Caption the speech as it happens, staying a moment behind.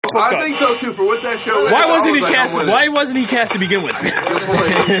fuck up. I think so too. For what that show is. Why wasn't he I was like, cast? I'm with Why it. wasn't he cast to begin with? Good point.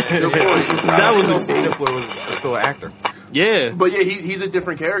 That was Stifler was still an actor. yeah. But yeah, he's a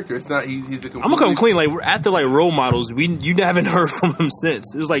different character. It's not. He's a completely. I'm gonna come clean. Like after like role models, you haven't heard from him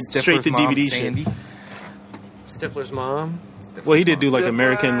since. It was like straight to Stifler's mom, DVD Sandy. shit. Stifler's mom. Well, he did do like Stifler.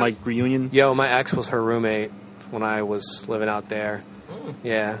 American like reunion. Yo, my ex was her roommate when I was living out there.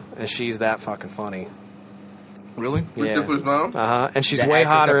 Yeah, and she's that fucking funny. Really? For Yeah. Stifler's mom. And she's The way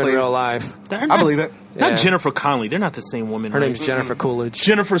actress hotter that in plays- real life. They're I not- believe it. Not Yeah. Jennifer Connelly. They're not the same woman. Her right? name's Jennifer Coolidge.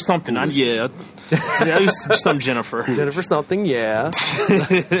 Jennifer something. Yeah, it was some Jennifer. Jennifer something, yeah.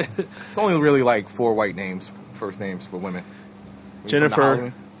 It's only really like 4 white names, first names for women.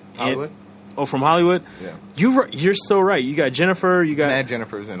 Jennifer. Hollywood? Oh, from Hollywood. Yeah. You're so right. You got Jennifer. You got Mad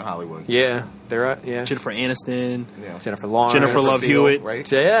Jennifer's in Hollywood. Yeah, they're yeah. Jennifer Aniston. Yeah. Jennifer Lawrence. Jennifer Love Seal, Hewitt. right?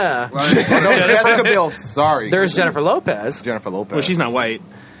 Yeah. No, Jessica Biel. Sorry. There's Jennifer Lopez. Jennifer Lopez. Well, she's not white,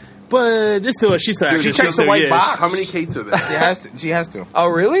 but this still she's still Dude, actually she checks the white box. How many Kates are there? She has to. She has to. Oh,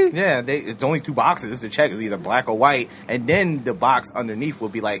 really? Yeah, it's only 2 boxes to check. It's either black or white, and then the box underneath will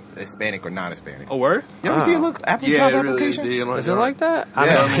be like Hispanic or non-Hispanic. a word. You ever see a look Yeah, job it really application? Is it like that?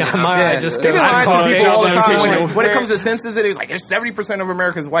 Yeah. I just They go. be lying call to it people all the job time application. when it comes to census. It's like 70% of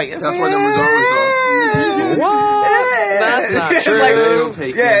America is white. It's That's why the results What? That's not It's true. like- They don't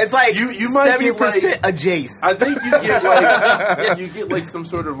take Yeah, it. it's like You might get, 70% like- a Jace. I think you get like some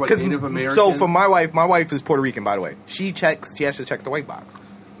sort of like Native American. So for my wife is Puerto Rican, by the way. She has to check the white box.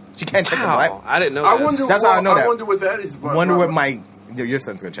 She can't check the black. Wow, I didn't know I this. wonder. That's how I know that. I wonder what that is. But Wonder what your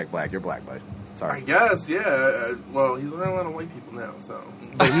son's gonna check black. You're black, bud. I Sorry, guess, yeah. Well, he's around a lot of white people now, so.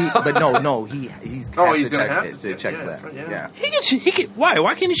 but no, he's Oh, has he's to gonna check have it, to check yeah, black. that's right, yeah. He can. Why?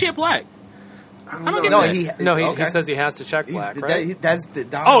 Why can't he share black? I don't get No, that. he He says he has to check black, right? That's the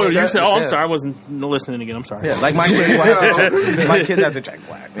Oh, you that- said. Oh, I'm yeah. sorry. I wasn't listening again. I'm sorry. Yeah, like my kids, my kids have to check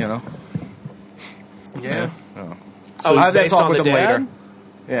black. You know. Yeah. Oh. So I'll have it's that based talk on with the them dad? later.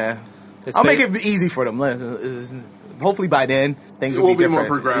 Yeah. It's I'll ba- make it easy for them. Hopefully by then things will We'll be be more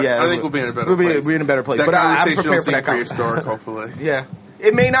different. progressive. Yeah, I think we'll be in a better we'll be, place. We're in a better place. That But I'm conversation prepared will for that seem conversation. prehistoric, hopefully. Yeah.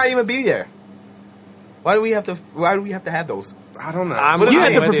 It may not even be there. Why do we have to have those? I don't know. You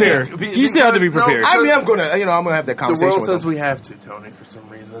have to with prepare. Because- You still have to be no, prepared. I mean, I'm gonna have that the conversation world with says them. we have to, Tony, for some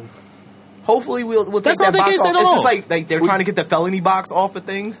reason. Hopefully we'll take That's that all they box can off. say It's all. just like they're trying to get the felony box off of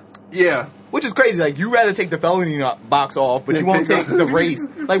things. Yeah. Which is crazy. Like, you rather take the felony box off, but Yeah, you won't take take the race.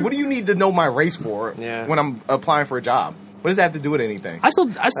 Like, what do you need to know my race for Yeah. when I'm applying for a job? What does that have to do with anything? That's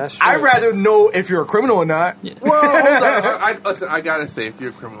That's true. I'd rather know if you're a criminal or not. Well, hold on. Listen, I gotta say, if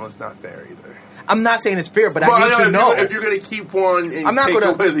you're a criminal, it's not fair either. I'm not saying it's fair, but Well, I need to know. If you're gonna keep one and I'm not take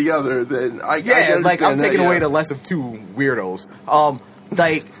gonna- away the other, then I Yeah, like, I'm understand taking that, away yeah. the less of 2 weirdos.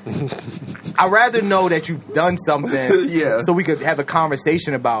 Like, I'd rather know that you've done something, Yeah. so we could have a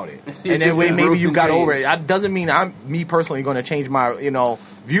conversation about it, See, it and then just been maybe growth you and got over it. change. It doesn't mean me personally going to change my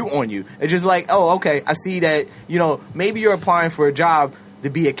view on you. It's just like, oh, okay, I see that maybe you're applying for a job to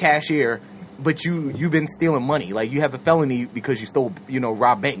be a cashier, but you've been stealing money. Like, you have a felony because you stole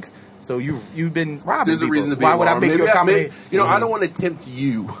robbed banks. So you've been robbing There's a people. reason to be Why would I alarmed. make you Maybe accommodate? I don't want to tempt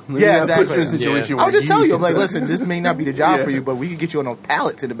you. Maybe Yeah, I'll put you in a exactly. situation I'll where just tell you, I'm like, listen, this may not be the job Yeah. for you, but we can get you on those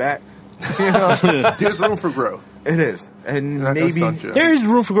pallets in the back. There's room for growth. It is, and Not gonna maybe stunt you. There is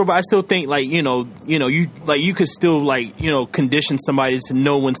room for growth, but I still think you could still condition somebody to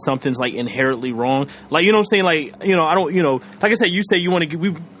know when something's like inherently wrong. Like, you know what I'm saying? Like, I don't, like I said, you say you want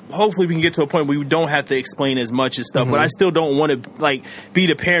to hopefully we can get to a point where we don't have to explain as much and stuff, but I still don't want to like be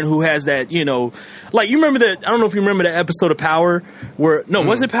the parent who has that, like, you remember that, I don't know if you remember that episode of Power where,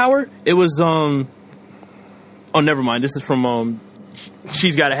 was it Power? It was, oh, never mind. This is from,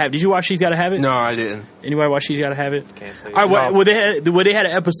 She's Gotta Have It. Did you watch She's Gotta Have It? No, I didn't. Anybody watch She's Gotta Have It? Can't say. All right, well, they had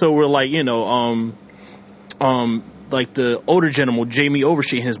an episode where, like, like the older gentleman, Jamie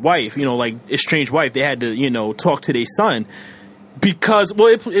Overstreet, and his wife, like estranged wife, they had to, talk to their son because, well,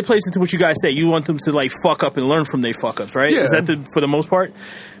 it plays into what you guys say. You want them to like fuck up and learn from their fuck ups, right? Yeah. Is that for the most part?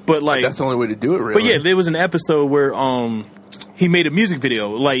 But like, That's the only way to do it, really. but yeah, there was an episode where he made a music video,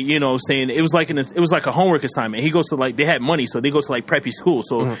 like, saying it was like a homework assignment. He goes to, like, they had money, so they go to like preppy school.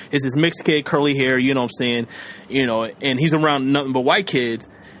 So it's this mixed kid, curly hair, you know what I'm saying, and he's around nothing but white kids.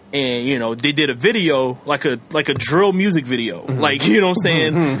 And, they did a video, like a drill music video. Like, you know what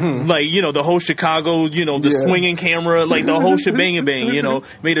I'm saying? Like, the whole Chicago, the swinging camera, like the whole shebang bang,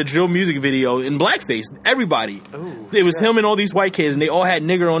 made a drill music video in blackface. Everybody. It was him and all these white kids, and they all had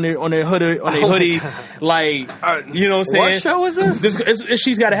nigger on their hoodie. Like, you know what I'm saying? What show was this?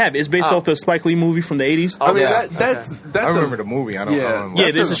 She's Gotta Have It. It's based off the Spike Lee movie from the 80s. I mean, yeah. that's I remember the movie. I don't. Yeah. I don't Yeah,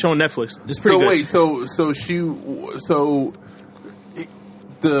 That's there's a- a show on Netflix. It's pretty So good. wait, so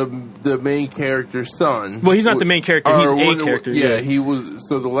the main character's son. Well, he's not the main character. He's a character. Yeah, he was.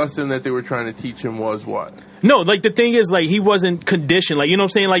 So the lesson that they were trying to teach him was what? No, like the thing is, like he wasn't conditioned. Like you know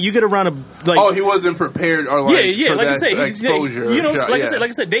what I'm saying. Like you get around a like. Oh, he wasn't prepared. Or like, yeah. For Like that I say, exposure. you know, shot, like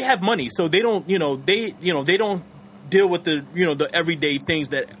I said, they have money, so they don't. They don't deal with the everyday things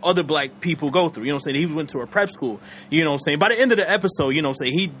that other black people go through. You know what I'm saying? He went to a prep school. You know what I'm saying? By the end of the episode, you know what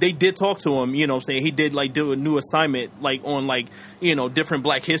I'm saying, they did talk to him, you know what I'm saying? He did like do a new assignment like on like, different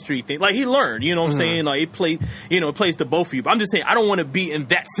black history things. Like he learned, you know what I'm saying? Like it plays to both of you. But I'm just saying I don't want to be in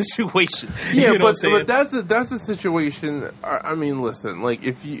that situation. Yeah, you know but that's a situation. I mean, listen, like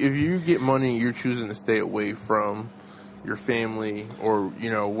if you get money, you're choosing to stay away from your family or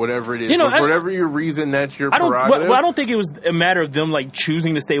whatever it is, whatever your reason, that's your prerogative. I don't think it was a matter of them like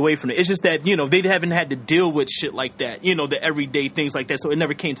choosing to stay away from it. It's just that they haven't had to deal with shit like that, the everyday things like that, so it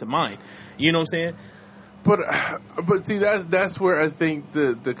never came to mind. You know what I'm saying? But see, that's where I think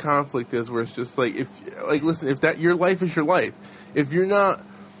the conflict is, where it's just like listen, if that your life is your life, if you're not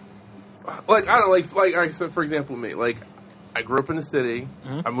like I don't like so for example me, like I grew up in the city,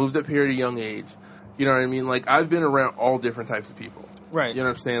 I moved up here at a young age. You know what I mean? Like, I've been around all different types of people. Right. You know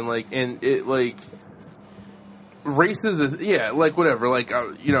what I'm saying? Like, and it, like, races, like, whatever. Like,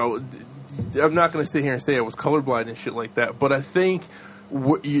 I'm not going to sit here and say I was colorblind and shit like that, but I think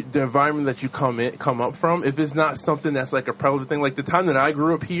the environment that you come up from, if it's not something that's, like, a prevalent thing, like, the time that I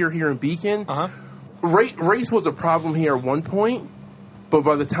grew up here in Beacon, race was a problem here at one point, but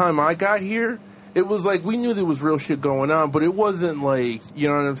by the time I got here, it was like we knew there was real shit going on, but it wasn't like, you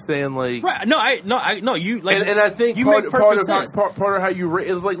know what I'm saying, like right. No, you like, and I think you part make of how you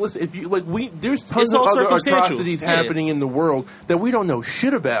is like, listen, if you like, there's tons of other atrocities happening in the world that we don't know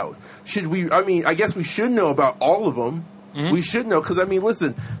shit about. Should we? I mean, I guess we should know about all of them. We should know, because I mean,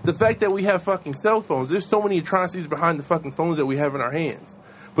 listen, the fact that we have fucking cell phones, there's so many atrocities behind the fucking phones that we have in our hands.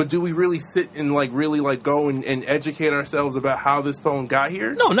 But do we really sit and like really like go and educate ourselves about how this phone got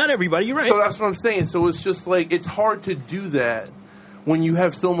here? No, not everybody. You're right. So that's what I'm saying. So it's just like, it's hard to do that when you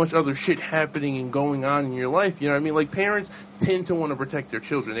have so much other shit happening and going on in your life. You know what I mean? Like, parents tend to want to protect their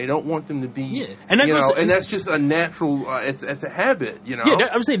children. They don't want them to be, and that's just a natural, it's a habit, Yeah,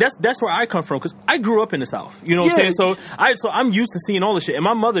 I'm saying that's where I come from, because I grew up in the South. You know what I'm saying? So I'm used to seeing all this shit. And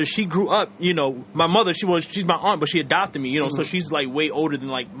my mother, she grew up, my mother, she's my aunt, but she adopted me, so she's like way older than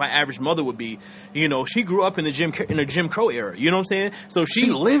like my average mother would be. She grew up in the Jim Crow era. You know what I'm saying? So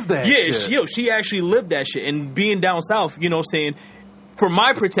she lived that shit. She actually lived that shit. And being down south, you know what I'm saying, for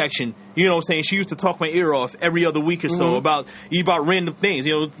my protection, you know what I'm saying, she used to talk my ear off every other week or so about random things.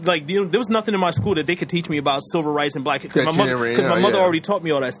 There was nothing in my school that they could teach me about civil rights and black, because my mother already taught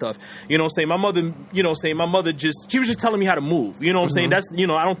me all that stuff. You know what I'm saying? My mother she was just telling me how to move. You know what I'm saying? That's,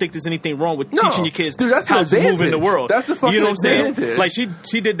 I don't think there's anything wrong with teaching your kids how to move in the world. That's the fucking advantage. Like she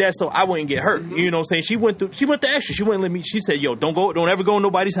did that so I wouldn't get hurt. You know what I'm saying? She went the extra. She wouldn't let me. She said, "Yo, don't ever go in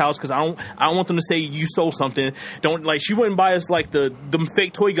nobody's house, because I don't want them to say you stole something." She wouldn't buy us like them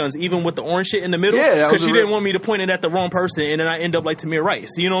fake toy guns, even with the orange shit in the middle, because she didn't want me to point it at the wrong person, and then I end up like Tamir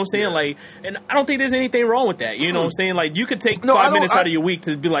Rice. You know what I'm saying? Like, and I don't think there's anything wrong with that. You know what I'm saying? Like, you could take 5 minutes out of your week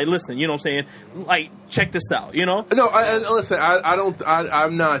to be like, listen, you know what I'm saying? Like, check this out. No, listen,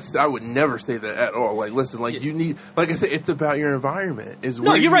 I would never say that at all. Like, listen, like you need, like I said, it's about your environment.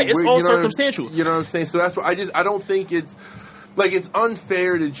 You're right. It's all circumstantial. You know what I'm saying? So that's what I don't think it's like, it's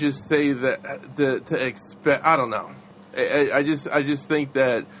unfair to just say that to expect. I don't know. I just think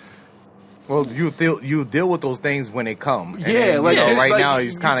that. Well, you deal with those things when they come. Right now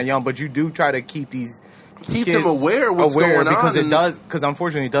he's kind of young, but you do try to keep them aware of what's going on, because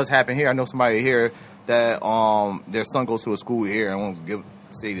unfortunately it does happen here. I know somebody here that their son goes to a school here. I won't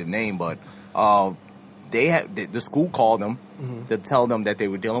say the name, but the school called them to tell them that they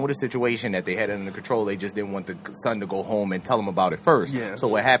were dealing with a situation that they had under control. They just didn't want the son to go home and tell them about it first. Yeah. So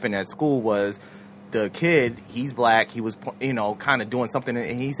what happened at school was, the kid, he's black, he was, kind of doing something,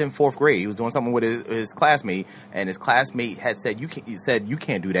 and he's in 4th grade. He was doing something with his classmate, and his classmate had said, you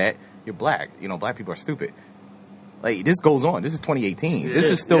can't do that. You're black. Black people are stupid. Like, this goes on. This is 2018.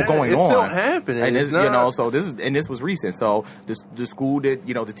 This is still going on. It's still happening. And this was recent. So the school did,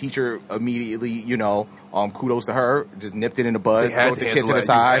 the teacher immediately, kudos to her, just nipped it in the bud, put the kid to the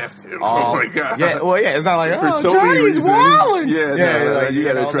side. Oh my God. It's not like, for so many reasons. You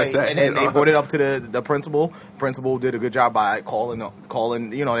got to address that. And then they brought it up to the principal. Principal did a good job by calling,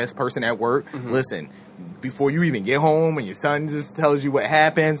 this person at work. Listen, before you even get home and your son just tells you what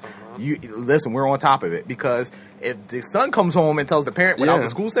happens, listen, we're on top of it, because if the son comes home and tells the parent without the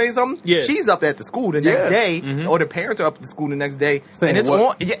school saying something, she's up at the school the next day, or the parents are up at the school the next day, and it's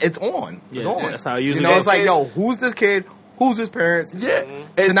on. It's on. That's how I usually. It's like, yo, who's this kid? Who's his parents? Yeah,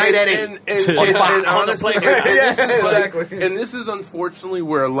 Tonight at 8. And honestly, Exactly. and this is unfortunately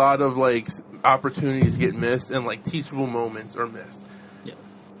where a lot of like opportunities get missed and like teachable moments are missed. Yeah.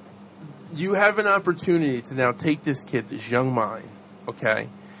 You have an opportunity to now take this kid, this young mind, okay,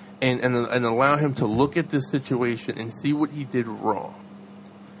 and allow him to look at this situation and see what he did wrong.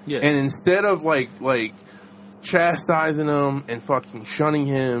 Yeah. And instead of like chastising him and fucking shunning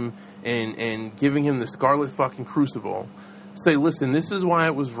him and giving him the scarlet fucking crucible, say, listen, this is why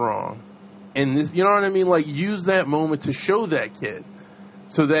it was wrong. And this, you know what I mean? Like, use that moment to show that kid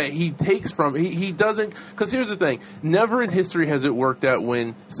so that he takes from, he doesn't, because here's the thing, never in history has it worked out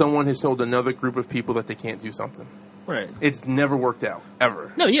when someone has told another group of people that they can't do something. Right. It's never worked out,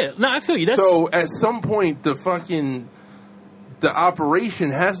 ever. No, yeah. No, I feel you. That's So at some point, the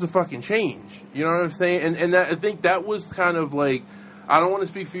operation has to fucking change. You know what I'm saying? And that, I think that was kind of like, I don't want to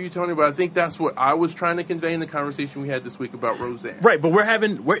speak for you, Tony, but I think that's what I was trying to convey in the conversation we had this week about Roseanne. right, but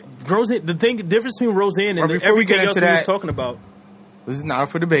Roseanne. The difference between Roseanne and before we everything get else into we was that- talking about. This is not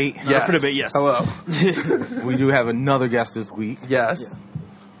for debate. Yes. For debate, yes. Hello. We do have another guest this week. Yes.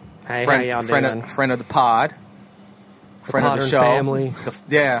 Hey, how y'all doing? Friend of the pod. Friend of the Modern show. family.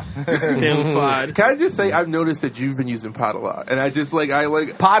 Yeah. Damnified. Can I just say, I've noticed that you've been using pot a lot, and I just like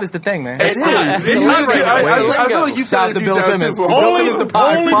Pod is the thing, man. It is. not. It's not right now. I feel like you Shout said out it to a few Bill times Simmons. too. Bill Simmons the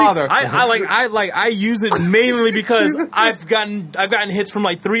pod father. I use it mainly because I've gotten hits from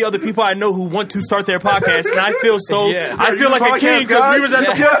like 3 other people I know who want to start their podcast, and I feel Yeah. I feel like a king because we was at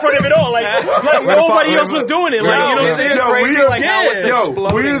the forefront of it all. Like nobody else was doing it. Like, you know what I'm saying? Yo, crazy, we are, like, how it's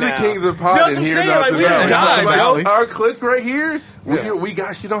exploding we're the now. kings of That's pod what in I'm here. saying, Not like, to we know. done died, Like, bro. our clip right here, we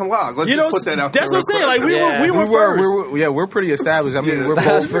got shit on lock. Let's You know, just put that out that's there. what I'm saying. Like we Yeah. were first. We're pretty established. I mean, Yeah. we're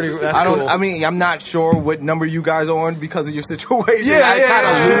That's both. pretty. That's I don't. cool. I mean, I'm not sure what number you guys are on because of your situation. Yeah, I kind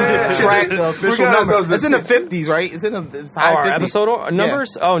of yeah. lose track the official got number. ourselves It's in the at 50s, right? It's in the it's high Our 50s. episode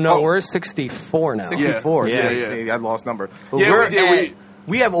numbers? Oh no, Oh. we're 64 now. 64. Yeah, See, yeah. see, I lost number. But Yeah, we're we did, at-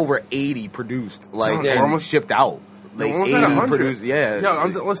 we have over 80 produced, like Yeah. and Almost- shipped out. Like Almost 80 at 100. produced. Yeah. Yo,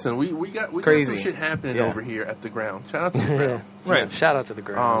 listen, we got crazy. some shit happening Yeah. over here at the ground. Shout out to the ground. Right. Shout out to the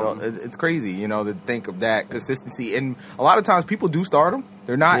ground. So it's crazy, you know, to think of that consistency. And a lot of times people do start them.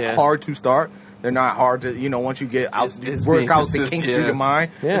 They're not Yeah. hard to start. They're not hard to, you know, once you get out, It's work being out the consistent, chemistry yeah. of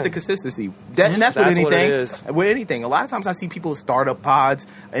mind. Yeah. It's the consistency. And that's with That's anything. what it is. With anything. A lot of times I see people start up pods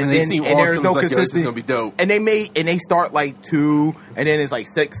and they then seem and there's awesome. no It's like, yo, this is consistency. gonna be dope. And they start like 2, and then it's like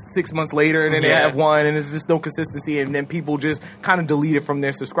six months later, and then they Yeah. have 1, and there's just no consistency, and then people just kind of delete it from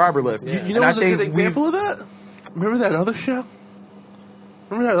their subscriber list. You And know I what's a think good example of that? Remember that other show?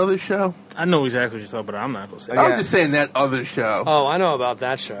 I know exactly what you're talking about. I'm not gonna say. Yeah. I'm just saying that other show. Oh, I know about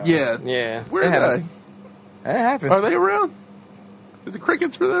that show. Yeah. Yeah. Where It are happens. they? It happens. Are they around? Is it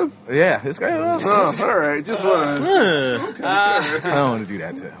crickets for them? Yeah, it's great. Oh, all right. Just want to. Huh. I don't want to do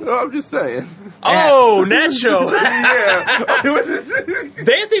that too. I'm just saying. Oh, that show. Yeah. They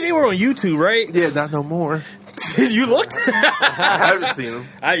didn't think they were on YouTube, right? Yeah, not no more. You looked. I haven't seen them.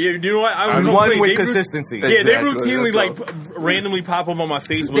 You know what? I'm One complete. with They consistency. Yeah, they Exactly, routinely that's like randomly pop up on my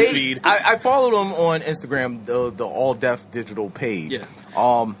Facebook feed. I followed them on Instagram, the All Deaf Digital page.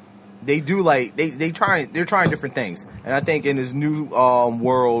 Yeah. They do like they're trying different things, and I think in this new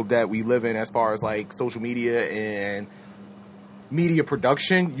world that we live in, as far as like social media and media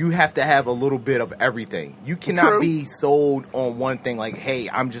production, you have to have a little bit of everything. You cannot True. be sold on one thing. Like, hey,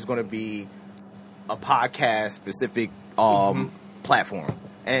 I'm just going to be a podcast specific platform,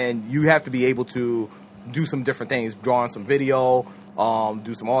 and you have to be able to do some different things, draw on some video,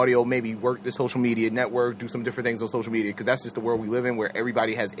 do some audio, maybe work the social media network, do some different things on social media, because that's just the world we live in, where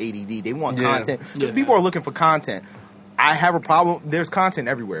everybody has ADD. They want Yeah. content. Yeah. People are looking for content. I have a problem. There's content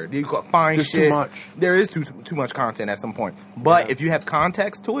everywhere. You can find There's too shit. much. There is too much content at some point. But if you have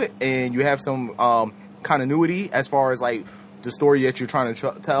context to it, and you have some continuity as far as like the story that you're trying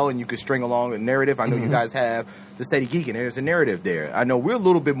to tell, and you can string along a narrative. I know you guys have the Steady Geek, and there's a narrative there. I know we're a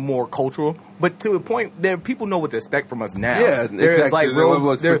little bit more cultural, but to a point, there people know what to expect from us now. Yeah, there's exactly. like There's a real,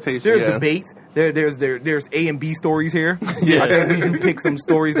 level of expectation, there's yeah. debates. There's A and B stories here. Yeah. I think we do pick some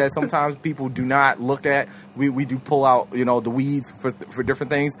stories that sometimes people do not look at. We do pull out, you know, the weeds for different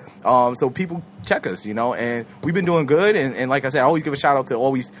things. So people check us, you know, and we've been doing good. And like I said, I always give a shout out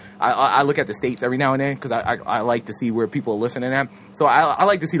to I look at the states every now and then, because I like to see where people are listening at. So I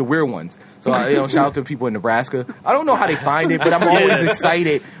like to see the weird ones. So shout out to people in Nebraska. I don't know how they find it, but I'm always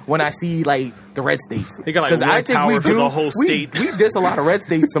excited when I see like the red states. They got, like, 'Cause one I think tower we for do the whole state. We diss a lot of red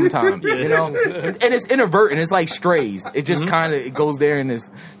states sometimes, you know, and it's inadvertent. It's like strays. It just kind of it goes there, and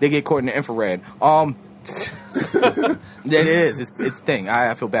they get caught in the infrared. It is. It's a thing.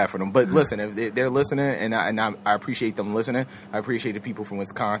 I feel bad for them. But listen, if they're listening, and I appreciate them listening. I appreciate the people from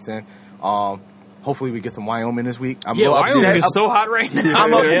Wisconsin. Hopefully we get some Wyoming this week. I'm Wyoming is so hot right now.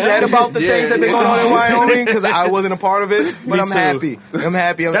 I'm upset about the things that they're going on in Wyoming because I wasn't a part of it. But I'm happy. I'm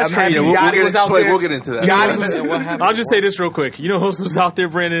happy. I'm happy. Yachty was out there. We'll get into that. I'll just say this real quick. You know who was out there,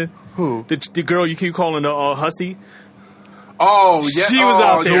 Brandon? Who? The girl you keep calling the hussy. Oh, yeah. She was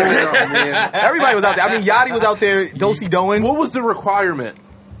out there. Man. Everybody was out there. I mean, Yachty was out there. Dosey doing. What was the requirement?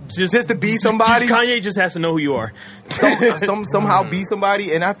 Just to be somebody. Kanye just has to know who you are. Somehow be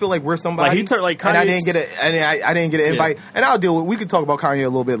somebody, and I feel like we're somebody. Like he turned like Kanye. And I didn't get an invite, and I'll deal with. We could talk about Kanye a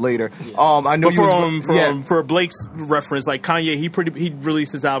little bit later. I know for Blake's reference, like Kanye, he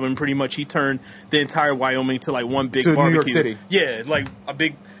released his album. Pretty much, he turned the entire Wyoming to like one big barbecue. New York City. Yeah, like a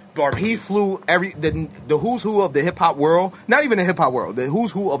big barbecue. He flew the who's who of the hip hop world. Not even the hip hop world. The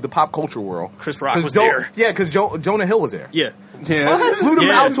who's who of the pop culture world. Chris Rock was there. Yeah, because Jonah Hill was there. Yeah. Flew them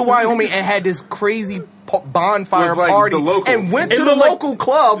out to Wyoming and had this crazy bonfire party and went to the local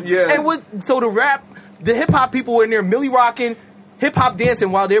club the hip hop people were in there Millie rocking, hip hop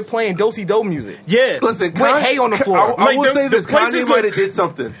dancing while they're playing Dosey Do music. Yeah. Listen, went hay on the floor. I will say this, Kanye might have did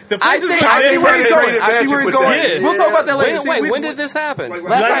something. I see where he's going. Yeah. We'll talk about that later. Wait, when did this happen?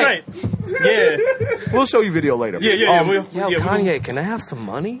 Last night. Yeah. We'll show you video later. Yeah. Kanye, can I have some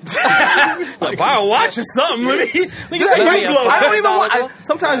money? Like, I'll watch or something. Let me I don't even want.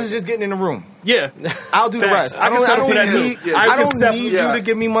 Sometimes it's just getting in the room. Yeah. I'll do the rest. I don't need you to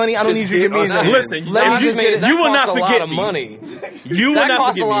give me money. I don't need you to give me anything. Listen, you will not forget me. You will that not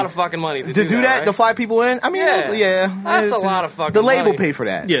costs forget a lot me. of fucking money to do that. To fly people in. I mean, that's a lot of fucking. The label money. pay for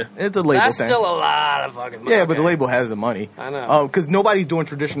that. Yeah, it's a label. That's thing. still a lot of fucking money. Yeah, but the label has the money. I know. Because nobody's doing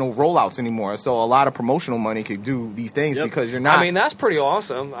traditional rollouts anymore. So a lot of promotional money could do these things because you're not. I mean, that's pretty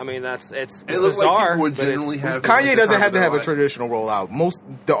awesome. I mean, it's it looks bizarre. Like would generally have Kanye doesn't have to have a traditional rollout. Most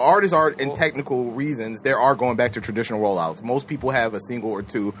the artists are in technical reasons. They are going back to traditional rollouts. Most people have a single or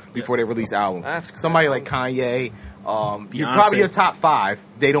two before they release albums. That's somebody like Kanye. You're probably a top 5.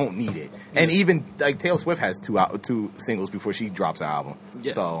 They don't need it. And even like Taylor Swift has two singles before she drops an album.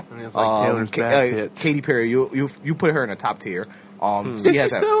 Yeah. So it's like Katy Perry, you put her in a top tier. Is she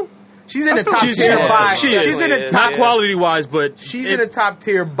still? She's in the top tier by. She's in the not quality wise, but she's in the top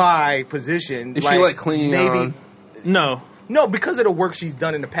tier by position. Is she like clean? Maybe no, because of the work she's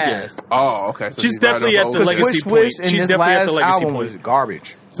done in the past. Yeah. Oh, okay. So she's definitely at the legacy point. She's definitely at the legacy point. Was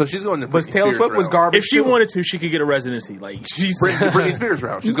garbage. So she's going to Britney But Taylor Swift was garbage. If she wanted to, she could get a residency. Like she's Britney Spears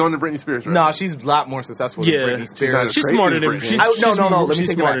route. She's going to Britney Spears route. No, she's a lot more successful than Britney Spears. She's smarter than Britney. No. Let me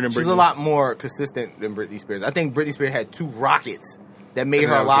take it back. She's a lot more consistent than Britney Spears. I think Britney Spears had 2 rockets that made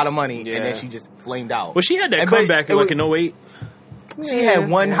her a lot of money, and then she just flamed out. Well, she had that comeback in 08. She had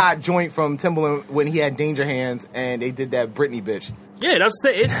one hot joint from Timbaland when he had Danger Hands, and they did that Britney bitch. Yeah, that's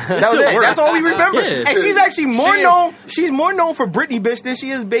it. That's all we remember. Yeah. And she's actually more known. She's more known for Britney bitch than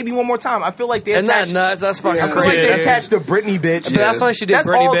she is Baby One More Time. I feel like they attached. Isn't that nuts? That's fucking crazy. I feel like they attached the Britney bitch. But that's why she did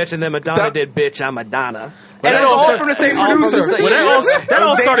Britney bitch, and then Madonna did Bitch I'm Madonna. And it all from the same producer. That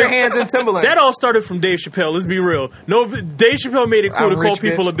all started Hands and Timbaland. That all started from Dave Chappelle. Let's be real. No, Dave Chappelle made it cool to call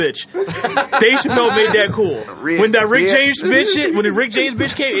people a bitch. Dave Chappelle made that cool. When that Rick James bitch shit, when the Rick James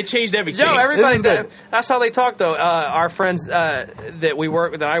bitch came, it changed everything. Yo, everybody. That's how they talk though. Our friends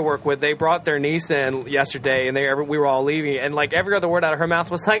that I work with, they brought their niece in yesterday, and we were all leaving, and like every other word out of her mouth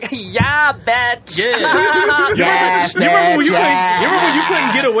was like, "Yeah, bitch." Yeah. You remember when you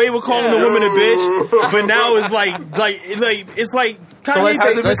couldn't get away with calling a woman a bitch, but now it's like it's like. So has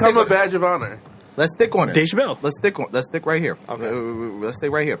it become a badge of honor? Let's stick on it. Dave Chappelle. Let's stick right here. Okay. Let's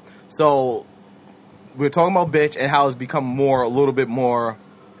stick right here. So we're talking about bitch and how it's become a little bit more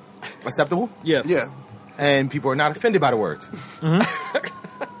acceptable. Yeah. Yeah. And people are not offended by the words.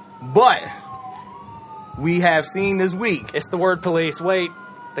 Mm-hmm. But we have seen this week. It's the word police. Wait.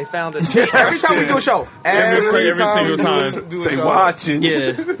 They found it. Every time we do a show. Every single time. They watching.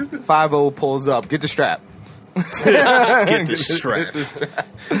 Yeah. 5-0 pulls up. Get the strap. Get the strap.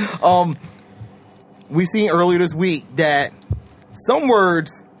 We seen earlier this week that some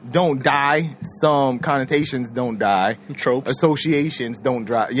words don't die, some connotations don't die. Tropes. Associations don't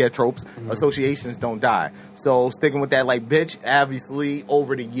die. Yeah, tropes. Mm-hmm. Associations don't die. So sticking with that, like bitch, obviously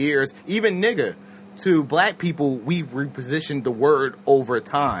over the years, even nigga, to black people, we've repositioned the word over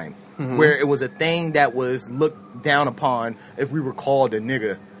time. Mm-hmm. Where it was a thing that was looked down upon if we were called a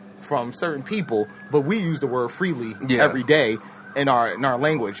nigga from certain people, but we use the word freely every day. in our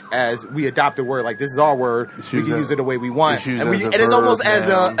language as we adopt the word. Like, this is our word. We can use it the way we want. And it's almost as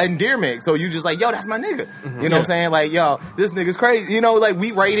an endearment. So you just like, yo, that's my nigga. You know what I'm saying? Like, yo, this nigga's crazy. You know, like,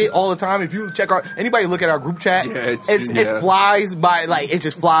 we rate it all the time. If you check anybody look at our group chat, it flies by, like, it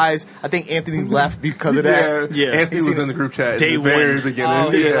just flies. I think Anthony left because of that. Yeah. Anthony was in the group chat day at the very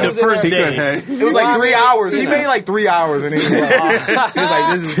beginning. The first day. It was like 3 hours. He made like 3 hours, and he was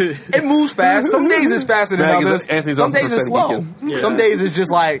like, it moves fast. Some days it's faster than others. Some days it's slow. Some days it's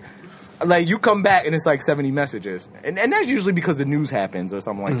just like you come back and it's like 70 messages, and that's usually because the news happens or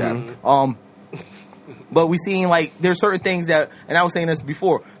something like that. But we seen, like, there's certain things that, and I was saying this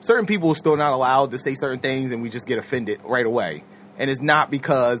before, certain people are still not allowed to say certain things, and we just get offended right away. And it's not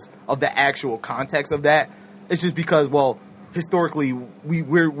because of the actual context of that. It's just because, well, historically, we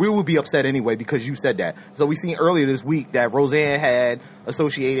would be upset anyway because you said that. So we seen earlier this week that Roseanne had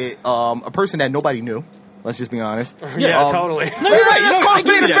associated a person that nobody knew. Let's just be honest. Yeah, totally. No, you're right. Let's call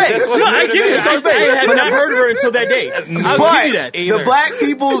spade a spade. No, I give you that. I had not heard of her until that day. I'll give you that. The black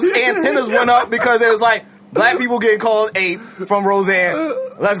people's antennas went up because it was like, black people getting called ape from Roseanne.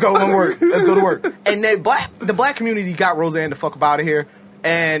 Let's go to work. Let's go to work. And the black community got Roseanne the fuck up out of here,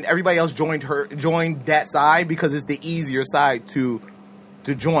 and everybody else joined that side because it's the easier side to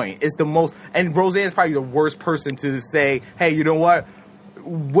join. It's the most, and Roseanne's probably the worst person to say, hey, you know what?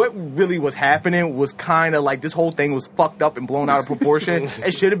 What really was happening was kind of like this whole thing was fucked up and blown out of proportion.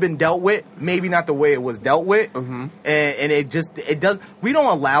 It should have been dealt with, maybe not the way it was dealt with. And it does. We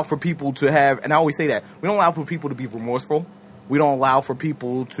don't allow for people to have, and I always say that, we don't allow for people to be remorseful. We don't allow for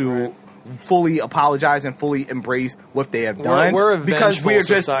people to fully apologize and fully embrace what they have done. We're a vengeful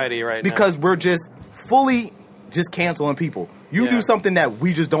society right now. Because we're just fully just canceling people. You do something that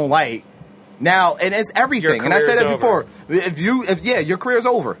we just don't like. Now, and it's everything. And I said that before. If your career's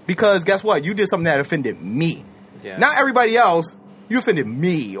over. Because guess what? You did something that offended me. Yeah. Not everybody else. You offended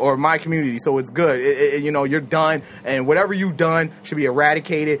me or my community, so it's good. You're done, and whatever you've done should be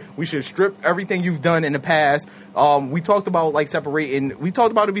eradicated. We should strip everything you've done in the past. We talked about separating. We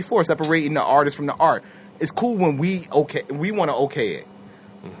talked about it before, separating the artist from the art. It's cool when we want to okay it,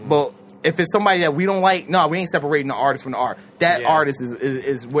 but if it's somebody that we don't like, no, we ain't separating the artist from the art. That artist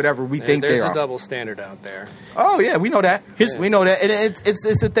is whatever we think they are. There's a double standard out there. Oh yeah, we know that. We know that, and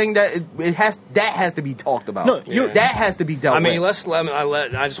it's a thing that it has to be talked about. No, that has to be dealt with.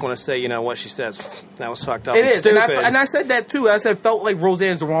 I just want to say, what she says, that was fucked up. It is, stupid. And I said that too. I said felt like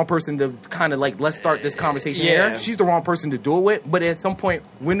Roseanne's the wrong person to kind of like let's start this conversation here. She's the wrong person to do it with. But at some point,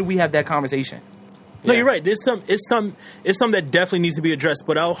 when do we have that conversation? No, you're right. It's some that definitely needs to be addressed.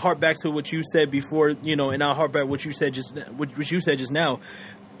 But I'll harp back to what you said before, and I'll harp back what you said just now.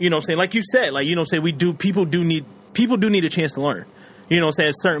 You know what I'm saying? Like you said, like, people do need a chance to learn. You know what I'm saying?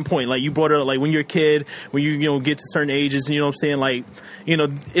 At a certain point, like you brought it up, like when you're a kid, when you get to certain ages, you know what I'm saying? Like,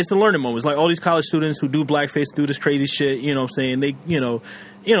 it's a learning moment. It's like all these college students who do blackface, do this crazy shit, you know what I'm saying? They,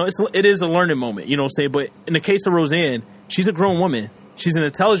 it is a learning moment, you know what I'm saying? But in the case of Roseanne, she's a grown woman. She's an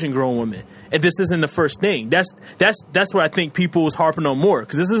intelligent grown woman, and this isn't the first thing. That's what I think people was harping on more,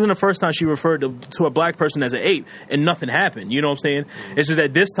 because this isn't the first time she referred to a black person as an ape and nothing happened. You know what I'm saying? It's just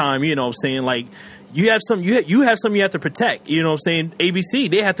that this time, you know what I'm saying, like you have some you have to protect. You know what I'm saying? ABC,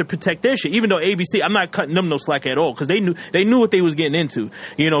 they have to protect their shit. Even though ABC, I'm not cutting them no slack at all, because they knew what they was getting into.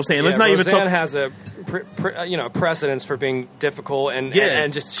 You know what I'm saying? Let's not Roseanne even talk. Has a precedence for being difficult and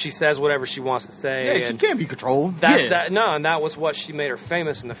just she says whatever she wants to say. Yeah, she can't be controlled. And that was what she made her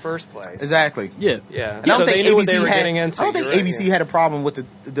famous in the first place. Exactly. Yeah. And I don't think they knew ABC what they were getting into. I don't think ABC had a problem with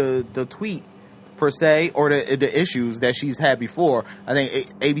the tweet per se, or the issues that she's had before. I think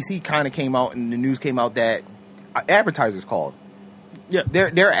ABC kind of came out and the news came out that advertisers called. Yeah,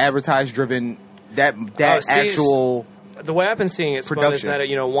 they're advertise driven. Actual. The way I've been seeing it spun is that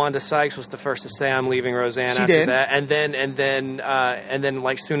Wanda Sykes was the first to say I'm leaving Roseanne after that, and then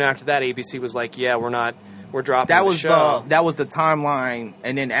like soon after that, ABC was like, yeah, we're dropping the show. That was the timeline,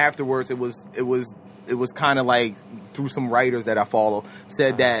 and then afterwards it was kind of like through some writers that I follow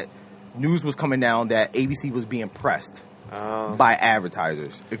said that news was coming down that ABC was being pressed by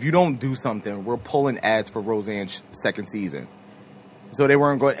advertisers. If you don't do something, we're pulling ads for Roseanne's second season. So they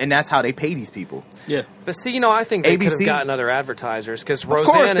weren't going, and that's how they pay these people. Yeah, but see, I think they could have gotten other advertisers because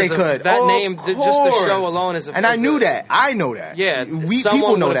Roseanne is name, just the show alone is. And I knew that. I know that. Yeah,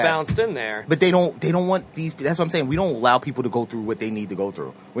 people know that. Bounced in there, but they don't want these. That's what I'm saying. We don't allow people to go through what they need to go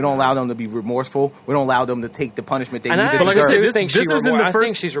through. We don't allow them to be remorseful. We don't allow them to take the punishment they need to deserve. I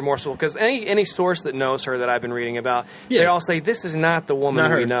think she's remorseful because any source that knows her that I've been reading about, they all say this is not the woman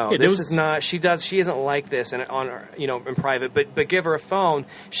we know. This is not. She isn't like this, and in private. But give her a phone,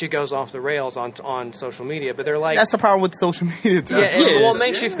 she goes off the rails on social media. But they're like, That's the problem with social media, too. well, it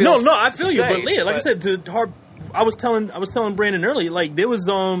makes you feel No, I feel you, safe, but yeah, like I said, I was telling Brandon earlier, like there was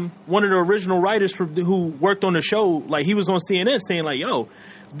one of the original writers who worked on the show, like he was on CNN saying like, yo,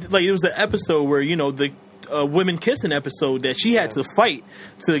 like it was an episode where the women kissing episode that she had to fight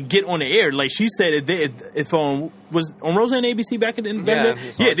to get on the air. Like she said, if was on Roseanne ABC back in the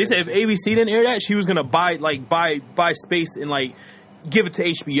day, they said if ABC didn't air that, she was gonna buy space and like give it to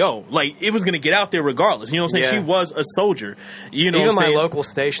HBO. Like it was gonna get out there regardless. You know what I'm saying? Yeah. She was a soldier. You know, even what I'm my saying? local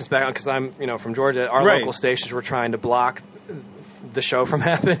stations back on, because I'm from Georgia. Our Right. local stations were trying to block the show from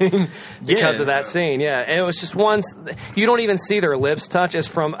happening because of that scene. Yeah, and it was just you don't even see their lips touch. It's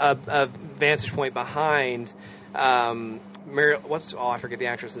from a vantage point behind. I forget the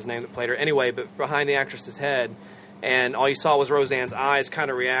actress's name that played her. Anyway, but behind the actress's head, and all you saw was Roseanne's eyes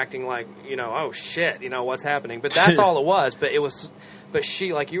kind of reacting like, oh shit, what's happening. But that's all it was. But it was. But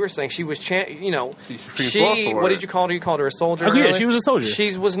she, like you were saying, she was, what did you call her? You called her a soldier? Oh, yeah, she was a soldier.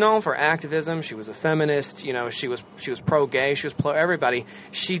 She was known for activism. She was a feminist. She was pro-gay. She was pro-everybody.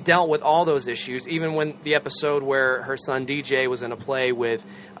 She dealt with all those issues, even when the episode where her son DJ was in a play with,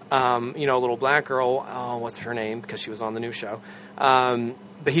 a little black girl. Oh, what's her name? Because she was on the new show.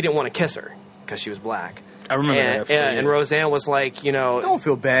 But he didn't want to kiss her because she was black. I remember that episode. And Roseanne was like, Don't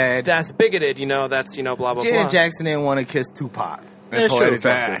feel bad. that's bigoted. That's blah blah blah. Janet Jackson didn't want to kiss Tupac. That's true.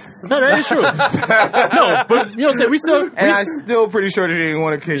 Facts. No, that is true. No, but what I'm saying, we still. And I'm still pretty sure they didn't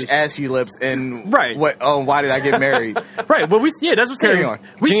want to kiss ashy lips. And Right. Why did I get married? Right, but that's what I'm saying. Carry on.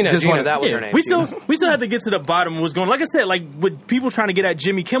 Gina, that was her name. We still had to get to the bottom of what's going on. Like I said, like with people trying to get at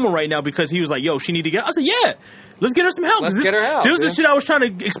Jimmy Kimmel right now because he was like, yo, she need to get. I said, yeah. Let's get her some help. Let's get her help. This was the shit I was trying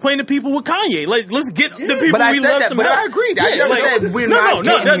to explain to people with Kanye. Like, let's get the people but I we said love that, some but help. I agreed. I never said we're not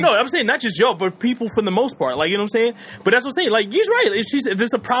getting- No. I'm saying not just y'all, but people for the most part. Like, you know what I'm saying? But that's what I'm saying. Like, he's right. If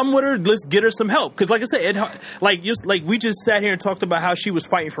there's a problem with her, let's get her some help. Because, like I said, we just sat here and talked about how she was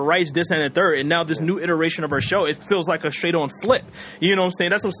fighting for rights, this and the third, and now this new iteration of her show, it feels like a straight on flip. You know what I'm saying?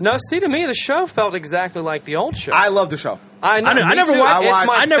 That's what. No, see, to me, the show felt exactly like the old show. I love the show. I know. I Me never too. watched- It's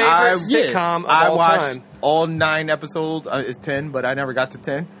my I never- favorite sitcom of I all watched time. all 9 episodes. It's 10, but I never got to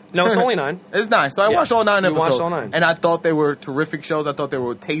 10. No, it's only 9. It's 9. So I Yeah. watched all 9 You episodes. watched all 9. And I thought they were terrific shows. I thought they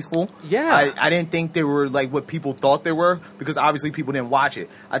were tasteful. Yeah. I didn't think they were like what people thought they were because obviously people didn't watch it.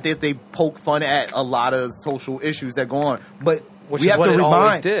 I think they poke fun at a lot of social issues that go on. But Which we is have what to it remind,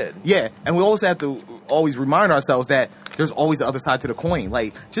 always did. Yeah. And we also have to always remind ourselves that there's always the other side to the coin.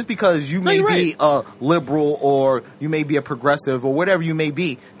 Like, just because you may you're be a liberal or you may be a progressive or whatever you may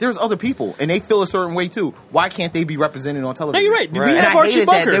be, there's other people and they feel a certain way too. Why can't they be represented on television? No, you're right. We And have I Archie hated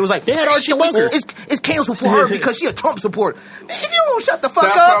that. Bunker. They was like, They had Archie Bunker. It's canceled for her because she a Trump supporter. Man, if you won't shut the fuck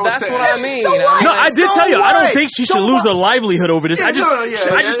That's up, what I was That's what I mean. So you know? what? No, I did So tell you. I what? don't think she should So lose what? her livelihood over this. Yeah, I just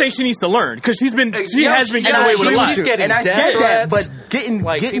yeah, I just think she needs to learn because she's been she Yeah, has been she- getting and away I- with a lot. she's getting and I death get that, threats. but getting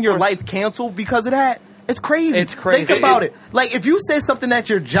Like, your people are- life canceled because of that, it's crazy. It's crazy. Think about it. Like if you said something at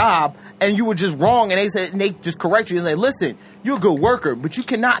your job and you were just wrong, and they just correct you and say, "Listen, you're a good worker, but you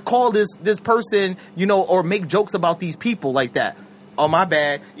cannot call this person, or make jokes about these people like that." Oh, my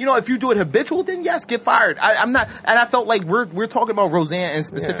bad. If you do it habitual, then yes, get fired. I'm not, and I felt like we're talking about Roseanne in a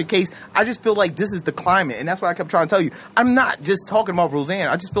specific case. I just feel like this is the climate, and that's what I kept trying to tell you. I'm not just talking about Roseanne.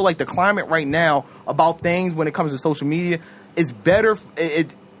 I just feel like the climate right now about things when it comes to social media is better.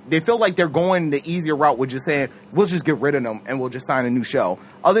 They feel like they're going the easier route with just saying, we'll just get rid of them and we'll just sign a new show.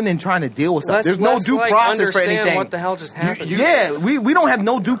 Other than trying to deal with stuff. There's no due process for anything. What the hell just happened? We don't have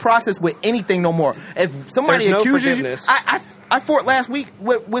no due process with anything no more. If somebody There's no accuses you, forgiveness. I fought last week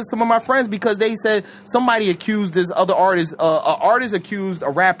with some of my friends because they said somebody accused this other artist, an artist accused a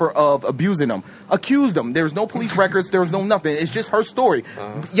rapper of abusing them. Accused them. There's no police records. There's no nothing. It's just her story.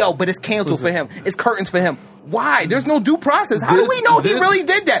 Yo, but it's canceled for him. It's curtains for him. Why? There's no due process. How do we know he really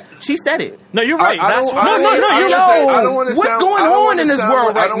did that? She said it. No, you're right. I don't wanna What's sound- going I don't on wanna in this sound-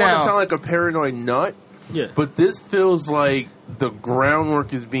 world I right don't want to now? sound like a paranoid nut, Yeah. but this feels like the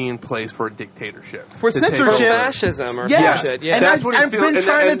groundwork is being placed for a dictatorship. For To take censorship. over. fascism or Yes. some shit. Yeah. And That's what it I've feels- been and-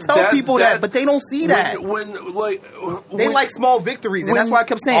 trying and to tell people that, but they don't see that. They like small victories, and that's why I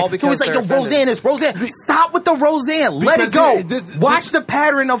kept saying. All So because it's like, yo, they're offended. Roseanne. Stop with the Roseanne. Let it go. Because Watch the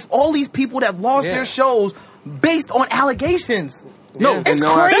pattern of all these people that lost Yeah. their shows based on allegations. No, Yeah. It's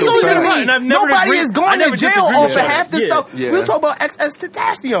No, crazy that's to fact. me. And I've never Nobody agreed- is I going never to jail disagreed off with of that. half this Yeah. stuff. Yeah. We was talking about XS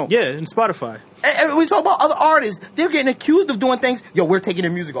Tentacion. Yeah, in Spotify. And we talk about other artists. They're getting accused of doing things. Yo, we're taking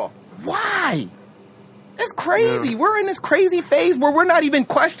their music off. Why? It's crazy. We're in this crazy phase where we're not even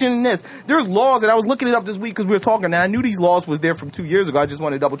questioning this. There's laws, and I was looking it up this week because we were talking, and I knew these laws was there from 2 years ago. I just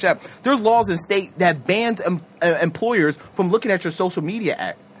wanted to double check. There's laws in state that bans employers from looking at your social media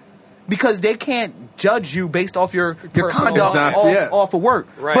act because they can't judge you based off your conduct off of work.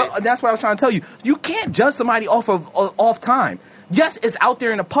 Right. But that's what I was trying to tell you. You can't judge somebody off time. Yes, it's out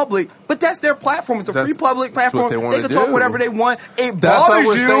there in the public, but that's their platform. It's a free public platform. They can talk whatever they want. It bothers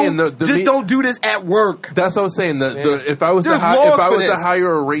you. Just don't do this at work. That's what I was saying. If I was to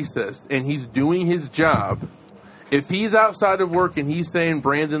hire a racist and he's doing his job, if he's outside of work and he's saying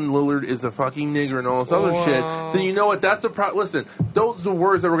Brandon Lillard is a fucking nigger and all this other shit, then you know what? That's the problem. Listen, those are the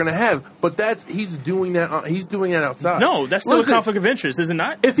words that we're gonna have, but he's doing that. He's doing that outside. No, that's still a conflict of interest, is it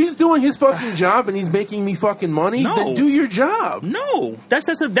not? If he's doing his fucking job and he's making me fucking money, then do your job. No, that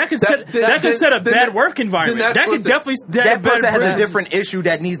could set a bad work environment. That could definitely that person has a different issue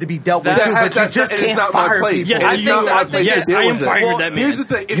that needs to be dealt with, but you just can't fire people. Yes, I am firing that man. Here's the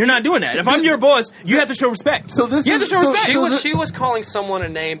thing: you're not doing that. If I'm your boss, you have to show respect. You have to show respect. She was calling someone a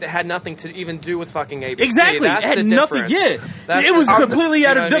name that had nothing to even do with fucking ABC. Exactly, That's it had the nothing. difference. Yeah, it was completely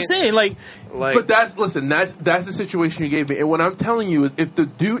out of depth saying like. But that's the situation you gave me. And what I'm telling you is,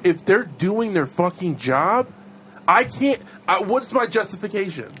 if they're doing their fucking job, I can't. What's my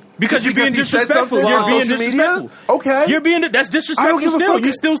justification? Because you're being disrespectful. You're being disrespectful. Okay. You're being that's disrespectful still.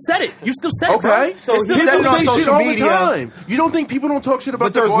 You still said it. You still said it. Okay. So people say shit all the time. You don't think people don't talk shit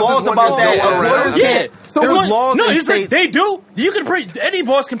about their bosses? Laws about that. Yeah. So there's laws in it's states. like they do. You can any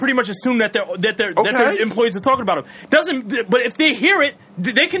boss can pretty much assume that their employees are talking about them. But if they hear it,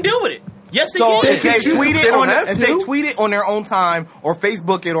 they can deal with it. Yes, they can. If they tweet it on their own time or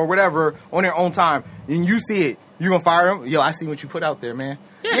Facebook it or whatever on their own time, and you see it, you gonna fire them? Yo, I see what you put out there, man.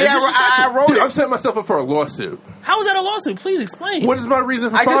 Yeah, I wrote Dude, it. I'm setting myself up for a lawsuit. How is that a lawsuit? Please explain. What is my reason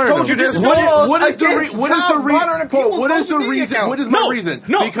for I firing just told you there's them? laws What is the reason? What is the reason? What is my reason?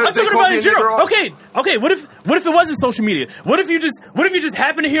 No, because I'm talking about in general. Okay. What if it wasn't social media? What if you just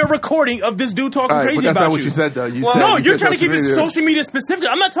happen to hear a recording of this dude talking crazy that's about not what you? you said though. You're trying to keep it social media specific.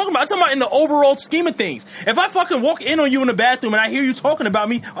 I'm talking about in the overall scheme of things. If I fucking walk in on you in the bathroom and I hear you talking about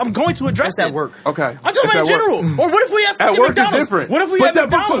me, I'm going to address that work. Okay. I'm talking about in general. Or what if we have fucking McDonald's? Different. What if we have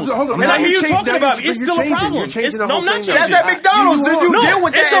McDonald's? And I hear you talking about me. It's still a problem. No, I'm not changing. That's at McDonald's. Did you deal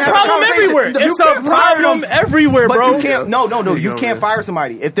with that? It's a problem everywhere. It's a problem everywhere, bro. But you can't. No. You can't fire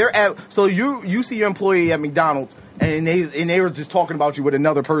somebody if they're at. So you see your employee at McDonald's and they were just talking about you with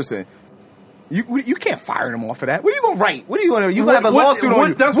another person. You can't fire them off of that. What are you going to write? What are you going to? You going to have a lawsuit on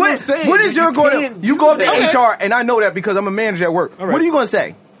you? That's what I'm saying. What is your going to? You go up to HR, and I know that because I'm a manager at work. What are you going to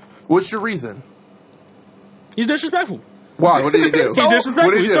say? What's your reason? He's disrespectful. Why? What did he do? He's disrespectful.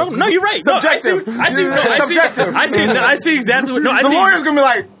 What did he do? No, you're right. Subjective. I see exactly what. No, I see. The lawyer's gonna be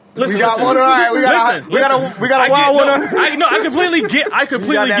like, listen, we got one. All right, we got a wild one. I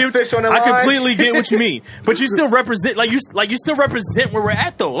completely get what you mean. But you still represent, you still represent where we're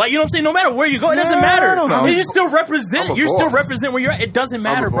at, though. Like, you know what I'm saying? No matter where you go, it doesn't matter. I don't know. You still represent. You still represent where you're at. It doesn't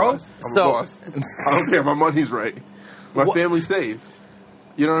matter, bro. I'm a boss. I don't care. My money's right. My family's safe.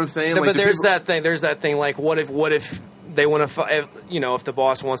 You know what I'm saying? But there's that thing. Like, what if they want to, if the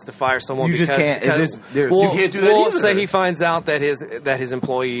boss wants to fire someone, you just can't. You can't do that either. Say he finds out that his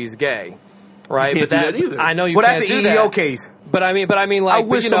employee is gay, right? You can't do that either. I know you can't do that. Well, that's an EEO case. But I mean, like, I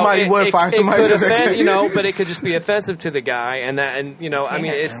wish somebody would fire somebody. But it could just be offensive to the guy, and it's.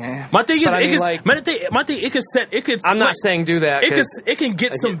 My thing is, it could. I'm not saying do that. It can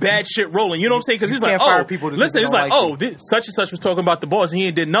get some bad shit rolling. You know what I'm saying? Because he's like, listen, it's like, such and such was talking about the boss, and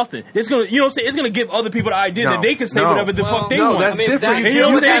he did nothing. It's gonna, you know what I'm saying? It's gonna give other people the idea that they can say whatever the fuck they want. That's different. You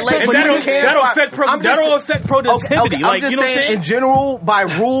know what I'm saying? That'll affect productivity. Like, you know what I'm saying? In general, by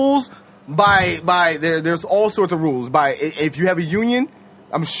rules. There's all sorts of rules. If you have a union,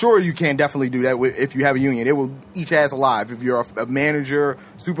 I'm sure you can definitely do that. If you have a union, it will eat your ass alive. If you're a manager,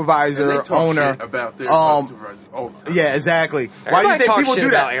 supervisor, and they talk owner, shit about their supervisors all the time. Yeah, exactly. Why do you think people do that?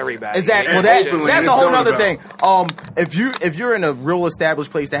 About everybody. Exactly. Well, that's a whole other thing. If you're in a real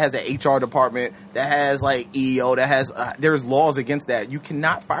established place that has an HR department, that has like EEO, that has there's laws against that. You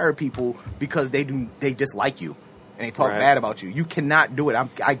cannot fire people because they dislike you. And they talk bad about you. You cannot do it.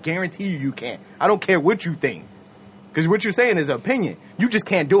 I guarantee you can't. I don't care what you think. Because what you're saying is an opinion. You just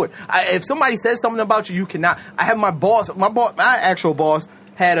can't do it. If somebody says something about you, you cannot. I have my actual boss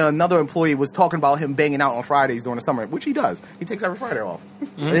had another employee was talking about him banging out on Fridays during the summer, which he does. He takes every Friday off.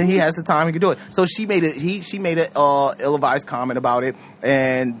 And he has the time, he can do it. So she made a ill-advised comment about it,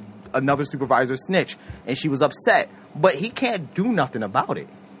 and another supervisor snitched, and she was upset. But he can't do nothing about it.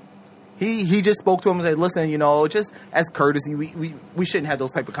 He just spoke to him and said, "Listen, you know, just as courtesy, we shouldn't have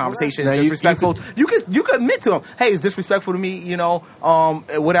those type of conversations. Now, disrespectful. You could admit to him, hey, it's disrespectful to me, you know,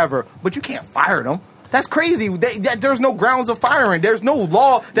 whatever. But you can't fire them. That's crazy. There's no grounds of firing. There's no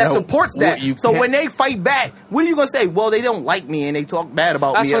law that supports that. So when they fight back, what are you going to say? Well, they don't like me and they talk bad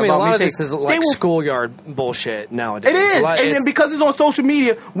about me. That's what I mean. A lot of me. this is like schoolyard bullshit nowadays. It is. And because it's on social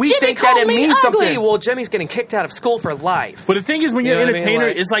media, we think that it means something. Well, Jimmy's getting kicked out of school for life. But the thing is, when you're an entertainer,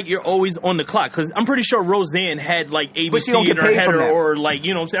 like, it's like you're always on the clock. Because I'm pretty sure Roseanne had like ABC in her header, or like,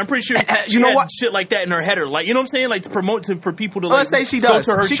 you know what I'm saying? I'm pretty sure she had shit like that in her header. Like, you know what I'm saying? Like to promote for people to like. Let's say she does.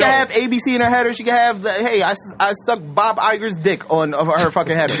 Go to her she show. can have ABC in her header. She can have I suck Bob Iger's dick on her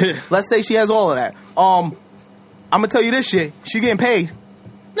fucking header. Let's say she has all of that. I'm gonna tell you this shit. She getting paid.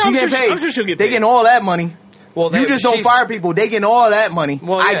 No, I'm sure she'll get paid. They getting all that money. Well, you just don't fire people. They getting all that money.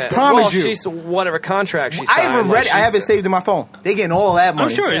 Well, I promise you. She's whatever contract she signed. I even read it. I have it saved in my phone. They getting all that money.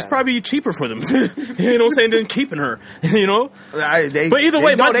 I'm sure it's probably cheaper for them. You know what I'm saying? Than keeping her. You know. But either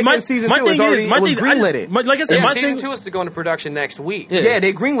way, my thing is, like I said, my season thing 2 is to go into production next week. Yeah,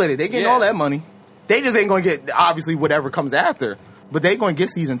 they greenlit it. They getting all that money. They just ain't going to get, obviously, whatever comes after. But they going to get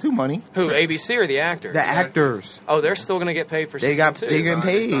season 2 money. Who, ABC or the actors? The actors. Oh, they're still going to get paid for season 2. They getting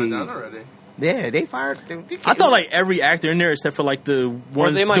paid. Yeah, they fired. I thought like every actor in there, except for like the ones.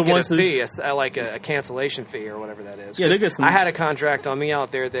 Or they might the get ones a fee, like a cancellation fee or whatever that is. Yeah, they get some. I had a contract on me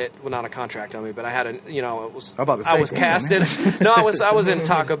out there that, well, not a contract on me, but I had it was. I was casted. No, I was in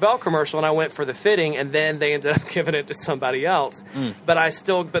Taco Bell commercial and I went for the fitting, and then they ended up giving it to somebody else.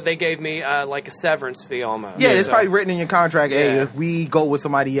 But they gave me like a severance fee almost. Yeah, it's probably written in your contract. Hey, if we go with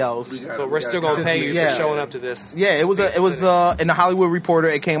somebody else, but we're still going to pay you for showing up to this. Yeah, it was in the Hollywood Reporter.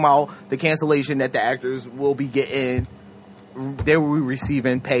 It came out the cancellation that the actors will be getting. They will be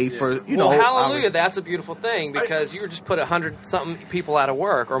receiving pay for hallelujah, that's a beautiful thing because you just put 100-something people out of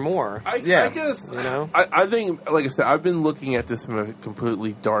work or more. I guess I think, like I said, I've been looking at this from a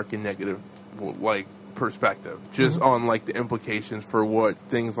completely dark and negative like perspective, just on like the implications for what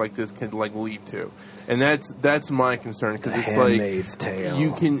things like this can like lead to, and that's my concern because it's like Tale.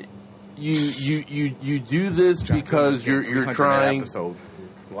 you can you do this because you're trying.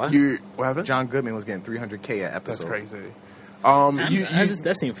 What happened? John Goodman was getting $300K an episode. That's crazy.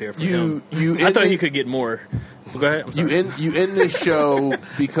 That seemed fair for him. I thought he could get more. Go ahead. You end this show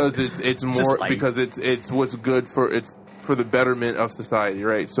because it's more because it's what's good for the betterment of society,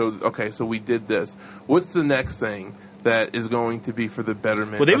 right? So so we did this. What's the next thing that is going to be for the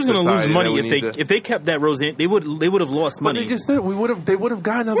betterment? Well, they was going to lose money if they kept that Roseanne. They would have lost money. But they just said they would have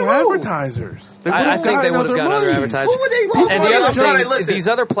gotten other advertisers. I think they would have gotten other advertisers. What would they lose and money? the other thing, these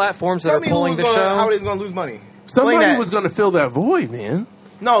other platforms that are pulling the show, how are they going to lose money? Somebody was going to fill that void, man.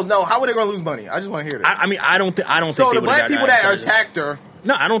 No. How are they going to lose money? I just want to hear this. I don't think. So the black people that attacked her,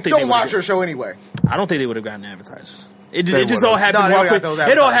 no, I don't think don't watch her show anyway. I don't think they would have gotten advertisers. It just all happened.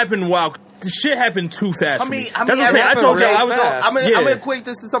 It all happened while the shit happened too fast. That's what I'm saying. I told you I'm going to equate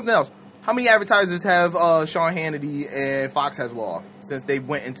this to something else. How many advertisers have Sean Hannity and Fox has lost since they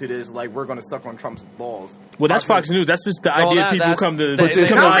went into this? Like, we're going to suck on Trump's balls. Well, that's Fox News. That's just the idea people come to.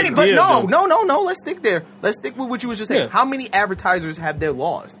 No. Let's stick there. Let's stick with what you was just saying. Yeah. How many advertisers have they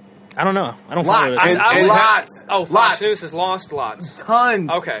lost? I don't know. I don't lots. follow Lots. Oh, Fox News has lost lots. Tons.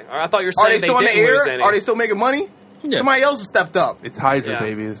 Okay, I thought you were saying they still on the didn't lose air? any. Are they still making money? Yeah. Somebody else stepped up. It's Hydra,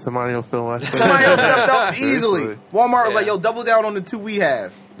 baby. Somebody will fill that. Somebody else stepped up easily. Walmart was like, "Yo, double down on the 2 we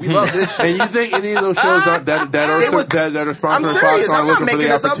have. We love this shit." And you think any of those shows that are sponsored by Fox aren't looking for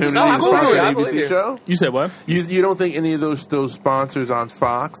the opportunity to sponsor an ABC show? You said what? You don't think any of those sponsors on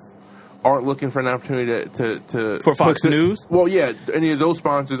Fox aren't looking for an opportunity to for Fox News? Well, yeah, any of those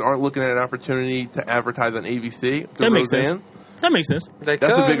sponsors aren't looking at an opportunity to advertise on ABC. That makes sense. That makes sense.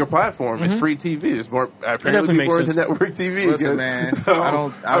 That's a bigger platform. It's free TV. It's more apparently people into network TV. Listen, man, I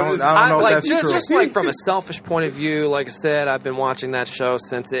don't know if that's true. Just like from a selfish point of view, like I said, I've been watching that show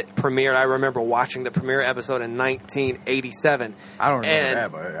since it premiered. I remember watching the premiere episode in 1987. I don't remember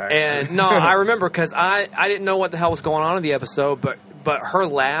that, but I remember because I didn't know what the hell was going on in the episode, but her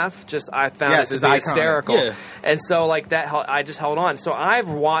laugh, I found it to be hysterical. Yeah. And so, like, that, I just held on. So I've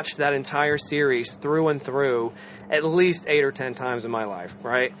watched that entire series through and through at least 8 or 10 times in my life,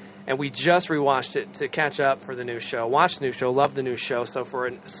 right? And we just rewatched it to catch up for the new show. Watched the new show, loved the new show. So for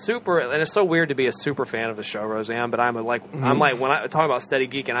and it's so weird to be a super fan of the show, Roseanne, but I'm like, when I talk about Steady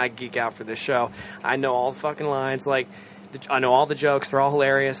Geek and I geek out for this show, I know all the fucking lines. Like, I know all the jokes. They're all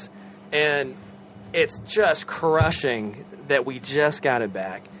hilarious. And it's just crushing that we just got it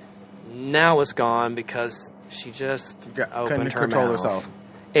back. Now it's gone because she just opened her mouth. Herself.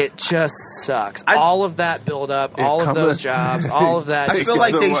 It just sucks. All of that build up, all of those jobs, all of that. I feel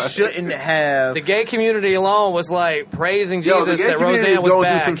like they shouldn't have. The gay community alone was like praising Jesus that Roseanne was going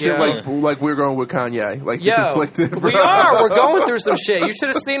back. through some shit like we're going with Kanye. Like conflicted. We are. We're going through some shit. You should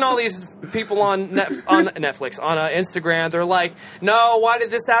have seen all these people on Netflix, on Instagram. They're like, no, why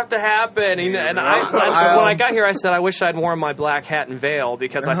did this have to happen? And when I got here, I said I wish I'd worn my black hat and veil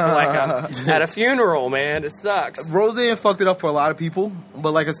because I feel like I'm at a funeral. Man, it sucks. Roseanne fucked it up for a lot of people,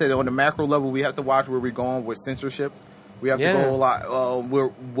 but like I said, on the macro level, we have to watch where we're going with censorship. We have to go a lot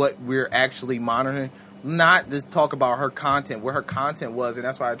what we're actually monitoring. Not just talk about her content, where her content was, and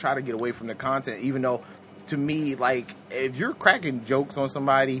that's why I try to get away from the content. Even though, to me, like if you're cracking jokes on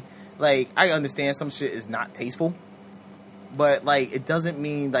somebody, like I understand some shit is not tasteful. But, like, it doesn't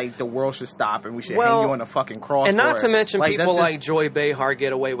mean, like, the world should stop and we should hang you on a fucking cross. And not for to it. mention people like Joy Behar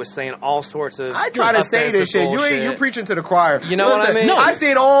get away with saying all sorts of I try to say this shit. You're preaching to the choir. You know what I mean? No, I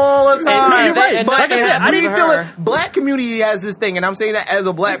say it all the time. And, you're right. And but like I said, I didn't feel it. Black community has this thing, and I'm saying that as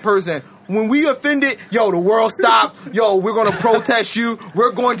a black person. When we offended, the world stop. We're going to protest you.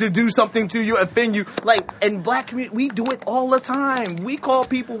 We're going to do something to you, offend you. Like, in black community, we do it all the time. We call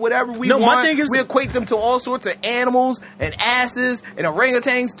people whatever we want. My thing is, we equate them to all sorts of animals and asses and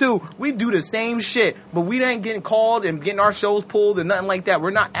orangutans, too. We do the same shit. But we ain't getting called and getting our shows pulled and nothing like that.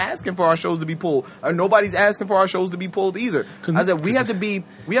 We're not asking for our shows to be pulled. Or nobody's asking for our shows to be pulled either. I said, we have to be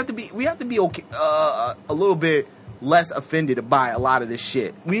okay, a little bit less offended by a lot of this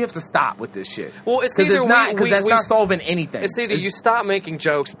shit. We have to stop with this shit. Well, it's either because that's not solving anything. It's either you stop making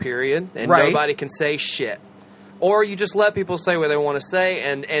jokes, period, and nobody can say shit, or you just let people say what they want to say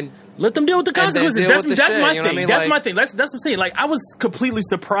and let them deal with the consequences. That's my thing. You know what I mean? That's my thing. That's what I'm saying. Like, I was completely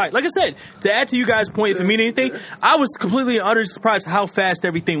surprised. Like I said, to add to you guys' point, if it mean anything, I was completely and utterly surprised how fast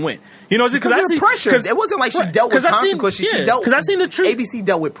everything went. You know, because I see pressure. It wasn't like she dealt with consequences. She dealt. Because I seen the truth. ABC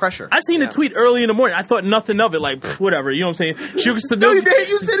dealt with pressure. I seen the tweet early in the morning. I thought nothing of it. Like, whatever. You know what I'm saying? She was still. No, you did.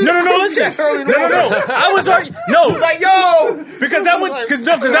 You said it. No. Listen. No. I was arguing. No. Like, yo. Because that would. Because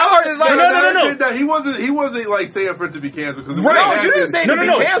I No. He wasn't like saying for it to be canceled. Because no, you didn't say to be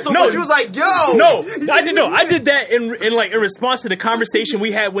canceled. But you was like, yo. No, I did. No, I did that in response to the conversation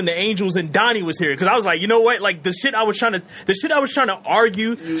we had when the Angels and Donnie was here. Because I was like, you know what? Like the shit I was trying to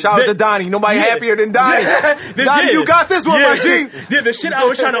argue. Shout out to Donnie. Nobody happier than Donnie. Donnie, you got this one, my G. Yeah, the shit I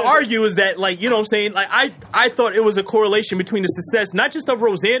was trying to argue is that, like, you know what I'm saying? Like, I thought it was a correlation between the success, not just of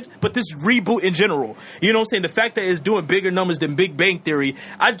Roseanne, but this reboot in general. You know what I'm saying? The fact that it's doing bigger numbers than Big Bang Theory,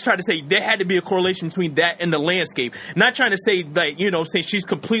 I tried to say there had to be a correlation between that and the landscape. Not trying to say, like, you know what I'm saying, she's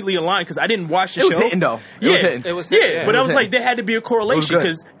completely aligned, because I didn't watch the show. It was hitting, though. It was hitting. But I was like, there had to be a correlation,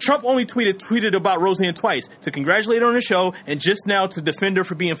 because Trump only tweeted about Roseanne twice, to congratulate her on the show, and just now to defend her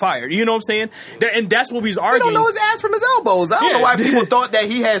for being fired. You know what I'm saying? And that's what we was arguing. We don't know his ass from his elbows. I don't know why people thought that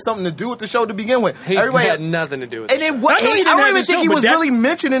he had something to do with the show to begin with. Everybody had nothing to do with it. And I don't even think he was really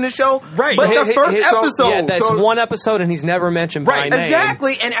mentioned in the show. Right. But the first episode. Yeah, that's one episode, and he's never mentioned by name.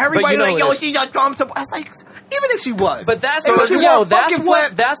 Exactly. And everybody like, yo, she's a Trump supporter. I was like, even if she was. But that's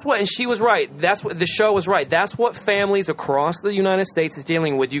what, and she was right. That's what the show was right. That's what families across the United States is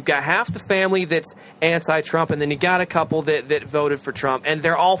dealing with. You've got half the family that's anti-Trump, and then you got a couple that voted for Trump, and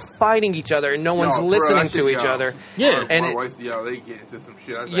they're all fighting each other, and no one's listening to each other. Yeah, and my wife's they get into some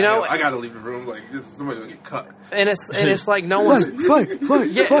shit. I said, I gotta leave the room. Like, somebody's gonna get cut. And it's like no one's fight.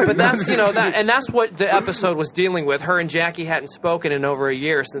 Yeah, but that's that's what the episode was dealing with. Her and Jackie hadn't spoken in over a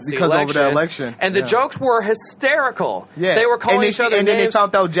year since the election. Over the election, and the jokes were hysterical. Yeah, they were calling each other and names. then they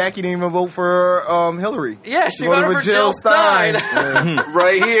found out Jackie didn't even vote for Hillary. Yeah, she voted for Jill Stein.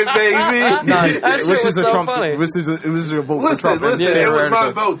 Right here, baby. Which is so a Trump. funny. Which is a vote for Trump. Listen, it was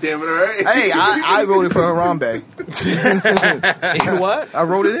my vote. Damn it! All right. Hey, I voted for Harambe. What? I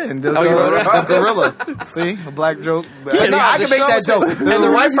wrote it in. You wrote it? The gorilla. See, a black joke. Yeah, I can make that joke. And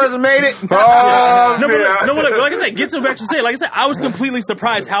the white person made it. Like I said, get to back to say. Like I said, I was completely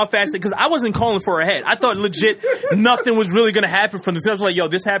surprised how fast because I wasn't calling for her head. I thought legit nothing was really going to happen from this. I was like, yo,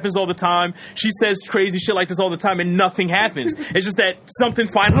 this happens all the time. She says crazy shit like this all the time, and nothing happens. It's just that something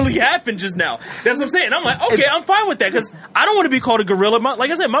finally happened just now. That's what I'm saying. I'm like, okay, I'm fine with that because I don't want to be called a gorilla.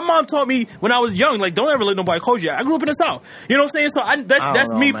 Like I said, my mom taught me when I was young, like, don't ever let nobody call you. I grew up in the South. You know what I'm saying? So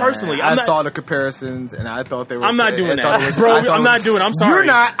that's me personally. I saw the comparisons, and I thought they were. I'm not doing that, bro. I'm not doing it. I'm sorry. You're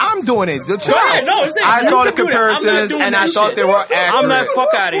not. I'm doing it. Go ahead. No, I saw the comparisons, and I thought they were accurate. I'm not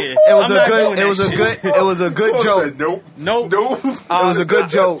fuck out of here. It was a good joke. Nope. It was a good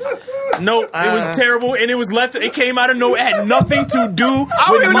joke. No, it was terrible, and it was left. It came out of nowhere. It had nothing to do. I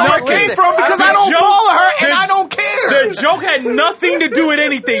don't even know where it came from because I don't follow her, and I don't care. The joke had nothing to do with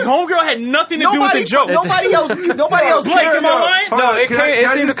anything. Homegirl had nothing to do with the joke. Nobody else Blake, am I lying? No, it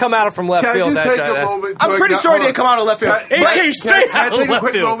seemed to come out from left field. I'm pretty sure it didn't come out of left field. It came straight out of left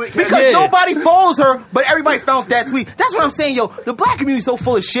field. Because nobody follows her, but everybody found that tweet. That's what I'm saying, yo. The black community is so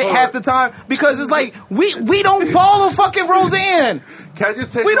full of shit half the time because it's like we don't follow fucking Roseanne.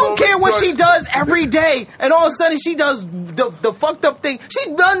 We don't care what she does every day, and all of a sudden she does the fucked up thing.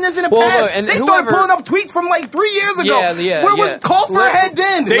 She's done this in the past. And they started pulling up tweets from like 3 years ago. Where was call for a head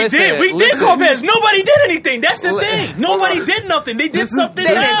then? They did. We did call for heads. Nobody did anything. That's the thing. Nobody did nothing. They did something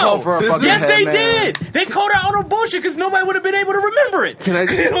They now. didn't call for a fucking Yes, head, they man. did. They called out on a bullshit because nobody would have been able to remember it. Can I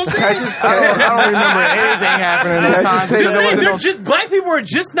just, you know what I'm saying? I don't remember anything happening this time. Just saying, black people are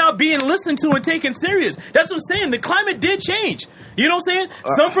just now being listened to and taken serious. That's what I'm saying. The climate did change. You know what I'm saying?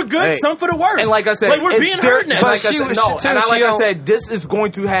 Some for good, some for the worse. And like I said, like we're being heard now. Like I said, this is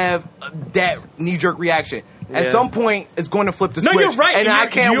going to have that knee-jerk reaction. At some point, it's going to flip the switch. No, you're right. And I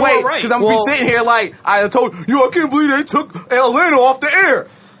can't you wait right. because I'm going to be sitting here like, I told you, I can't believe they took Atlanta off the air.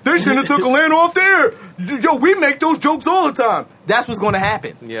 They shouldn't have took Atlanta off the air. Yo, we make those jokes all the time. That's what's going to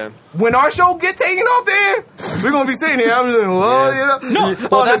happen. Yeah. When our show get taken off the air, we're going to be sitting here. I'm just like, well, you know. No.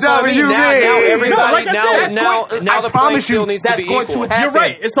 Well, that's what I mean. Now everybody, now I the playing promise you, field needs to that's be going equal. to happen. You're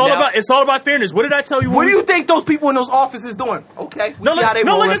right. It's all about fairness. What did I tell you? What do you think those people in those offices doing? Okay, we see how they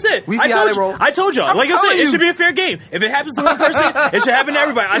roll. Like I said, I told y'all. Like I said, it should be a fair game. If it happens to one person, it should happen to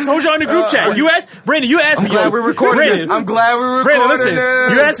everybody. I told y'all in the group chat. You asked Brandon. You asked me. I'm glad we're recording this. I'm glad we're recording Brandon, listen.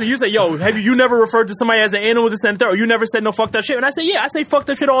 this. You asked me. You said, "Yo, have you never referred to somebody as an animal with a center, or you never said no fucked up shit?" And I said, "Yeah, I say fucked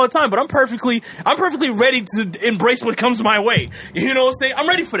up shit all the time, but I'm perfectly ready to embrace what comes my way. You know what I'm saying? I'm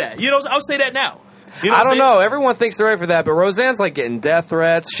ready for that. You know, I'll say that now." You know I don't know. Everyone thinks they're ready for that, but Roseanne's like getting death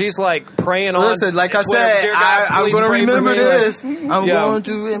threats. She's like praying on. Listen, like I Twitter, said, "Dear God, I'm please going to pray for remember me." this. Like, I'm going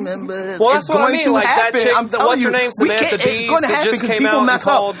to remember this. Well, that's it's what I going mean. to Like that happen. chick, I'm telling what's you, her name? we Samantha can't- Dees It's going to that happen just because came people out mess and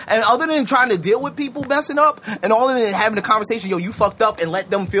called. up. And other than trying to deal with people messing up, and other than having a conversation, yo, you fucked up, and let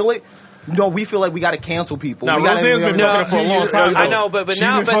them feel it. No, we feel like we got to cancel people. Now, Roseanne's been fucking for a long time. I know, but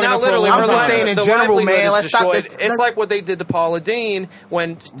now literally, I'm just saying in general, man. Let's stop this. It's like what they did to Paula Deen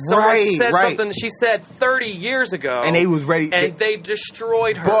when someone said something she said 30 years ago, and they was ready, and they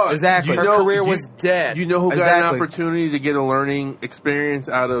destroyed her. But exactly, her career was dead. You know who got an opportunity to get a learning experience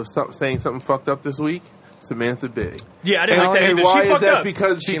out of saying something fucked up this week? Samantha Big. Yeah, I didn't like that either. Why She is fucked that? up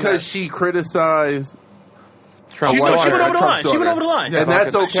Because she criticized Trump. She went over the line. She went over the line, and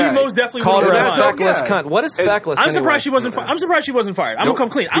that's okay. She most definitely called her went a over the line. feckless cunt. What is feckless? I'm surprised she wasn't. I'm surprised she wasn't fired. I'm gonna come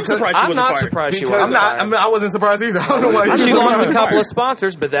clean. I'm surprised she wasn't fired. I'm not surprised she wasn't fired. I wasn't surprised either. I don't know why. She lost a couple of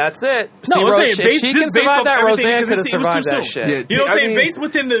sponsors, but that's it. No, I'm saying if she can survive that, Roseanne could have survived that shit. You know what I'm saying? Based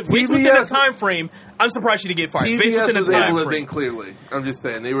within the time frame, I'm surprised she didn't get fired. Based within the time able to frame. think clearly. I'm just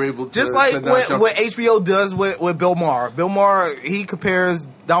saying they were able to just like what HBO does with Bill Maher. Bill Maher, he compares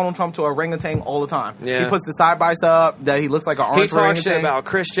Donald Trump to a orangutan all the time. Yeah. He puts the side by side that he looks like an orange orangutan. He talks shit about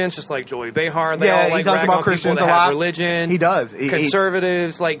Christians, just like Joey Behar. They all he like talks rag about on Christians people a that have lot. religion. He does.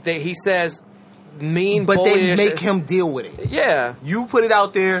 Conservatives, he says mean, but bullyish. They make him deal with it. Yeah, you put it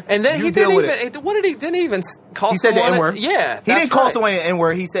out there, and then you he deal didn't with even. What did he? Didn't even call? He said the N-word. Yeah, he didn't call someone the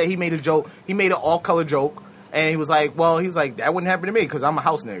N-word. He said he made a joke. He made an all-color joke, and he was like, "Well, he's like that wouldn't happen to me because I'm a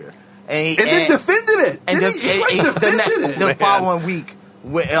house nigga." And then defended it. And the following week,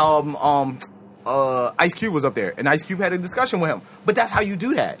 Ice Cube was up there, and Ice Cube had a discussion with him. But that's how you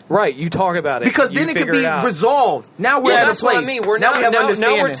do that, right? You talk about it because then it can be resolved. Now we're at a place. What I mean.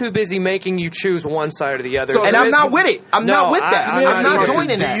 Now we're too busy making you choose one side or the other. So, and I'm not with it. I'm not with that. I'm not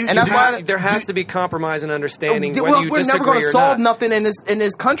joining that. And that's why there has to be compromise and understanding. We're never going to solve nothing in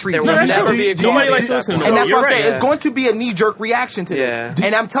this country. There will never be a nobody likes to listen. And that's what I'm saying. It's going to be a knee jerk reaction to this.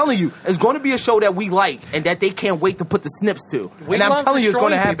 And I'm telling you, it's going to be a show that we like and that they can't wait to put the snips to. And I'm telling you, it's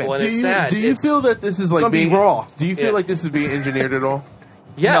going to happen. Do you feel that this is like being raw? Do you feel like this is being engineered at all?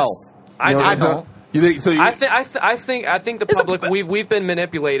 Yes. No. I don't. You think so? I think the public we've been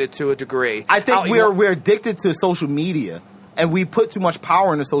manipulated to a degree. I think we're addicted to social media, and we put too much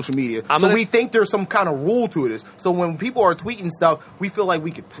power into social media. We think there's some kind of rule to this. So when people are tweeting stuff, we feel like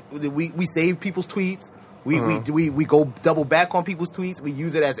we save people's tweets. We go double back on people's tweets. We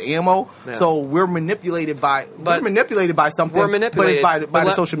use it as ammo. Yeah. So we're manipulated by something. We're manipulated, but it's by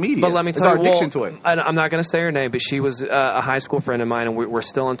the social media. But let me tell you, our addiction to it. I'm not going to say her name, but she was a high school friend of mine, and we're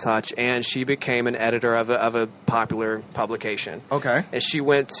still in touch. And she became an editor of a popular publication. Okay. And she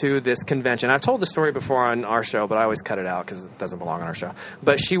went to this convention. I've told the story before on our show, but I always cut it out because it doesn't belong on our show.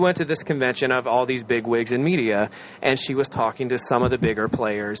 But she went to this convention of all these big wigs in media, and she was talking to some of the bigger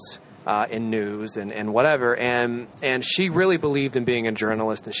players in news and whatever. And she really believed in being a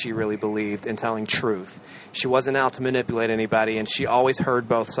journalist, and she really believed in telling truth. She wasn't out to manipulate anybody, and she always heard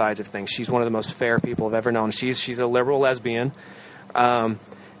both sides of things. She's one of the most fair people I've ever known. She's a liberal lesbian,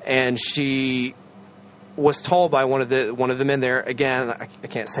 and she was told by one of the men there, again, I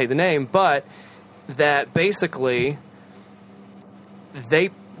can't say the name, but that basically they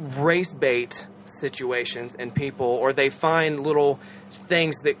race bait situations and people, or they find little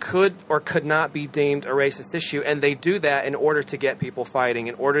things that could or could not be deemed a racist issue, and they do that in order to get people fighting,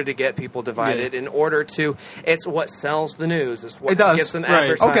 in order to get people divided, in order to, it's what sells the news, it's what gets them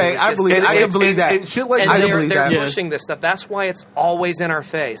advertising. Okay, I can believe that. And shit like they're pushing this stuff. That's why it's always in our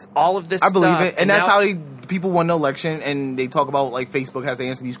face. All of this stuff. I believe it. And that's how people won the election, and they talk about like Facebook has to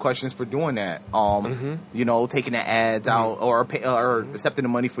answer these questions for doing that. You know, taking the ads out or accepting the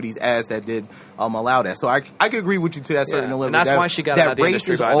money for these ads that did allow that. So I could agree with you to that certain level. And that's why she got out of the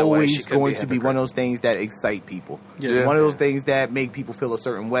industry, by the way. Race is always going to be one of those things that excite people. Yeah. One of those things that make people feel a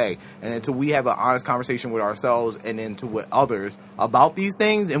certain way. And until we have an honest conversation with ourselves and then with others about these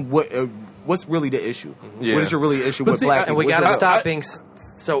things and what's really the issue. Yeah. What is your really issue with black people? And we got to stop being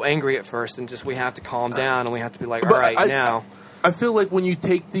so angry at first, and just we have to calm down, and we have to be like, all right, now. I feel like when you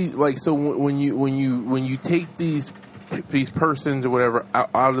take when you take these persons or whatever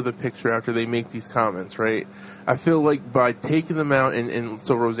out of the picture after they make these comments, right? I feel like by taking them out and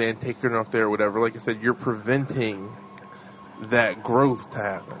so Roseanne taking her off there or whatever, like I said, you're preventing that growth to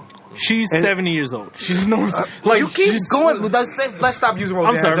happen. She's 70 years old. She's no you keep going. Let's stop using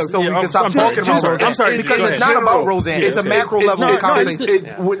Roseanne. I'm sorry. So we can stop talking about Roseanne. I'm sorry because it's not about Roseanne. It's a macro level of conversation.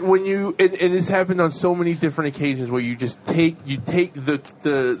 When you and it's happened on so many different occasions where you just take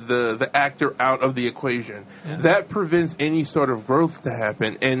the actor out of the equation. Yeah. That prevents any sort of growth to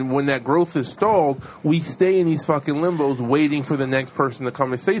happen. And when that growth is stalled, we stay in these fucking limbos waiting for the next person to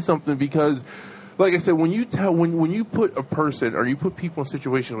come and say something because. Like I said, when you put a person or you put people in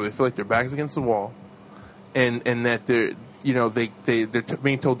situations where they feel like their back's against the wall, and that they're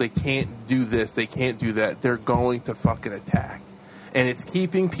being told they can't do this, they can't do that, they're going to fucking attack, and it's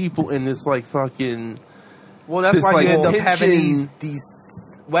keeping people in this like fucking. Well, that's why you end up having these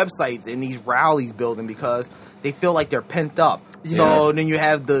websites and these rallies building because they feel like they're pent up. Yeah. So then you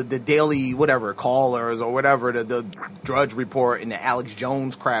have the daily whatever callers or whatever the Drudge Report and the Alex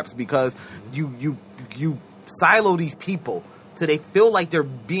Jones craps because you silo these people so they feel like they're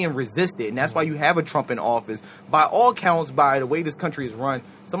being resisted, and that's why you have a Trump in office. By all counts, by the way this country is run,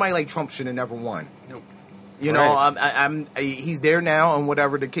 somebody like Trump should have never won. Nope. You know, he's there now, and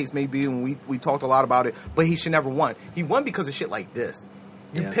whatever the case may be, and we talked a lot about it, but he should never won. He won because of shit like this.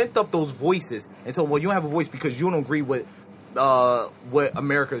 You pent up those voices and told, well, you don't have a voice because you don't agree with what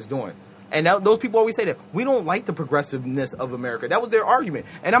America is doing. And those people always say that we don't like the progressiveness of America. That was their argument.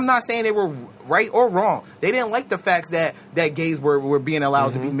 And I'm not saying they were right or wrong. They didn't like the facts that gays were being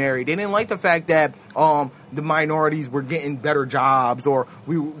allowed to be married. They didn't like the fact that the minorities were getting better jobs, or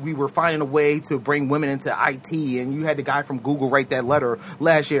we were finding a way to bring women into IT, and you had the guy from Google write that letter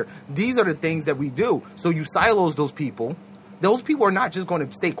last year. These are the things that we do. So you silos those people. Those people are not just going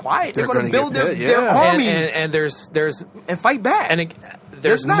to stay quiet. They're going to build their armies and there's and fight back. And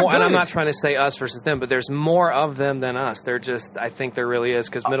there's more. Good. And I'm not trying to say us versus them, but there's more of them than us. They're just. I think there really is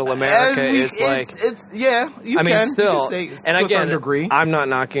because Middle America is like. It's You I mean, still. Say and again, I'm not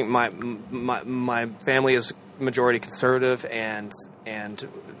knocking my family is majority conservative,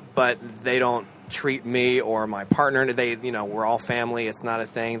 but they don't treat me or my partner. We're all family. It's not a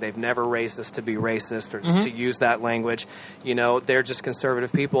thing. They've never raised us to be racist or to use that language. They're just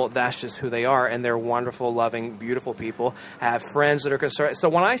conservative people. That's just who they are, and they're wonderful, loving, beautiful people. I have friends that are conservative. So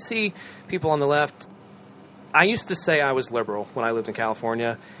when I see people on the left, I used to say I was liberal when I lived in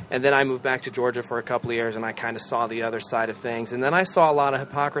California, and then I moved back to Georgia for a couple of years, and I kind of saw the other side of things. And then I saw a lot of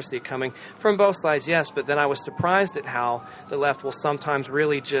hypocrisy coming from both sides, yes, but then I was surprised at how the left will sometimes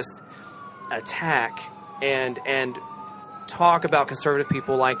really just attack and talk about conservative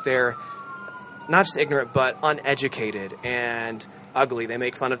people like they're not just ignorant but uneducated and ugly. They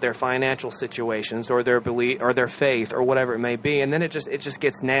make fun of their financial situations or their belief or their faith or whatever it may be, and then it just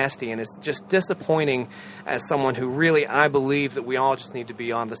gets nasty, and it's just disappointing as someone who really I believe that we all just need to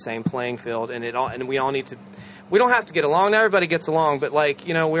be on the same playing field, and we all need to. We don't have to get along. Not everybody gets along, but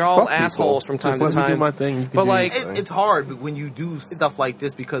we're all assholes from time to time. Let me do my thing. But it's hard when you do stuff like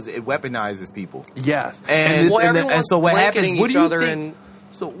this because it weaponizes people. Yes, and so what happens? What do you think?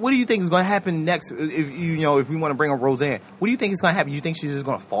 So what do you think is going to happen next? If we want to bring up Roseanne, what do you think is going to happen? You think she's just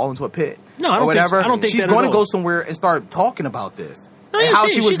going to fall into a pit? No, I don't think. I don't think she's going to go somewhere and start talking about this. No, and how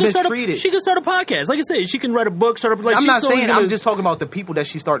she was can mistreated. She can start a podcast. Like I said, she can write a book, start a... Like, I'm not saying, I'm just talking about the people that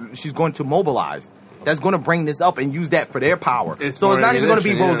she's going to mobilize. That's going to bring this up and use that for their power. So it's not even going to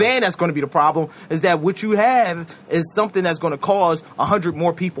be Roseanne that's going to be the problem. Is that what you have is something that's going to cause 100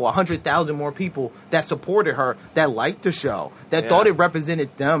 more people, 100,000 more people that supported her, that liked the show, that thought it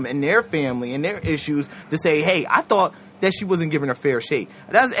represented them and their family and their issues, to say, hey, I thought that she wasn't given a fair shake.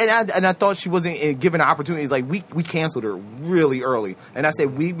 And I thought she wasn't given opportunities. Like, we canceled her really early. And I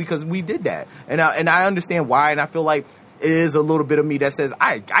said because we did that. And I understand why, and I feel like it is a little bit of me that says,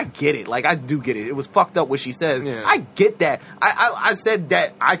 I get it. Like, I do get it. It was fucked up what she says. Yeah. I get that. I said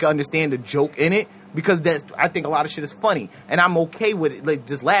that I can understand the joke in it, because I think a lot of shit is funny. And I'm okay with it, like,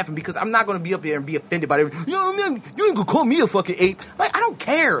 just laughing, because I'm not going to be up there and be offended by everything. You ain't going to call me a fucking ape. Like, I don't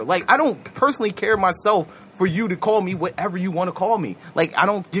care. Like, I don't personally care myself for you to call me whatever you want to call me. Like, I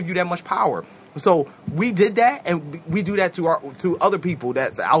don't give you that much power. So we did that, and we do that to other people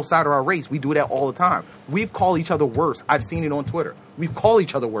that's outside of our race. We do that all the time. We've called each other worse. I've seen it on Twitter. We've called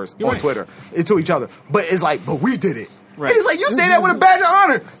each other worse on Twitter to each other. But it's like, but we did it. Right. And it's like, you say that with a badge of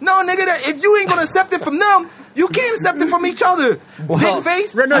honor. No, nigga, if you ain't gonna accept it from them, you can't accept it from each other. Dick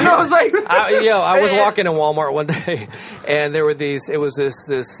face. No, I was like, I was walking in Walmart one day, and there were it was this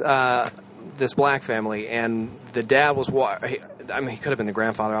black family, and the dad was he could have been the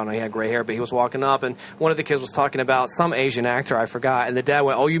grandfather. I don't know. He had gray hair, but he was walking up, and one of the kids was talking about some Asian actor, I forgot, and the dad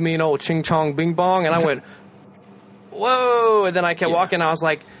went, "Oh, you mean old Ching Chong Bing Bong?" And I went, "Whoa!" And then I kept walking. And I was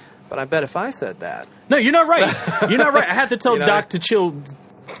like, "But I bet if I said that." No, you're not right. You're not right. I had to tell Doc to chill.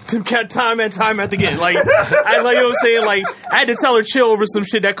 Time and time again. Like, you know what I'm saying? Like, I had to tell her chill over some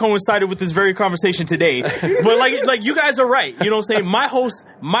shit that coincided with this very conversation today. But like you guys are right. You know what I'm saying?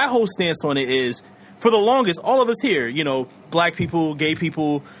 My whole stance on it is, for the longest, all of us here, you know, black people, gay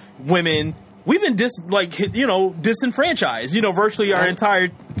people, women, we've been disenfranchised, you know, virtually our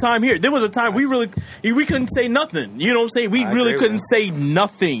entire time here. There was a time we couldn't say nothing. You know what I'm saying? We really couldn't say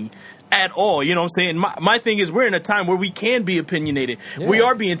nothing at all. You know what I'm saying? My thing is, we're in a time where we can be opinionated. Yeah. We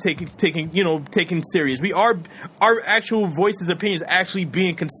are being taken serious. Our actual voices, opinions actually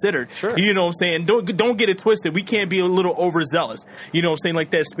being considered. Sure. You know what I'm saying? Don't get it twisted. We can't be a little overzealous. You know what I'm saying?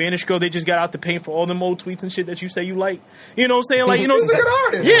 Like that Spanish girl, they just got out the paint for all them old tweets and shit that you say you like. You know what I'm saying? Like, you know, she's a good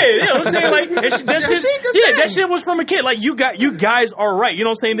artist. Yeah, you know what I'm saying? Like, that shit was from a kid. Like, you guys are right. You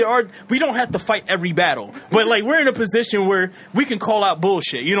know what I'm saying? We don't have to fight every battle, but like, we're in a position where we can call out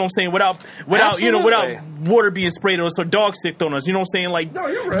bullshit. You know what I'm saying? Without water being sprayed on us or dog sicked on us. You know what I'm saying? Like, no,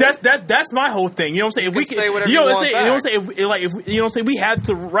 you're right. That's my whole thing. You know what I'm saying? If we can say whatever you know what I'm saying? You know what I'm saying? We have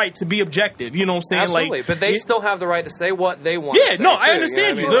the right to be objective. You know what I'm saying? Absolutely. Like, but they still have the right to say what they want. Yeah, to say no, I too,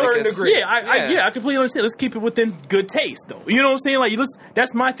 understand you. know what I mean? To a certain degree. I completely understand. Let's keep it within good taste, though. You know what I'm saying? Like,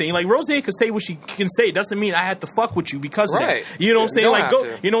 that's my thing. Like, Roseanne can say what she can say. Doesn't mean I have to fuck with you because of that. You know what I'm saying? Like, go.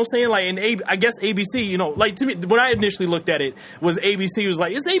 You know what I'm saying? Like, and I guess ABC. You know, like, to me, when I initially looked at it, was ABC was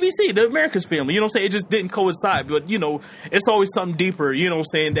like, it's ABC, the America's Family. You know what I'm saying? It just didn't coincide. But, you know, it's always something deeper. You know what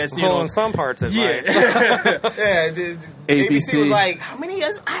I'm saying? That's, you know, in some parts of it. ABC was like, how many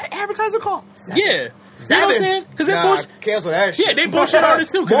advertisers call? 7. Yeah. You know what I'm saying? Because they cancel that shit. Yeah, they bullshit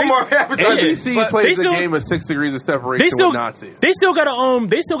artists too. ABC plays the game of 6 degrees of separation with Nazis. They still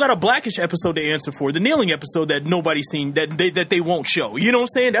got a Blackish episode to answer for, the kneeling episode that nobody's seen, that they won't show. You know what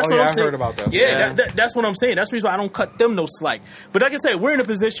I'm saying? That's what I'm saying. I heard about that. Yeah, that's what I'm saying. That's the reason why I don't cut them no slack. But like I said, we're in a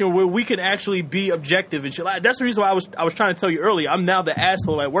position where we can actually be objective and shit. That's the reason why I was trying to tell you earlier. I'm now the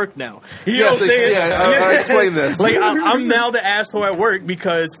asshole at work now. You know what I'm saying? Yeah, explain this. Like, I'm now the asshole at work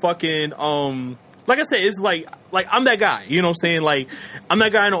because fucking like I said, it's like I'm that guy. You know what I'm saying? Like, I'm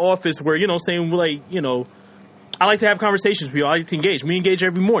that guy in the office where, you know what I'm saying, like, you know, I like to have conversations with people. I like to engage. We engage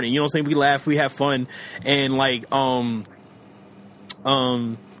every morning. You know what I'm saying? We laugh, we have fun. And like there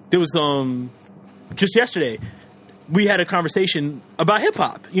was just yesterday we had a conversation about hip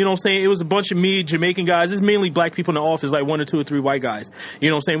hop. You know what I'm saying? It was a bunch of me, Jamaican guys. It's mainly black people in the office, like 1 or 2 or 3 white guys. You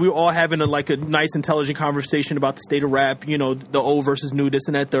know what I'm saying? We were all having a nice, intelligent conversation about the state of rap, you know, the old versus new, this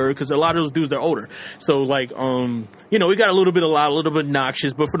and that third, because a lot of those dudes, they're older. So, like, you know, we got a little bit loud, a little bit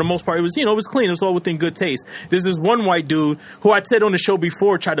obnoxious, but for the most part, it was, you know, it was clean. It was all within good taste. There's this one white dude who I said on the show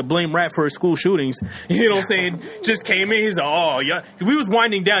before tried to blame rap for his school shootings. You know what I'm saying? Just came in. He's like, oh, yeah. We was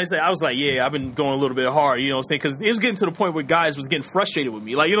winding down. I was like, yeah, I've been going a little bit hard. You know what I'm saying? Because it was getting to the point where guys was getting frustrated with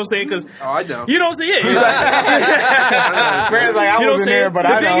me. Like, you know what I'm saying? Because I know. You know what I'm saying? Yeah. Brandon's like, I wasn't there, but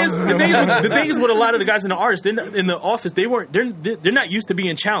I know. The thing is with a lot of the guys in the artists, in the office, they're not used to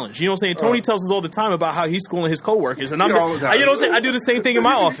being challenged. You know what I'm saying? Tony tells us all the time about how he's schooling his coworkers, and you know what I'm saying? I do the same thing in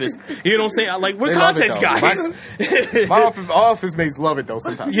my office. You know what I'm saying? Like, we're context guys. My office mates love it though.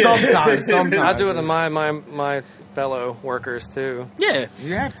 Sometimes. I do it in my fellow workers too. Yeah.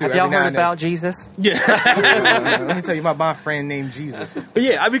 You have to. Have every y'all now heard and about Jesus? Yeah. then. Let me tell you about my friend named Jesus. But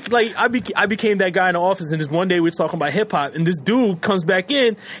yeah, I became that guy in the office, and just one day we were talking about hip hop, and this dude comes back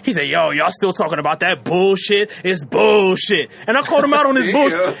in. He said, "Yo, y'all still talking about that bullshit? It's bullshit." And I called him out on his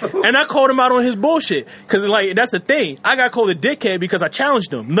bullshit. And I called him out on his bullshit because like that's the thing. I got called a dickhead because I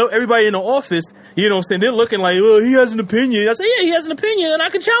challenged him. No, everybody in the office, you know what I'm saying, they're looking like, "Well, he has an opinion." I said, "Yeah, he has an opinion, and I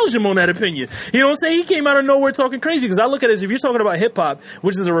can challenge him on that opinion." You know what I'm saying? He came out of nowhere talking crazy because I look at it as if you're talking about hip hop,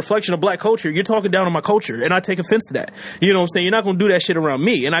 which is a reflection of black culture, you're talking down on my culture, and I take offense to that. You know what I'm saying? You're not gonna do that shit around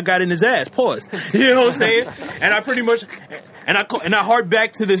me. And I got in his ass. Pause. You know what I'm saying? And I pretty much, and I harked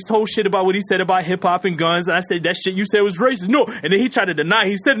back to this whole shit about what he said about hip hop and guns. And I said that shit you said was racist. No, and then he tried to deny.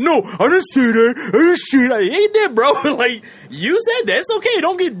 He said, "No, I didn't say that. I didn't say that." He did, bro. Like you said that. It's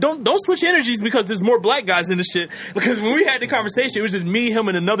okay. Don't switch energies because there's more black guys in the shit. Because when we had the conversation, it was just me, him,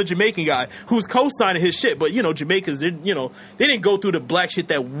 and another Jamaican guy who's co-signing his shit. But you know, Jamaicans, they didn't go through the black shit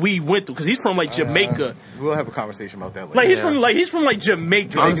that we went through because he's from like Jamaica. We'll have a conversation about that later. Like he's from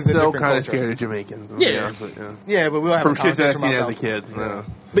Jamaica. I'm Jamaicans a still different kind of culture. scared of Jamaicans. Yeah. Yeah, but we'll have From a shit that I conversation seen as about a kid. No.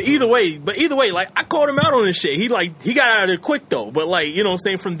 But either way, like I called him out on this shit. He got out of there quick though. But like, you know what I'm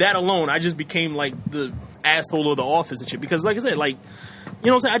saying, from that alone, I just became like the asshole of the office and shit. Because like I said, like, you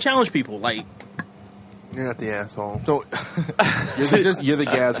know what I'm saying, I challenge people. Like, You're not the asshole. So You're the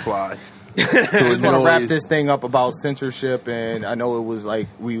gadfly. just want to wrap this thing up about censorship, and I know it was like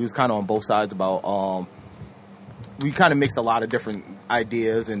we was kind of on both sides about we kind of mixed a lot of different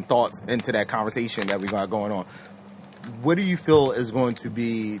ideas and thoughts into that conversation that we got going on. What do you feel is going to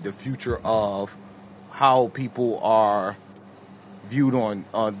be the future of how people are viewed on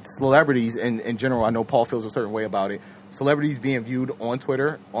celebrities in general? I know Paul feels a certain way about it. Celebrities being viewed on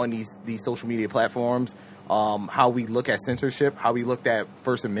Twitter, on these social media platforms, how we look at censorship, how we look at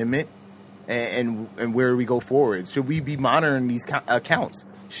First Amendment, and where we go forward. Should we be monitoring these accounts?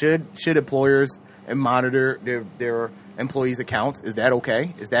 Should employers monitor their employees' accounts? Is that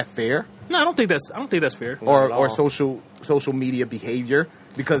okay? Is that fair? no, I don't think that's fair. Or social media behavior?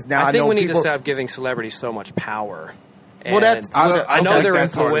 Because now I think know we need people, to stop giving celebrities so much power. Well, that's- And I know think they're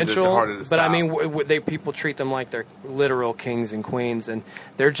that's harder to- influential, harder to but I stop. mean, people treat them like they're literal kings and queens, and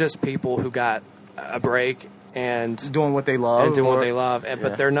they're just people who got a break and doing what they love. doing what they love,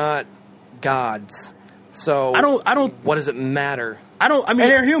 but they're not gods. So I don't. What does it matter? I mean, And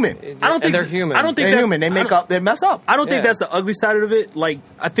they're human. I don't think And they're human. I don't think They're that's, human. They I don't- mess up. I don't think Yeah. that's the ugly side of it. Like,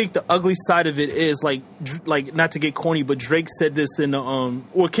 I think the ugly side of it is like not to get corny, but Drake said this in the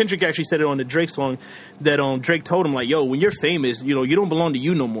well, Kendrick actually said it on the Drake song that Drake told him like, "Yo, when you're famous, you know, you don't belong to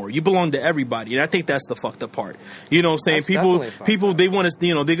you no more. You belong to everybody." And I think that's the fucked up part. You know what I'm saying? That's definitely fucked People, they want to,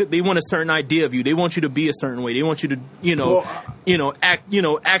 you know, they want a certain idea of you. They want you to be a certain way. They want you to,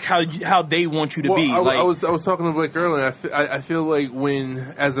 act how they want you to be. I was talking to Blake earlier. I feel like when,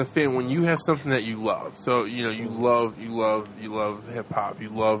 as a fan, when you have something that you love, so you know you love hip hop, you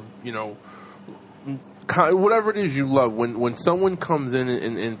love whatever it is you love. When someone comes in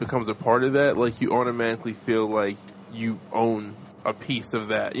and becomes a part of that, like you automatically feel like you own a piece of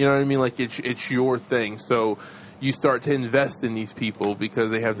that. You know what I mean? Like it's your thing. So you start to invest in these people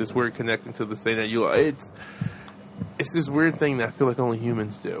because they have this weird connection to the thing that you love. It's this weird thing that I feel like only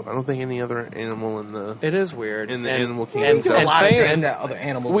humans do. I don't think any other animal in the It is weird. in the animal We kingdom do does. a lot of fame- things that other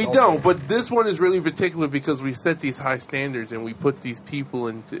animals We do. don't, but this one is really particular because we set these high standards and we put these people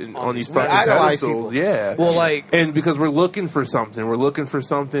on these these fucking idolize pedestals. people. Yeah. Well, like- and because we're looking for something. We're looking for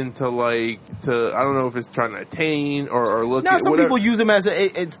something to I don't know if it's trying to attain or look Now, at some whatever. people use them as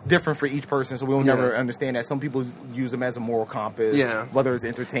it's different for each person, so we'll Yeah. never understand that. Some people use them as a moral compass, Yeah. whether it's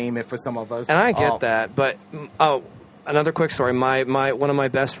entertainment for some of us. And I get that, but another quick story. My one of my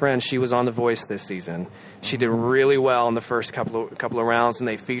best friends, she was on The Voice this season. She did really well in the first couple of rounds, and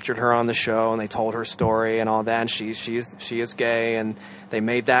they featured her on the show, and they told her story and all that. And she is gay, and they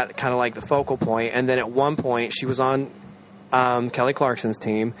made that kind of like the focal point. And then at one point, she was on Kelly Clarkson's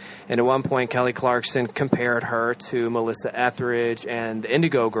team, and at one point, Kelly Clarkson compared her to Melissa Etheridge and the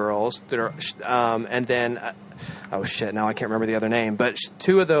Indigo Girls that are, and then. Oh shit! Now I can't remember the other name, but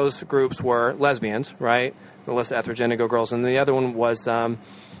two of those groups were lesbians, right? Melissa Etheridge, Indigo Girls, and the other one was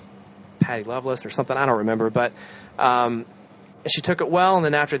Patty Loveless or something. I don't remember, but she took it well. And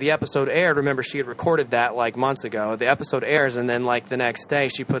then after the episode aired, remember she had recorded that like months ago. The episode airs, and then like the next day,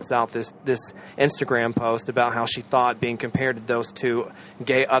 she puts out this Instagram post about how she thought being compared to those two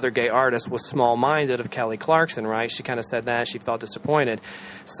other gay artists was small-minded of Kelly Clarkson. Right? She kind of said that she felt disappointed.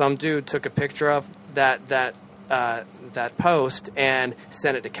 Some dude took a picture of that post and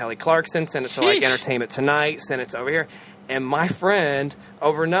sent it to Kelly Clarkson, sent it to like Sheesh. Entertainment Tonight, sent it to over here. And my friend,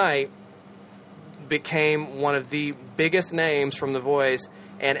 overnight, became one of the biggest names from The Voice,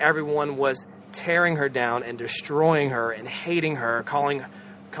 and everyone was tearing her down and destroying her and hating her, calling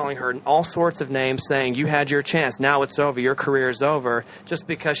her all sorts of names, saying, you had your chance, now it's over, your career is over, just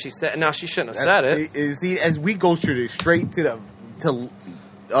because she said. Now, she shouldn't have said it. See, as we go straight to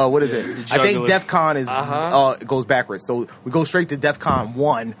what is it? I think DEF CON is goes backwards. So we go straight to DEF CON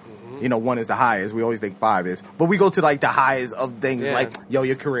 1. You know, 1 is the highest. We always think 5 is. But we go to, like, the highest of things. Yeah. Like, yo,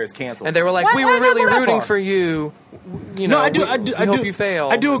 your career is canceled. And they were like, we were really rooting for you. You know, I hope you fail.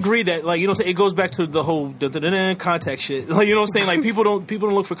 I do agree that, like, you know what I'm saying, it goes back to the whole context shit. Like, you know what I'm saying? Like, people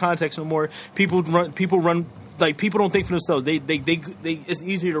don't look for context no more. People run. Like, people don't think for themselves. They it's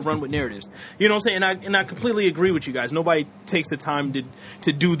easier to run with narratives. You know what I'm saying? And I completely agree with you guys. Nobody takes the time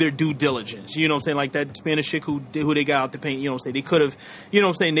to do their due diligence. You know what I'm saying? Like that Spanish chick who they got out the paint. You know what I'm saying? They could have. You know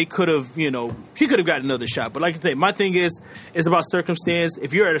what I'm saying? They could have. You know, she could have got another shot. But like I say, my thing is about circumstance.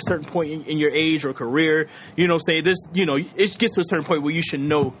 If you're at a certain point in your age or career, you know what I'm saying? This, you know, it gets to a certain point where you should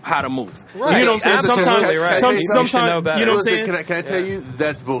know how to move. Right. You know what I'm saying? Sometimes, sometimes, you know what I'm saying? Can I tell you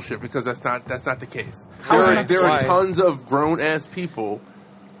that's bullshit, because that's not the case. How There are tons of grown-ass people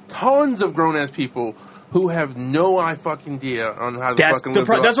who have no fucking idea on how to fucking live.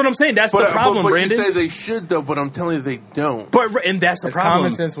 That's what I'm saying. That's the problem, but Brandon. You say they should, though, but I'm telling you they don't. And that's the problem.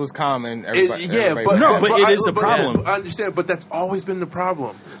 Common sense was common. But it is a problem. I understand, but that's always been the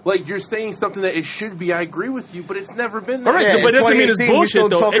problem. Like, you're saying something that it should be. I agree with you, but it's never been that. All right, but it doesn't mean it's bullshit,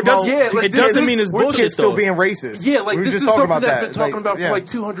 though. It doesn't mean it's bullshit, though. Still being racist. Yeah, like, we this just is talking something about that's that. been talking about for like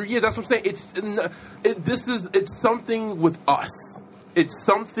 200 years. That's what I'm saying. It's something with us. It's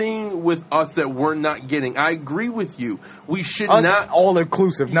something with us that we're not getting. I agree with you. We should not all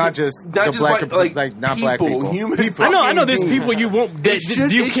inclusive, not just black not black people. Human people. I know. There's people you won't that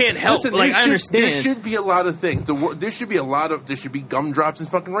you can't help. Listen, like I understand. There should be a lot of things. There should be gumdrops and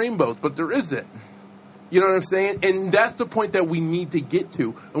fucking rainbows, but there isn't. You know what I'm saying? And that's the point that we need to get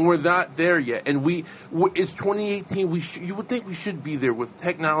to, and we're not there yet. And it's 2018. You would think we should be there with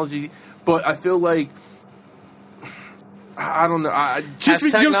technology, but I feel like. I don't know. Has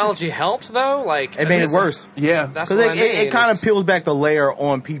technology helped, though? Like, it made it worse. Yeah. Because it kind of peels back the layer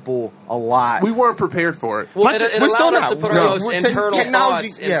on people a lot. We weren't prepared for it. Well, it allowed us to put our most internal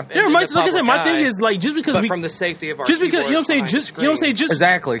thoughts like I said, my thing is, like, just because from the safety of our just because, you know what I'm saying?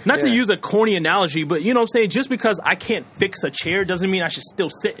 Exactly. Not to use a corny analogy, but, you know what I'm saying? Just because I can't fix a chair doesn't mean I should still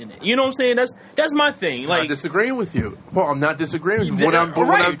sit in it. You know what I'm saying? That's my thing. Like, I'm not disagreeing with you. Paul, I'm not disagreeing with you. What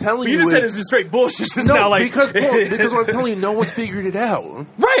I'm telling you is... You just said it's just straight bullshit. No, because what I'm telling you, no one's figured it out.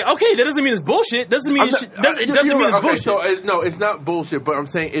 Right, okay, that doesn't mean it's bullshit. It doesn't mean it's bullshit. So, no, it's not bullshit, but I'm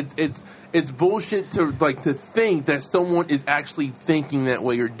saying it's bullshit to think that someone is actually thinking that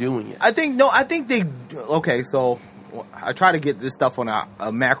way or doing it. I think they... Okay, so... I try to get this stuff on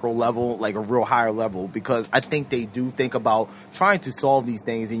a macro level, like a real higher level, because I think they do think about trying to solve these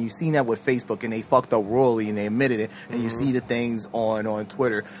things, and you've seen that with Facebook, and they fucked up royally, and they admitted it, and you see the things on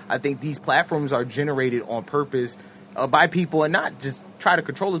Twitter. I think these platforms are generated on purpose by people, and not just try to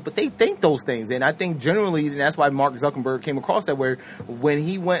control it, but they think those things. And I think generally, and that's why Mark Zuckerberg came across that, where when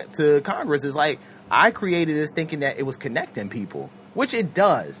he went to Congress, it's like, I created this thinking that it was connecting people, which it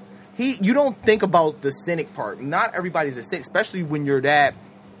does. You don't think about the cynic part. Not everybody's a cynic, especially when you're that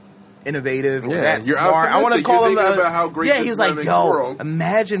innovative. Yeah, that you're smart. optimistic. I want to call him about how great he was like, world.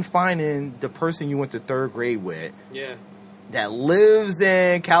 Imagine finding the person you went to third grade with. Yeah. That lives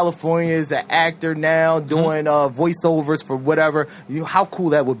in California, is an actor now, doing voiceovers for whatever. How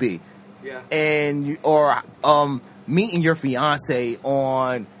cool that would be. Yeah. And or meeting your fiance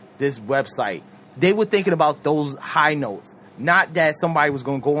on this website. They were thinking about those high notes. Not that somebody was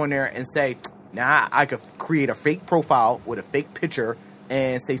going to go in there and say, I could create a fake profile with a fake picture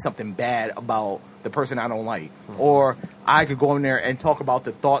and say something bad about the person I don't like. Mm-hmm. Or I could go in there and talk about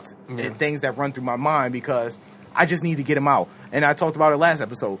the thoughts and things that run through my mind because I just need to get them out. And I talked about it last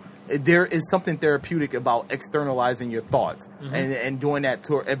episode. There is something therapeutic about externalizing your thoughts and doing that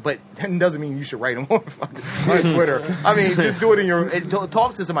but that doesn't mean you should write them on Twitter. I mean, just do it in your...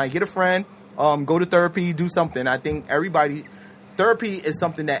 Talk to somebody. Get a friend. Go to therapy, do something. I think therapy is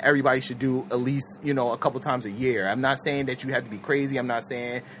something that everybody should do at least, a couple times a year. I'm not saying that you have to be crazy. I'm not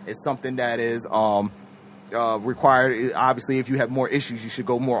saying it's something that is required. Obviously, if you have more issues, you should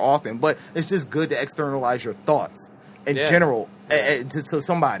go more often. But it's just good to externalize your thoughts in general to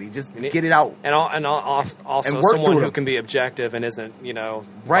somebody. Just get it out. And also and someone who can be objective and isn't,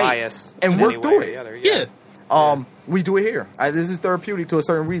 biased and work through it. Yeah. We do it here. This is therapeutic to a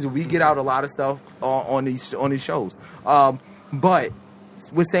certain reason. We get out a lot of stuff on these shows. But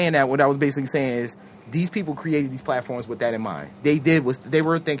with saying that, what I was basically saying is these people created these platforms with that in mind. They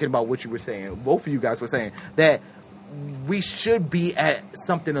were thinking about what you were saying. Both of you guys were saying that we should be at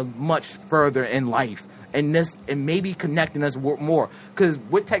something much further in life, and maybe connecting us more. Because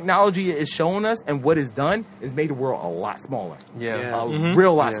what technology is showing us and what it's done is made the world a lot smaller. A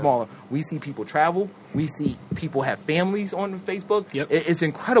real lot smaller. We see people travel. We see people have families on Facebook. Yep. It's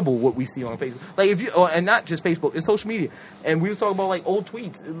incredible what we see on Facebook. Like if you, and not just Facebook, it's social media. And we was talking about like old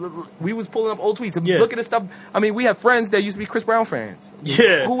tweets. We was pulling up old tweets and look at the stuff. I mean, we have friends that used to be Chris Brown fans.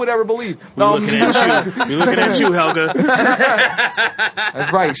 Yeah. Who would ever believe? We're looking at you. We're looking at you, Helga.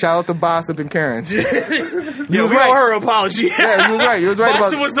 That's right. Shout out to Bossip and Karen. Yeah, we owe her an apology. Yeah, you was right. You was right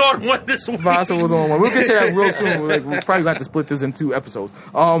Bossip about. was on one this week. Bossip was on one. We'll get to that real soon. We're probably going to have to split this in 2 episodes.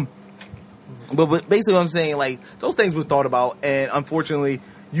 But basically what I'm saying, like, those things was thought about, and unfortunately,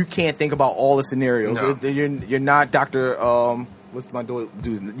 you can't think about all the scenarios. No. You're not Dr. What's my dude?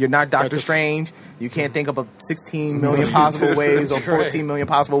 You're not Dr. Strange. You can't think of 16 million possible ways or 14 million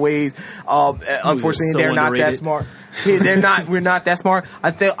possible ways. Unfortunately, so they're not underrated. that smart. They're not. We're not that smart.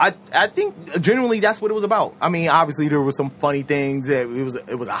 I think genuinely that's what it was about. I mean, obviously there was some funny things that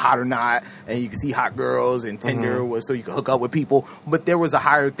it was a hot or not, and you could see hot girls and Tinder was so you could hook up with people. But there was a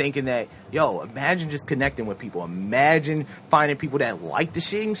higher thinking that imagine just connecting with people. Imagine finding people that like the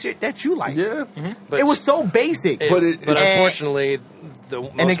same shit that you like. Yeah. But It was so basic. but and- unfortunately, the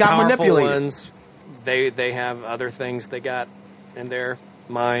most it got powerful manipulated. ones, they have other things they got in their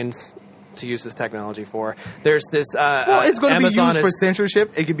minds to use this technology for. There's this. Well, it's going to be Amazon used for is-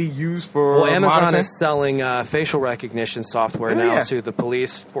 censorship. It could be used for. Well, Amazon monitoring. is selling facial recognition software now to the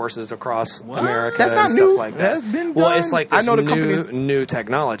police forces across America. That's not and new. Stuff like that. That's been well, done. it's like I this know the companies- new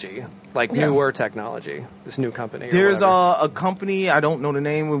technology, like Yeah. newer technology. This new company. or There's whatever. a company, I don't know the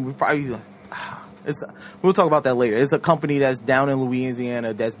name. We'll talk about that later. It's a company that's down in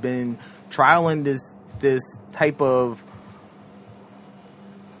Louisiana that's been trialing this type of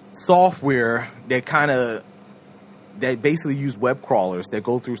software that basically use web crawlers that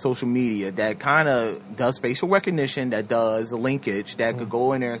go through social media that kind of does facial recognition, that does the linkage, that could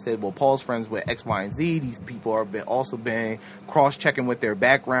go in there and say, well, Paul's friends with X, Y, and Z. These people are also been cross-checking with their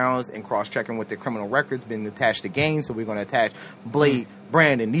backgrounds and cross-checking with their criminal records, been attached to gangs, so we're going to attach Blade,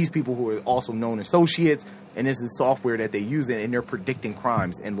 Brandon, these people who are also known associates, and this is software that they use, and they're predicting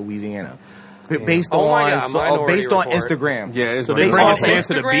crimes in Louisiana. Based Oh my on God, Minority based on Report. Instagram. Yeah, it's So like- they bring on a sand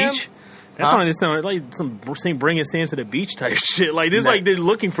to the Instagram? beach. That's not this sound like some bringing sand to the beach type shit. Like this, like they're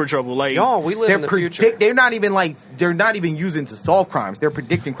looking for trouble. Like Y'all, we live in the future. They're not even using to solve crimes. They're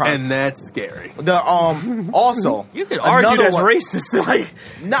predicting crimes. and that's scary. The also you could argue another that's one- racist. Like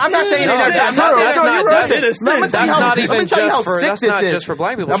No, I'm not saying No, that. that's No, not- no, that's no, not- you're that's- right. that's No, I'm gonna tell you not how- even let me tell you just how for- sick that's this not is. just for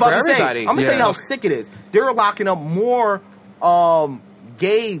black people, I'm it's about for to say, everybody. I'm gonna tell you Yeah. how sick it is. They're locking up more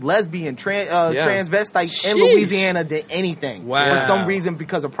gay, lesbian, transvestites in Sheesh. Louisiana than anything. Wow. For some reason,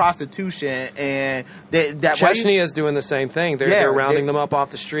 because of prostitution and that. Chechnya is doing the same thing. They're rounding they- them up off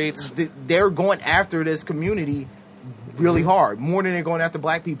the streets. They're going after this community really hard, more than they're going after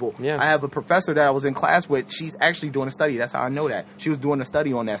black people. Yeah. I have a professor that I was in class with. She's actually doing a study. That's how I know that. She was doing a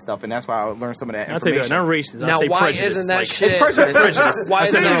study on that stuff, and that's why I learned some of that I'll tell you information. that, not racist. Now, I say why prejudice. isn't that like, shit? prejudice. Why I is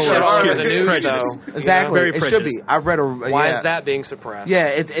said that no shit word. all over Excuse the me. news Prejudice. though? Exactly. Very It should prejudiced. be. I've read a. Why yeah. is that being suppressed? Yeah,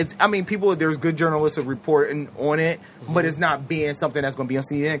 it's. I mean, people. There's good journalists reporting on it, but it's not being something that's going to be on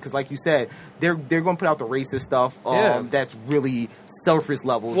CNN because, like you said, they're going to put out the racist stuff. Yeah. That's really surface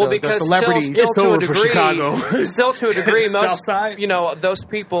level. Well, the because celebrities. still It's to a over for degree, Chicago. still to a degree, South most side. those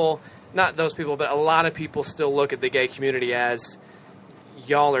people, not those people, but a lot of people still look at the gay community as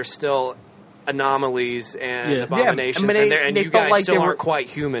y'all are still anomalies and Yeah. abominations, Yeah, I mean, and they you felt guys like still they were- aren't quite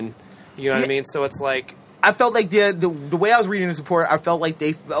human. You know what I Yeah. mean? So it's like, I felt like the way I was reading this report, I felt like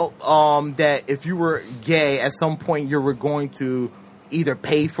they felt that if you were gay, at some point you were going to either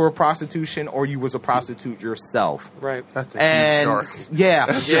pay for a prostitution or you was a prostitute yourself. right? That's a And huge shark.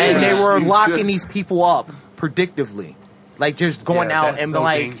 yeah, Yeah. and they were Huge locking shit. these people up predictively, like just going Yeah, out that's and so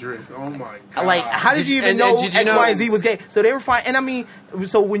like. dangerous. Oh my god! Like, how did you even And know did you X, know- Y, and Z was gay? So they were fine. And I mean,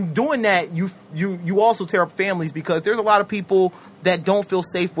 so when doing that, you also tear up families because there's a lot of people that don't feel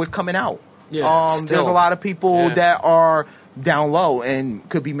safe with coming out. Yeah, There's a lot of people Yeah. that are down low and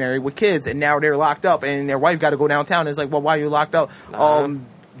could be married with kids, and now they're locked up, and their wife got to go downtown. It's like, well, why are you locked up?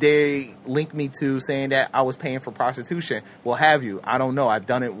 they link me to saying that I was paying for prostitution. Well, have you? I don't know. I've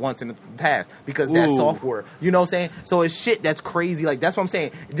done it once in the past because that's Ooh. software. You know what I'm saying? So it's shit that's crazy. Like, that's what I'm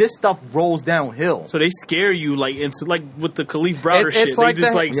saying. This stuff rolls downhill. So they scare you like into like with the Khalif Browder It's shit. like they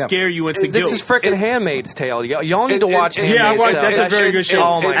just that- like Yeah. scare you into This guilt. is freaking Handmaid's Tale. Y'all need to watch and- Handmaid's yeah, I watched. Tale. That's a That very shit- good show.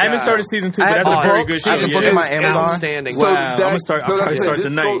 Oh my I haven't God. started season 2, I but that's have a books. very good show. I have a book Yeah. in my Amazon. Outstanding. Wow. I'm gonna start- I'll that's probably it. start This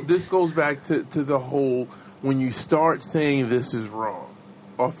tonight. This goes back to the whole, when you start saying this is wrong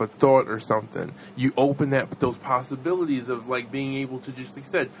off a thought or something, you open up those possibilities of like being able to just, like I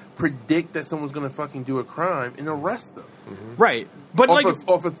said, predict that someone's going to fucking do a crime and arrest them Right, but off, like.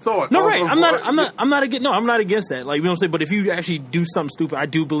 off a thought. No, off right. of- I'm not against that. Like, you know what I'm saying? But if you actually do something stupid, I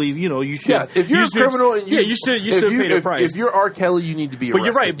do believe, you should. Yeah, if you're you a should- criminal, and you should pay the price. If you're R. Kelly, you need to be But arrested.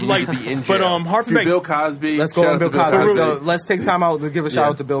 you're right, You like- need to be in but, jail. harken Free back- Bill Cosby. Let's go Shout on out Bill to Cosby. So let's take time out to give a shout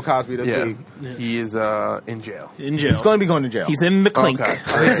out to Bill Cosby this Yeah, week. he is in jail. in jail. He's going to be going to jail. He's in the clink. Okay.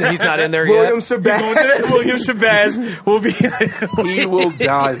 He's not in there William yet. Shabazz. William Shabazz will be. He will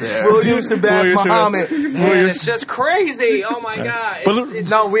die there. William Shabazz William Shabazz. Muhammad. Man, it's just crazy. Oh my God. But It's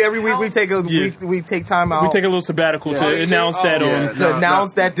No, just- every week we take a Yeah. we take time out We take a little sabbatical to announce that. yeah. to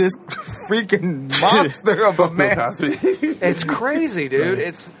announce that this freaking monster of a Fuck Bill man. Cosby. It's crazy, dude.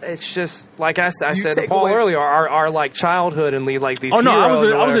 It's just like I said to take Paul away- earlier. Our like childhood and like these. Oh no, I heroes or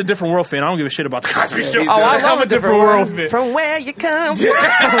was a whatever. different world fan. I don't give a shit about the Cosby Show. Oh, I I'm love a different world fan. From where you come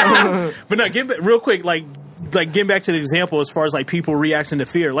from. But no, get back real quick, like getting back to the example as far as like people reacting to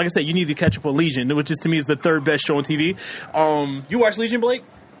fear. Like I said, you need to catch up on Legion, which is to me is the third best show on TV. You watch Legion, Blake?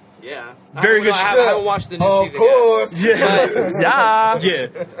 Yeah. Very good I show. haven't watched the new Of season course. Yeah. yet. Yeah. Yeah,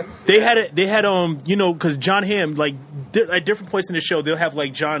 they had because John Hamm, like at different points in the show, they'll have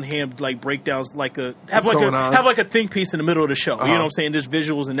like John Hamm like breakdowns, like have going on? like a think piece in the middle of the show. You know what I'm saying? There's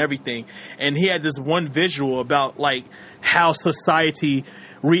visuals and everything, and he had this one visual about like how society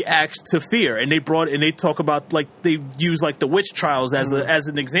reacts to fear, and they talk about like they use like the witch trials as as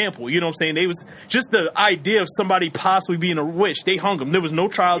an example. You know what I'm saying? They was just the idea of somebody possibly being a witch. They hung them. There was no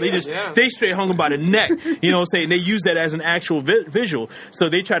trial. They just they straight hung them by the neck. You know what I'm saying? They use that as an actual visual. So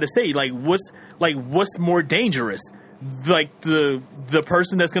they try to say like what's more dangerous, like the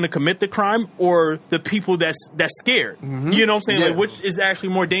person that's going to commit the crime or the people that's scared. You know what I'm saying? Yeah. Like which is actually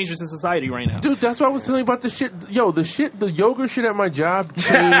more dangerous in society right now? Dude, that's what I was telling you about the shit. Yo, the yoga shit at my job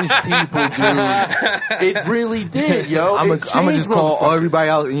changed people, dude. It really did, yo. I'm It gonna changed just call motherfuckers. everybody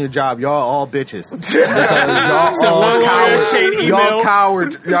out in your job. Y'all all bitches. Because So y'all all one lawyer cowards. shade email. Y'all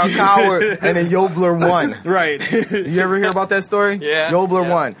coward. Y'all coward. And then Yobler won. Right. You ever hear about that story? Yeah. Yobler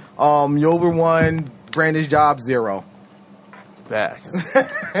Yeah. won. Yobler won. Brandon's job 0. Back.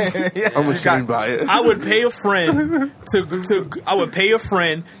 Yeah, I'm ashamed by it. I would pay a friend to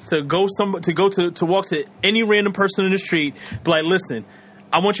walk to any random person in the street, be like, listen,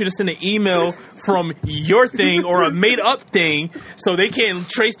 I want you to send an email from your thing or a made up thing so they can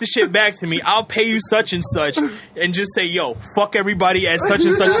trace the shit back to me. I'll pay you such and such, and just say, yo, fuck everybody at such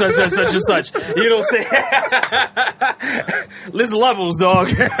and such, such and such and such. You know what I'm saying? List levels, dog.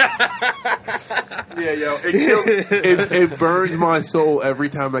 Yeah, yo, it burns my soul every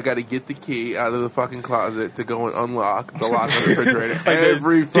time I got to get the key out of the fucking closet to go and unlock the lock on the refrigerator.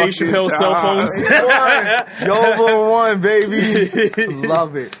 Every fucking Dave Chappelle cell time. phones. Yobler won, baby.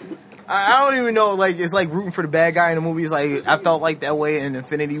 Love it. I don't even know. Like, it's like rooting for the bad guy in the movies. Like, I felt like that way in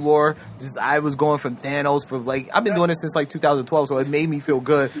Infinity War. Just I was going from Thanos for like I've been doing this since like 2012, so it made me feel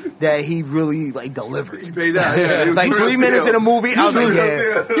good that he really like delivered. He paid that. Yeah, it was Like a real 3 minutes deal. in the movie, I was like, real yeah.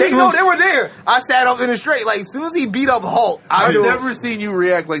 deal. Yeah, you know, they were there. I sat up in the straight. Like, as soon as he beat up Hulk, I've knew never seen you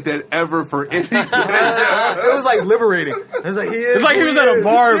react like that ever for anything. it was like liberating. It was like It's like he was at a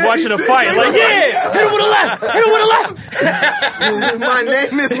bar watching a fight. Like, yeah, hit him with a left. Hit him with a left. My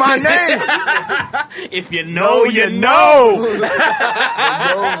name is my name. If you know, you know.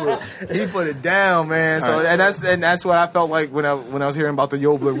 He put it down, man. So and that's what I felt like when I was hearing about the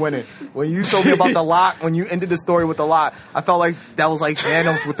Yobler winning. When you told me about the lock, when you ended the story with the lock, I felt like that was like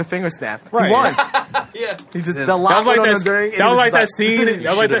Thanos with the finger snap. He Right. won. Yeah. He just the That lock was like went on that. the ring. That was like that scene. That was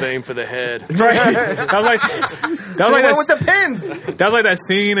like Should have that. aimed for the head. Right. That was like. That was like went with that. the pins. That was like that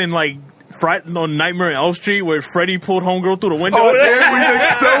scene in like on Nightmare on Elm Street where Freddy pulled homegirl through the window. Oh, damn, we think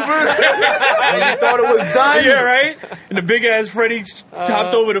it's over? And you thought it was done. Yeah, right. And the big ass Freddy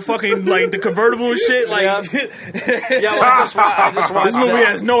topped over the fucking like the convertible and shit. Like Yeah. Yeah, well, I just watched this movie that.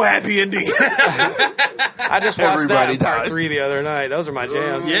 has no happy ending. I just watched Everybody that part died. 3 the other night. Those are my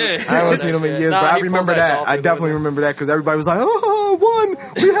jams. Yeah. I haven't seen him in years, Nah, but I he remember pulls that that. off I with definitely it. remember that because everybody was like, "Oh,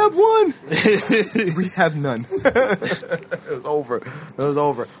 one, we have one, we have none." It was over. It was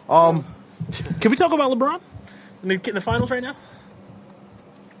over. Can we talk about LeBron? And they get in the finals right now?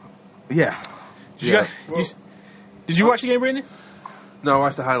 Yeah. Did you watch the game, Brandon? No, I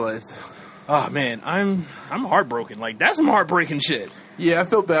watched the highlights. Oh man, I'm heartbroken. Like that's some heartbreaking shit. Yeah, I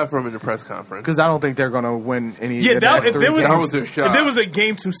feel bad for him in the press conference. Because I don't think they're going to win any. Yeah, of the next if three there was, games. that was their shot. if there was a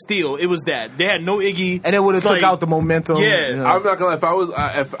game to steal, it was that. They had no Iggy, And it would have like, took out the momentum. Yeah. you know. I'm not gonna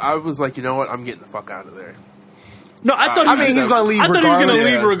lie. If I was like, you know what, I'm getting the fuck out of there. No, I thought. I mean, he's going to leave. I thought he was going to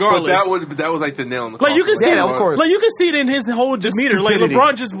regardless. leave regardless. But that was like the nail in the Like coffin. you can see, Yeah, of course. like you can see it in his whole demeanor. Like stupidity.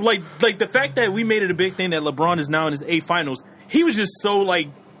 LeBron just like the fact that we made it a big thing that LeBron is now in his 8 finals. He was just so like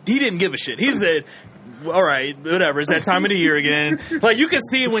he didn't give a shit. He said, "All right, whatever. It's that time of the year again." Like you can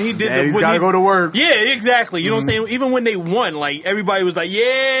see it when he did. Yeah, he's got to go to work. Yeah, exactly. You know what I'm saying? Even when they won, like everybody was like,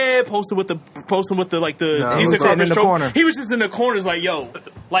 "Yeah," posting with the like the No, he's he was a sitting in conference the trophy. corner. He was just in the corners, like, "Yo,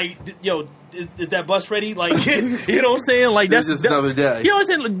 is that bus ready?" Like, you know what I'm saying? Like It's just another day. You know what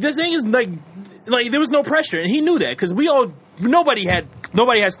I'm saying? This thing is like there was no pressure, and he knew that because nobody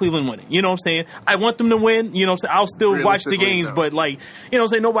has Cleveland winning. You know what I'm saying? I want them to win. You know what I'm saying? I'll still watch the games, no. but like, you know what I'm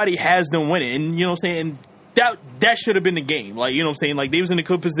saying? Nobody has them winning, and you know what I'm saying? And that should have been the game. Like, you know what I'm saying? Like, they was in a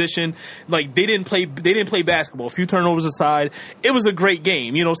good position. Like, they didn't play basketball. A few turnovers aside, it was a great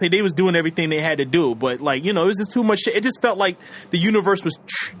game. You know what I'm saying? They was doing everything they had to do, but like, you know, it was just too much shit. It just felt like the universe was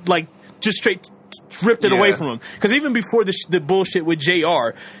just straight ripped it away from him. Because even before the bullshit with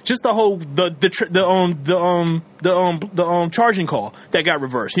JR, just the whole the charging call that got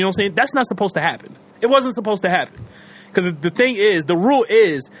reversed. You know what I'm saying? That's not supposed to happen. It wasn't supposed to happen. Because the rule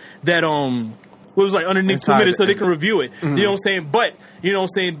is that it was like underneath 2 minutes so they can review it. Mm-hmm. You know what I'm saying? But you know what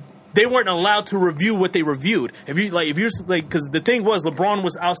I'm saying? They weren't allowed to review what they reviewed. Because the thing was, LeBron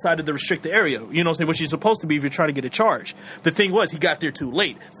was outside of the restricted area. You know what I'm saying? Which he's supposed to be if you're trying to get a charge. The thing was, he got there too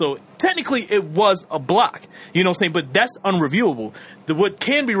late. So technically, it was a block. You know what I'm saying? But that's unreviewable. What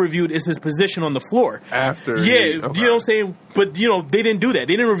can be reviewed is his position on the floor. After, you know what I'm saying? But you know they didn't do that.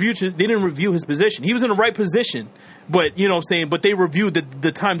 They didn't review his position. He was in the right position. But, you know what I'm saying, but they reviewed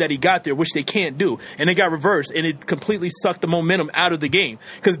the time that he got there, which they can't do. And it got reversed, and it completely sucked the momentum out of the game.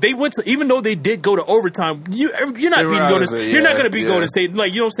 Because they went to, even though they did go to overtime, you're not beating Golden State. You're not going to beat Golden State.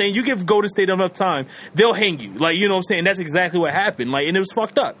 Like, you know what I'm saying? You give Golden State enough time, they'll hang you. Like, you know what I'm saying? That's exactly what happened. Like, and it was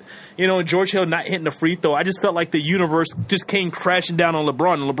fucked up. You know, George Hill not hitting the free throw. I just felt like the universe just came crashing down on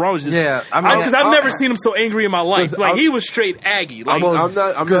LeBron, and LeBron was just, because I've never seen him so angry in my life. Like, he was straight Aggie. Like,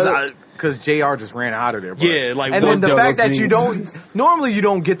 Because JR just ran out of there. Bro. Yeah, like, and then the fact that you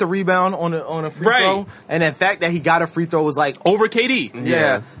don't get the rebound on a free throw, and the fact that he got a free throw was like over KD.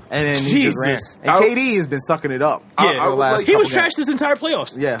 Yeah. And then he just ran. And KD has been sucking it up. Yeah, he was trashed this entire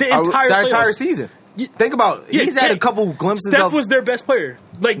playoffs. Yeah, the entire season. Think about it. He's had a couple glimpses. Steph was their best player.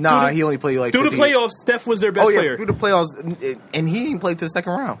 Like, he only played like through the playoffs. Steph was their best player. Through the playoffs, and he didn't play to the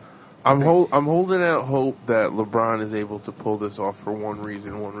second round. I'm holding out hope that LeBron is able to pull this off for one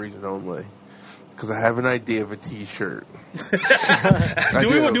reason only. Because I have an idea of a T-shirt.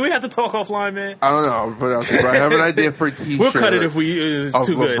 Do we have to talk offline, man? I don't know, but I have an idea for a T-shirt. We'll cut it if it's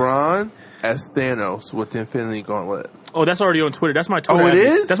too good. LeBron as Thanos with the Infinity Gauntlet. Oh, that's already on Twitter. That's my Twitter. Oh, it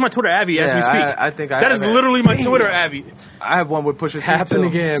is? That's my Twitter Avi as we speak. I think that is literally my Twitter Avi. I have one with Pusha T. Happen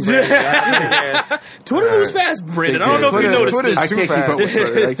again, Brandon. Twitter moves fast, Brandon. I don't know if you noticed this. I can't keep up with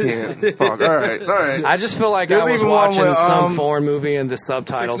Twitter. I can't. Fuck. All right. I just feel like I was watching some foreign movie and the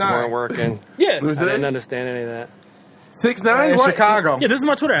subtitles weren't working. Yeah. I didn't understand any of that. 6ix9ine? In Chicago. Yeah, this is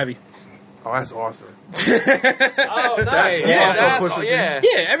my Twitter Avi. Oh, that's awesome. Oh, nice. Yeah,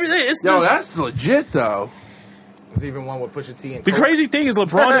 everything. That's legit, though. There's even one with Pusha T. And the crazy thing is that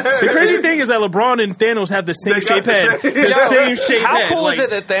LeBron and Thanos have the same shape head. Same shape How head. cool is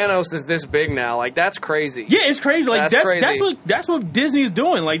it that Thanos is this big now? Like, that's crazy. Yeah, it's crazy. Like that's what Disney's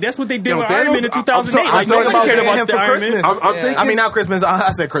doing. Like that's what they did with Iron Man in 2008. Like nobody cared about the Iron Man. I'm thinking. I mean, not Christmas.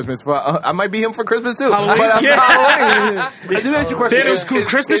 I said Christmas, but I might be him for Christmas too. Halloween. Thanos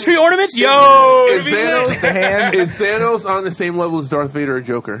Christmas tree ornaments. Yo, is Thanos on the same level as Darth Vader or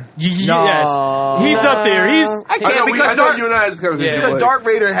Joker? Yes, he's up there. I know you and I had this conversation. Because Darth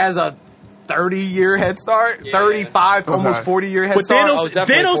Vader has a 30-year head start, 35, almost 40-year head start. But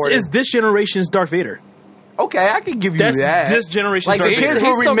Thanos is this generation's Darth Vader. Okay, I can give you that. That's this generation's Darth Vader.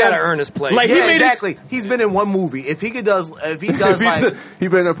 He's still got to earn his place. Like, exactly. He's been in one movie. If he does like, he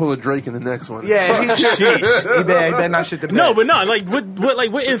better not pull a Drake in the next one. Yeah, he better not shit the bed. No, but no, like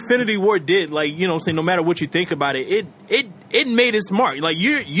what Infinity War did, like, you know, say no matter what you think about it, it made its mark. Like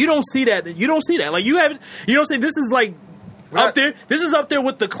you don't see that. You don't see that. Like you haven't. You know, say this is like. Up there, this is up there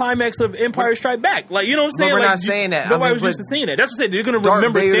with the climax of Empire Strike Back. Like, you know what I'm saying? But we're like, not saying that. Nobody was used to seeing that. That's what I'm saying. They're going to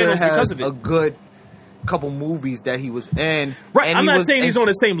remember Thanos because of it. A good couple movies that he was in. Right, and I'm he not was saying he's in- on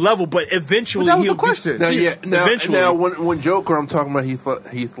the same level, but eventually But that was he'll the question. eventually. Now when Joker, I'm talking about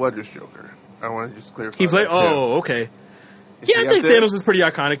Heath Ledger's Joker. I want to just clarify. He's like, that, too. oh, okay. Is Yeah, he I think up there? Thanos is pretty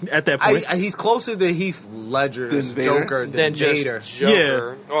iconic at that point. He's closer to Heath Ledger's Than Vader? Joker Then than just Vader.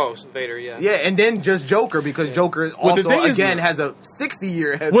 Joker. Oh, Vader. Yeah. Yeah, and then just Joker because Joker the also thing is- again has a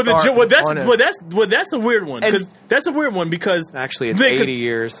 60-year head Well, start. on him. that's a weird one And- because that's a weird one because Actually, it's Because- 80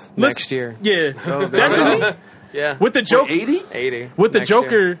 years let's- next year. Yeah, Oh, that's really? a, Yeah. with the Joker. 80? 80. With the next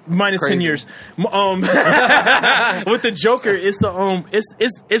Joker year. minus 10 crazy. years, with the Joker,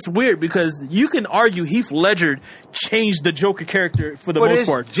 it's weird because you can argue Heath Ledger changed the Joker character for the for most this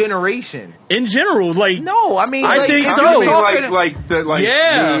part. generation. In general, like No, I mean, I like, think if so. you're You mean talking-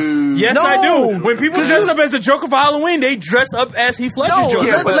 yeah, dude. yes, No. I do. When people dress up as the Joker for Halloween, they dress up as Heath Ledger's No, Joker.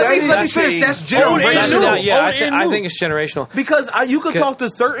 Yeah, but let that me is finish. actually That's old and That's new. generational. not, yeah, Old I and new. think it's generational. Because you could Could- talk to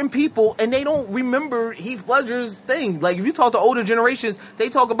certain people and they don't remember Heath Ledger's thing. Like if you talk to older generations, they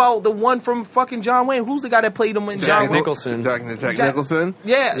talk about the one from fucking John Wayne. Who's the guy that played him in John Jack Wayne? Nicholson. Jack Jack- Nicholson.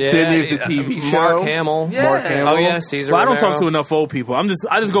 Yeah. Yeah, Then there's the TV show. Mark Hamill. Yeah. Mark Hamill. Oh yeah, Caesar. Well, I don't talk Romero. to enough old people.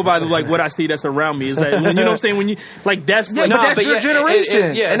 I just go by the, like what I see that's around me. Is that you know what I'm saying? When you like that's Yeah, like, but that's your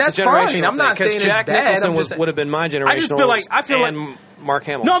generation, yeah, and it's that's a fine. generational I'm not thing, 'cause saying it's Jack bad. Nicholson I'm just would have been my generation. I just feel like- I feel like- Mark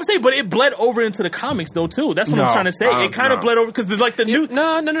Hamill. No, I'm saying, but it bled over into the comics though too. That's what I'm No, trying to say. It kind of no. bled over because like the new,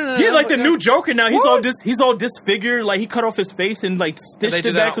 no. yeah, like the no. new Joker now. He's What? all disfigured. Like he cut off his face and like they stitched do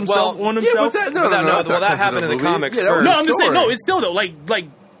it back that- himself well, on Yeah, himself. but that, But that- that's well, not that happened in the movie. comics Yeah, that was first. No, a I'm just saying. story. No, it's still though. Like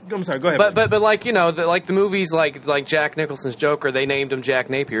I'm sorry. Go ahead. But like you know the movies like Jack Nicholson's Joker, they named him Jack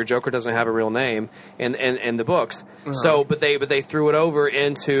Napier. Joker doesn't have a real name in the books. So but they threw it over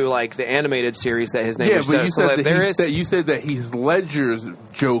into like the animated series that his name Yeah, is. but you so said there that, is you said that Heath Ledger's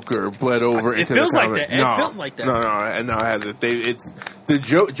Joker bled over It into feels the like comic. that. It No, felt like that. No, it hasn't. It's the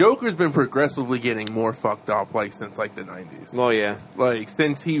Joker's been progressively getting more fucked up like since like the 90s. well yeah. Like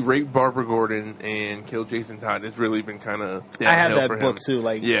since he raped Barbara Gordon and killed Jason Todd, it's really been kind of. I have that book too.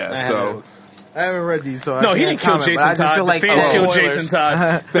 Like I yeah, have that so book. I haven't read these, so No, I he can't didn't kill comment, but Jason I just Todd. feel like, The fans oh, killed spoilers. Jason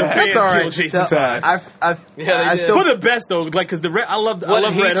Todd. The That's fans all right. killed Jason Todd. I still For the best though, like because I love What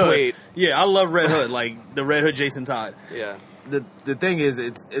did he Red Hood. tweet? Yeah, I love Red Hood. Like the Red Hood Jason Todd. Yeah. the thing is,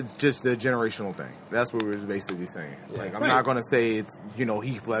 it's just the generational thing. That's what we're basically saying. Like, I'm Right. not gonna say it's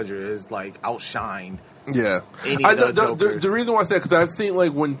Heath Ledger is like outshined. yeah. Any I of know, the Jokers. the reason why I said because I've seen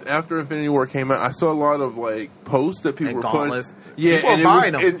like when after Infinity War came out, I saw a lot of like posts that people And were gauntlets. putting. Yeah, People and are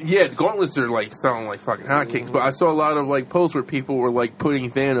buying them. yeah, gauntlets are like selling like fucking hotcakes. But I saw a lot of like posts where people were like putting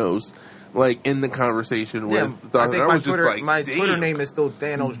Thanos like in the conversation with. I think was just like, my damn. Twitter name is still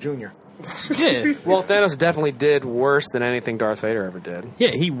Thanos Jr. Yeah, Well, Thanos definitely did worse than anything Darth Vader ever did. yeah,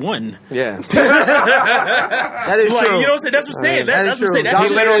 he won. Yeah. That is Like true. you know what I'm saying? That's what I'm saying. That is That's what I'm saying. true. That's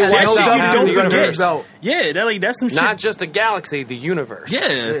He literally that wiped shit out you half don't the forget. universe. Yeah, that's some shit. Not just a galaxy, the universe.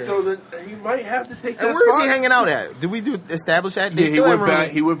 Yeah. So then he might have to take that And where is spot. he hanging out at? Did we establish that? They Yeah, he still went haven't back.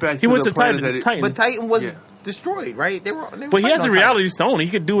 really- He went back. He to went the to planet Titan. that Titan. But Titan was Yeah. destroyed, right? They were But he fighting has a on reality stone. He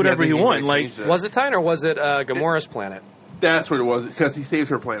could do whatever Yeah, he they wants. might Like change that. Was it Titan or was it Gamora's planet? That's what it was because he saved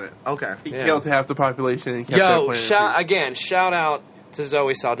her planet. Titan. Okay. He Yeah. killed half the population and kept that Yo, planet. shout out to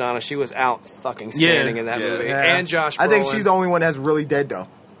Zoe Saldana. She was out fucking Yeah. standing in that Yeah. movie. Yeah. And Josh Brolin. I think she's the only one that's really dead though.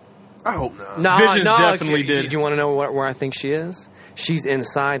 I hope not. No, Vision's no, definitely do did. you want to know where I think she is? She's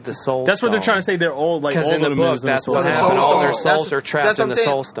inside the Soul that's what they're Stone. trying to say. They're all like Because all in the of them book, is in the that's soul what the stone. happened. Soul All their Stone. souls That's- are trapped that's what in the I'm saying.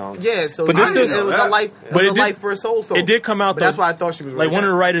 Soul Stone. Yeah, so But it this was still- a life. but It was it a did- life for a soul stone. It did come out But though. that's why I thought she was. Like really one of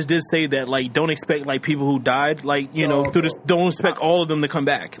the dead. writers did say that like don't expect like people who died like through this don't expect all of them to come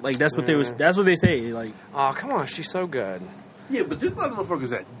back. Like that's what that's what they say. Like Oh, come on. She's so good. Yeah, but there's a lot of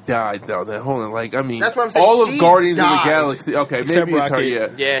motherfuckers that died though. That hold on, like I mean, That's what I'm saying. all of She Guardians of died. the Galaxy. Okay, Except maybe it's her. Rocket. Yeah,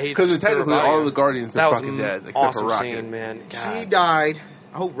 Yeah, he because just technically threw a all body. of the Guardians That are was fucking an dead except awesome for Rocket. scene, man. She God. died.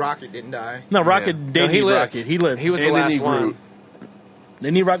 I hope Rocket didn't die. no, Rocket. Yeah. They No, he need lived. Rocket. He lived. He was And the then he last one. grew.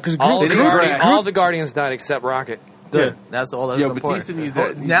 They need Rocket because All, Groot. the They need Groot- Drax. all the Guardians died except Rocket. yeah. That's all. That's Yeah, important. Batista needs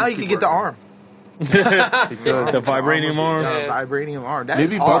that. Now you can get the arm. The vibranium arm. Vibranium arm. That's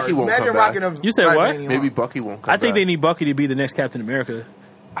Maybe hard. Bucky won't Imagine come back. rocking a You said what? vibranium Maybe arm. Bucky won't come I think back. they need Bucky to be the next Captain America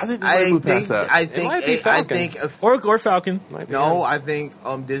I think they might move past that. I It might be think. I Falcon. think. If, or Falcon. Might be no, him. I think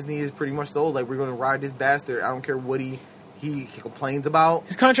Disney is pretty much sold. Like we're going to ride this bastard. I don't care what he complains about.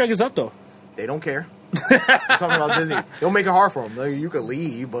 His contract is up though. They don't care. I'm talking about Disney. They'll make it hard for them. Like, you could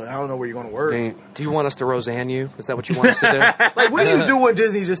leave, but I don't know where you're going to work. Do you want us to Roseanne you? Is that what you want us to do? Like, what do you do when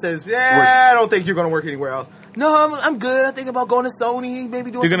Disney just says, "Yeah, I don't think you're going to work anywhere else"? No, I'm good. I think about going to Sony,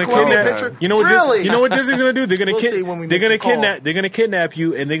 maybe doing They're some gonna Colombian kidnap. picture. You know what? Really? You know what Disney's gonna do? They're gonna We'll see when we they're make gonna some calls. kidnap. They're gonna kidnap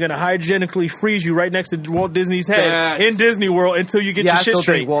you, and they're gonna hygienically freeze you right next to Walt Disney's head That's- in Disney World until you get Yeah, your I shit still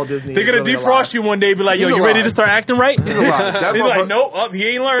straight. think Walt Disney They're is gonna really defrost alive. you one day, be like, "Yo, He's you ready alive. to start acting right?" He's alive. That He's like, motherfucker- "Nope, up. He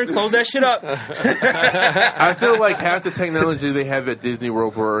ain't learned. Close that shit up." I feel like half the technology they have at Disney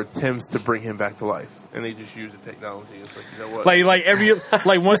World were attempts to bring him back to life, and they just use the technology. It's like, you know what?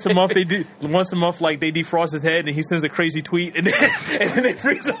 Like once a month like they defrost his head and he sends a crazy tweet and then they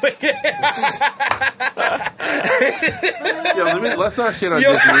freeze him again. Let's not shit on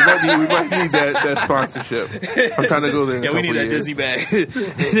Yo. Disney. We might need that sponsorship. I'm trying to go there. In Yeah, a we need couple that years. Disney bag.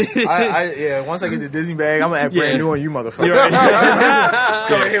 Once I get the Disney bag, I'm gonna act brand new on you, motherfucker. You're right.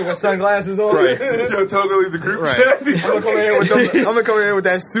 Come in here with sunglasses on. Right. Yo, Togo leave the group Right. chat. I'm gonna come in here with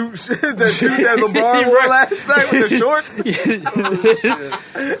that suit that LeBron wore Right. last night with the shorts.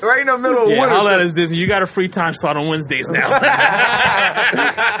 Right in the middle of Yeah, winter. holla at us, Disney. You got a free time slot on Wednesdays now. Oh,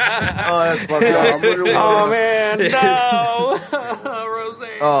 that's fucked up. Oh man, no, Roseanne.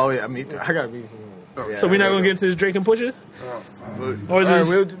 Oh yeah, I gotta be. So we're not gonna get into this Drake and Pusha? Or is All this,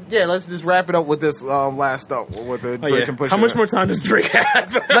 right, let's just wrap it up with this last stuff with the oh, Drake yeah. and Pusha. How much more time does Drake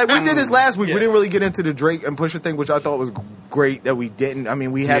have? Like we did this last week. Yeah. We didn't really get into the Drake and Pusha thing, which I thought was great that we didn't. I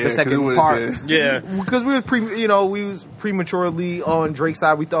mean, we had Yeah, the 'cause it second would've part. been- Yeah. Because we was prematurely on Drake's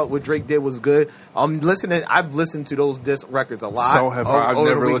side. We thought what Drake did was good. I've listened to those disc records a lot. So have I. I've over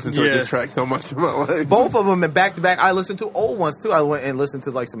the never week. listened to Yeah. a diss track so much in my life. Both of them, and back to back. I listened to old ones too. I went and listened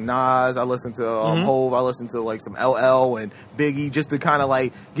to like some Nas. I listened to Hove. I listened to like some LL and Biggie, just to kind of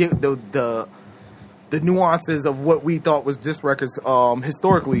like get the nuances of what we thought was disc records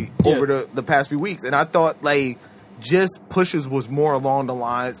historically over the past few weeks. And I thought like just Pusha's was more along the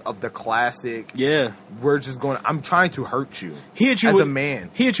lines of the classic. Yeah. I'm trying to hurt you. He hit you as with a man.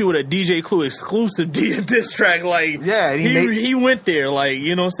 He hit you with a DJ Clue exclusive diss track. Like, Yeah, and he went there. Like,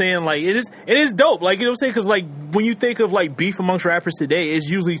 you know what I'm saying? Like, it is dope. Like, you know what I'm saying? Because like when you think of like beef amongst rappers today, it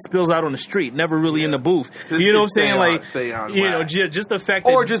usually spills out on the street, never really in the booth. Just you know what I'm stay saying? on- Like, stay on you know, wax. just the fact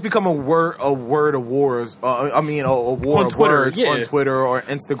that Or just become a word of wars. A war On of Twitter, words yeah. on Twitter or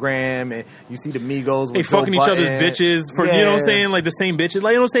Instagram, and you see the Migos with they Joe fucking each other's Budden. bitches for you know what I'm saying? Like the same bitches.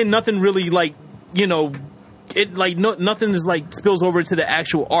 Like, you know what I'm saying? Nothing really like, you know, it like nothing is like spills over to the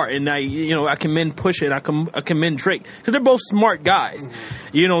actual art. And I commend Pusha and I commend Drake because they're both smart guys.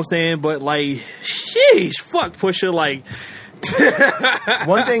 Mm-hmm. You know what I'm saying? But like, sheesh, fuck Pusha. Like,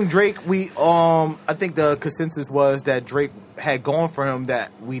 One thing Drake, I think the consensus was that Drake had gone for him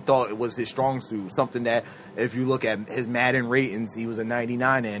that we thought it was his strong suit. Something that if you look at his Madden ratings, he was a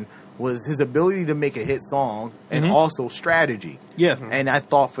 99 in, was his ability to make a hit song and also strategy. Yeah. And I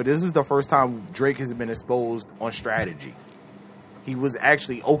thought this is the first time Drake has been exposed on strategy. He was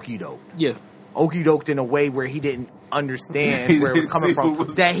actually okey-doke. yeah. Okey-doked in a way where he didn't understand where it was coming See from. what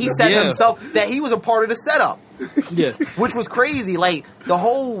was- That he set Yeah. himself, that he was a part of the setup. Yeah. Which was crazy. Like, the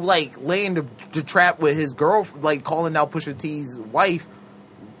whole, like, laying the trap with his girl, like, calling out Pusha T's wife,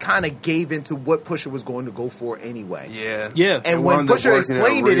 kind of gave into what Pusha was going to go for anyway. Yeah. Yeah. And It when wound up Pusha working out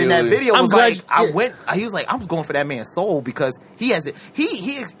explained it in that really- video, I'm was glad- like, he was like, I was going for that man's soul because he has it.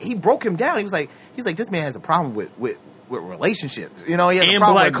 He broke him down. He's like, this man has a problem with relationships. You know, he has a And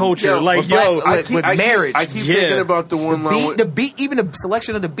problem black with, culture. Like, with black- yo, with marriage. I keep Yeah. thinking about the one line. The beat, even the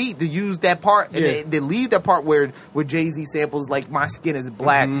selection of the beat, to use that part, and Yeah. they leave that part where Jay-Z samples like my skin is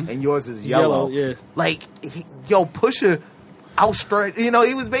black and yours is yellow. Yeah. Like, Pusha outstrut. You know,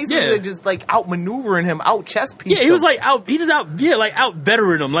 he was basically Yeah. just like outmaneuvering him, out chess piece. Yeah, he was like out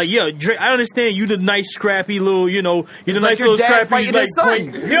bettering him. Like, yeah, Drake, I understand you the nice scrappy little, you know, you're the like nice your little dad scrappy fighting like his son.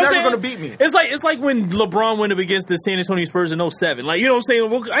 queen. You're You know never what I'm saying? gonna beat me. It's like when LeBron went up against the San Antonio Spurs in 07. Like, you know what I'm saying?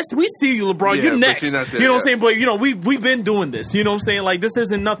 Well, we see you, LeBron. Yeah, you're but next. you're not there You know what I'm yet. saying? But you know, we've been doing this. You know what I'm saying? Like, this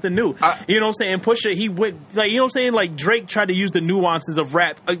isn't nothing new. You know what I'm saying? Pusha, he went like, you know what I'm saying? Like, Drake tried to use the nuances of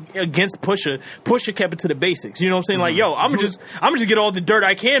rap against Pusha. Pusha kept it to the basics. You know what I'm saying? Like, yo, I'm gonna just get all the dirt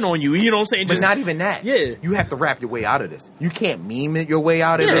I can on you. You know what I'm saying? But Just not even that. Yeah. You have to rap your way out of this. You can't meme it your way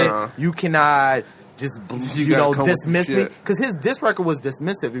out of Yeah. it. You cannot just, You gotta come with dismiss some me. shit. Because his diss record was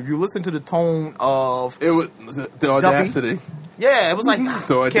dismissive. If you listen to the tone of It was the audacity. Yeah, it was like,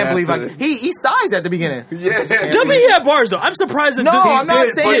 So can't believe audacity. he sized at the beginning. Yeah. W had bars though. I'm surprised that No, I'm not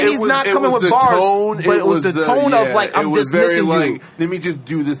did, saying but he's it was- not it coming was with the bars, tone, but it was the tone of like, I'm it was very dismissing you. like, let me just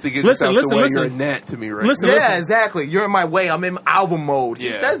do this to get Listen, this out the way. listen. You're a gnat to me right Listen, now. Yeah, exactly. You're in my way. I'm in album mode. He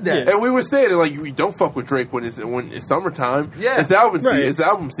says that. And we were saying it like, you don't fuck with Drake when it's summertime. Yeah. It's album Right. season. It's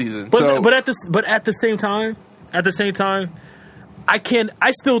album season. But so, but at the same time,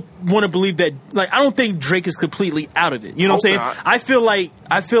 I still want to believe that, like, I don't think Drake is completely out of it. You know what I'm saying? Hope not.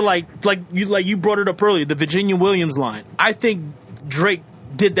 I feel like you brought it up earlier, the Virginia Williams line. I think Drake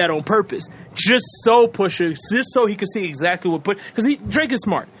did that on purpose. Just so Pusha, just so he could see exactly what because Drake is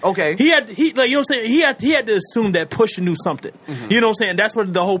smart. Okay. He like, you know what I'm saying? He had to assume that Pusha knew something. Mm-hmm. You know what I'm saying? That's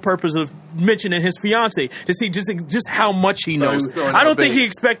what the whole purpose of mentioning his fiance, to see just how much he he knows. was throwing I out don't think bait. he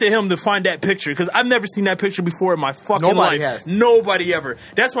expected him to find that picture because I've never seen that picture before in my fucking Nobody life. has. Nobody ever.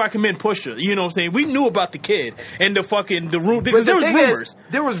 That's why I commend Pusha. You know what I'm saying? We knew about the kid and the room because But there the was thing rumors. is,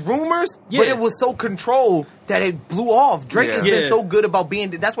 there was rumors, Yeah. but it was so controlled that it blew off. Drake Yeah. has Yeah. been so good about being.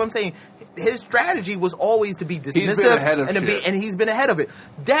 That's what I'm saying. His strategy was always to be dismissive, been ahead of shit. and he's been ahead of it.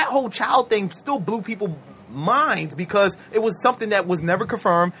 That whole child thing still blew people's minds because it was something that was never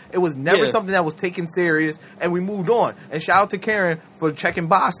confirmed. It was never Yeah. something that was taken serious, and we moved on. And shout out to Karen for checking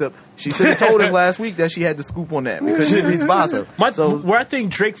Bossip. She should have told us last week that she had the scoop on that because she reads Bossip. Where I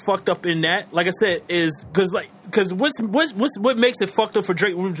think Drake fucked up in that, like I said, is because what makes it fucked up for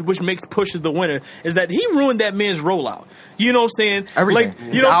Drake, which makes Pusha the winner, is that he ruined that man's rollout. You know what I'm saying? Everything. Like,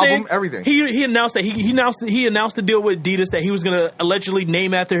 His you know what I'm album, saying? everything. He announced that he announced the deal with Adidas that he was gonna allegedly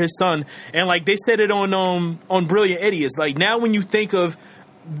name after his son, and like they said it on Brilliant Idiots. Like now, when you think of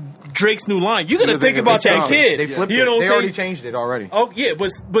Drake's new line, you're gonna think about that kid. They flipped You know it. what They I'm already saying? changed it already. Oh yeah,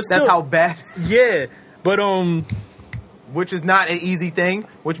 but still, That's how bad. Yeah, but Which is not an easy thing,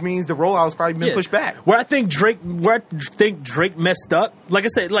 which means the rollout has probably been Yeah. pushed back. Where I think Drake messed up, like I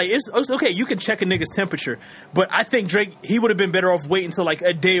said, like it's okay. You can check a nigga's temperature, but I think Drake, he would have been better off waiting until like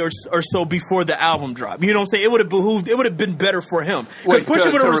a day or so before the album drop. You know what I'm saying? It would have behooved. It would have been better for him Wait, Pusha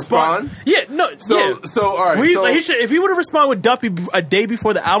to would have respond? Yeah, no. So, all right, so- like, if he would have responded with Duppy a day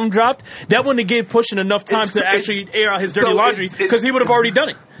before the album dropped, that wouldn't have gave Pusha enough time to actually air out his dirty so laundry it's- because he would have already done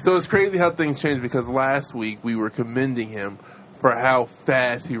it. So it's crazy how things change because last week we were commending him for how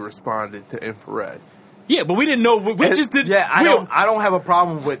fast he responded to Infrared. Yeah, but we didn't know. We And- just did. Yeah, I we don't have a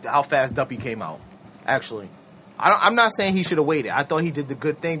problem with how fast Duppy came out. Actually, I'm not saying he should have waited. I thought he did the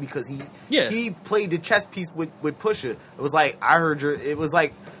good thing because he played the chess piece with Pusha. It was like I heard your. It was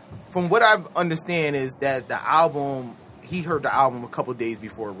like from what I understand is that the album he heard the album a couple days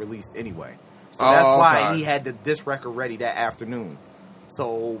before it released anyway. So that's why okay. he had the disc record ready that afternoon.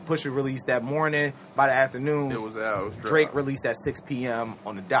 So Pusha released that morning. By the afternoon, It was out. It was Drake dropped. released at 6 p.m.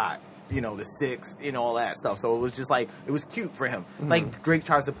 on the dot. You know, the 6, you know, all that stuff. So it was just like, it was cute for him. Like, Drake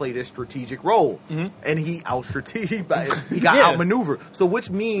tries to play this strategic role. And he out-strategic, he got Yeah. outmaneuvered. So which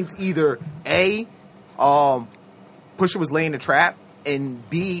means either A, Pusha was laying the trap, and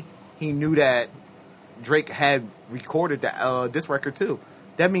B, he knew that Drake had recorded this record too.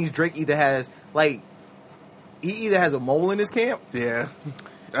 That means Drake either has, like, he either has a mole in his camp. Yeah.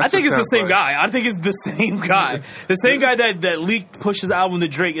 I think it's the That's same what guy. I think it's the same guy. The same guy that leaked Push's album to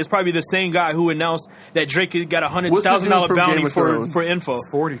Drake is probably the same guy who announced that Drake got What's the dude $100,000 from bounty Game of Thrones? for info.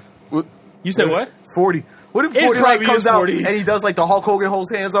 40. What- You said what? It's 40. What if It 40 like probably comes is out 40. and he does like the Hulk Hogan holds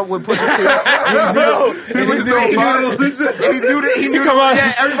hands up with Pusha T? No. And he knew Come on.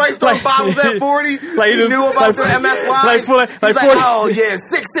 yeah, everybody's throwing Like- bottles at 40. like he the- knew about like- the MS line. like full- like He's 40. oh yeah,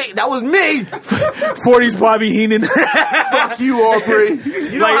 6'6", that was me. 40's Bobby Heenan. Fuck you, Aubrey.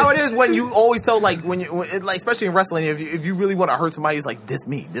 You know Like- how it is when you always tell like like especially in wrestling if you really want to hurt somebody, it's like this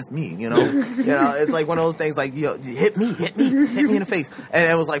me, you know. It's like one of those things like yo, hit me in the face, and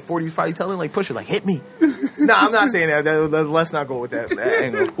it was like 40 was probably telling like Pusha like hit me. No, I'm not saying that. Let's not go with that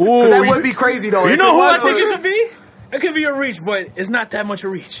angle. 'Cause Ooh, that would be crazy though. You If know it who I was, think it could be? It could be a reach, but it's not that much a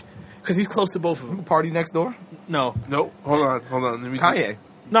reach because he's close to both of them. Party Next Door, No, Nope. Hold on. Let me. Kanye.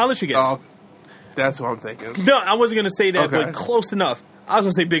 no, I'll let you guess. Oh, that's what I'm thinking. No, I wasn't gonna say that, Okay. but close enough. I was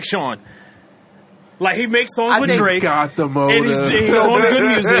gonna say Big Sean. Like he makes songs I with think Drake, Got the and motive. he's on good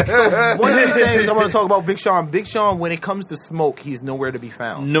music. One of the things I want to talk about Big Sean. Big Sean, when it comes to smoke, he's nowhere to be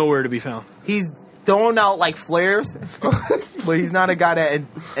found. Nowhere to be found. He's throwing out like flares, but he's not a guy that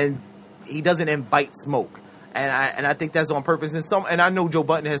and he doesn't invite smoke. And I think that's on purpose. And I know Joe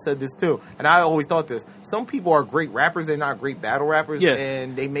Budden has said this too. And I always thought this. Some people are great rappers. They're not great battle rappers. Yeah.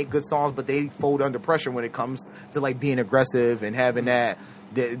 And they make good songs, but they fold under pressure when it comes to like being aggressive and having that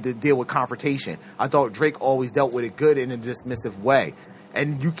the deal with confrontation. I thought Drake always dealt with it good in a dismissive way.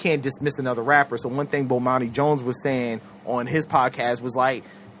 And you can't dismiss another rapper. So one thing Bomani Jones was saying on his podcast was like,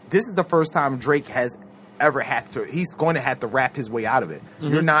 this is the first time Drake has ever had to, he's going to have to rap his way out of it.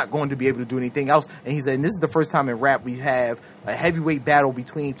 You're not going to be able to do anything else. And he said, and this is the first time in rap we have a heavyweight battle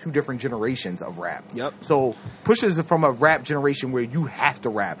between two different generations of rap. Yep. So Pusha is from a rap generation where you have to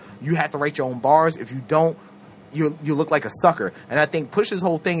rap. You have to write your own bars. If you don't, you look like a sucker. And I think Pusha's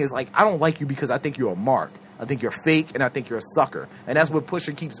whole thing is like, I don't like you because I think you're a mark. I think you're fake, and I think you're a sucker. And that's what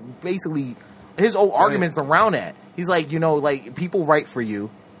Pusha keeps basically, his old arguments around that. He's like, you know, like, people write for you.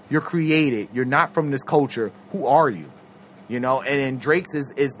 You're created. You're not from this culture. Who are you? You know, and then Drake's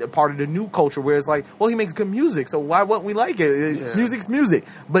is a part of the new culture where it's like, well, he makes good music, so why wouldn't we like it? Yeah. Music's music.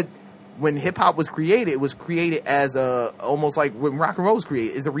 But when hip hop was created, it was created as almost like when rock and roll was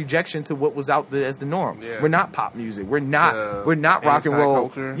created, is a rejection to what was out there as the norm. Yeah. We're not pop music. We're not rock and roll.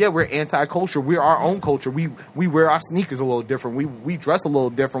 Anti-culture. Yeah, we're anti-culture. We're our own culture. We wear our sneakers a little different. We dress a little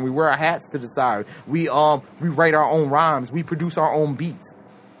different. We wear our hats to the side. We write our own rhymes. We produce our own beats.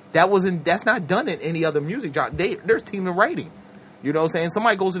 That's not done in any other music genre. There's team of writing. You know what I'm saying?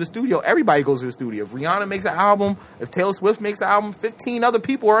 Somebody goes to the studio. Everybody goes to the studio. If Rihanna makes an album, if Taylor Swift makes an album, 15 other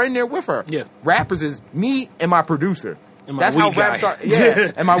people are in there with her. Yeah. Rappers is me and my producer. And my That's how weed rap guy. starts.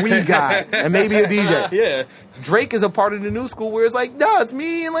 Yeah, and my weed guy. And maybe a DJ. Yeah. Drake is a part of the new school where it's like, no, it's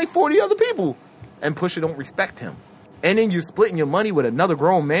me and like 40 other people. And Pusha don't respect him. And then you're splitting your money with another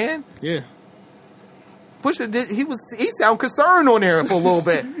grown man. Yeah. Pusha he sound concerned on there for a little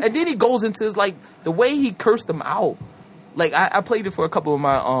bit, and then he goes into like the way he cursed them out. Like I played it for a couple of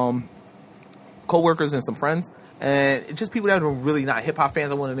my coworkers and some friends, and just people that are really not hip hop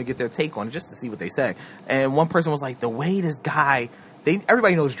fans. I wanted to get their take on it just to see what they say. And one person was like, the way this guy,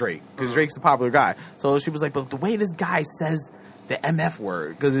 everybody knows Drake because Drake's the popular guy. So she was like, but the way this guy says the MF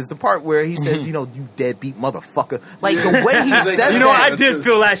word, because it's the part where he says, you know, you deadbeat motherfucker. Like the way he says You know, that, I did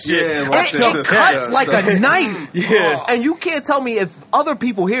feel that shit. Yeah, it cuts like a knife. Yeah. And you can't tell me if other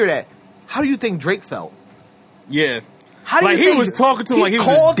people hear that. How do you think Drake felt? Yeah. How do Like, you he think was talking to him like he was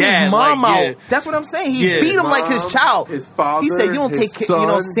called his dad, his mom like, out? yeah. That's what I'm saying. He Yeah. beat him like his Mom, child. his father, He said, "You don't his take care. You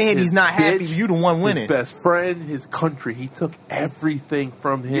know, son, Sandy's his not happy. bitch, You the one winning." His best friend, his country. He took everything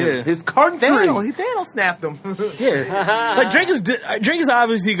from him. Yeah. His country. Thanos snapped him. Yeah. Like Drake is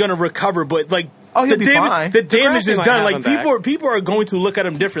obviously going to recover, but like Oh, he'll be fine. the damage Grassy is might done. have Like him back. people are going to look at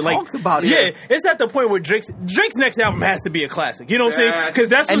him different. Like Talks about it. Yeah, it's at the point where Drake's next album has to be a classic. You know what I'm saying? Because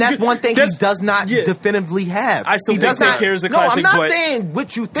that's one thing he does not definitively have. I still He think does Take Care is a classic, No, I'm not but- saying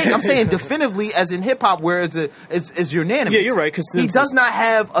what you think. I'm saying definitively, as in hip hop, where it's unanimous. Yeah, you're right, 'cause he it's- does not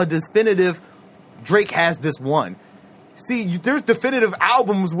have a definitive. Drake has this one. See, there's definitive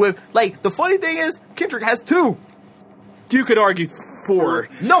albums with like the funny thing is Kendrick has two. You could argue 4.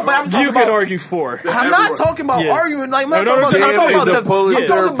 No, but I'm talking You about. could argue 4. I'm not talking about Yeah. arguing. Like, I'm No, not no, talking no, about. the I'm Pulitzer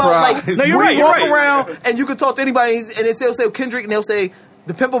talking about like Prize. No, you're when right, you you're walk right. around and you can talk to anybody, and they'll say Kendrick, and they'll say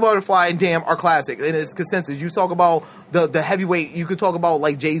The Pimple Butterfly and Damn are classic, and it's consensus. You talk about the heavyweight. You could talk about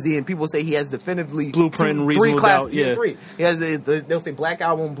like Jay-Z, and people say he has definitively Blueprint, three Reasonable classic. Doubt, yeah. Three. He has they'll say Black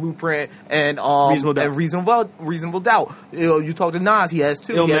Album, Blueprint, and Reasonable Doubt. and Reasonable Doubt. You talk to Nas, he has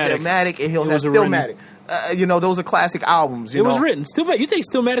two. He has Illmatic. Illmatic, and he'll It have was written. Stillmatic. You know, those are classic albums. It was written. You think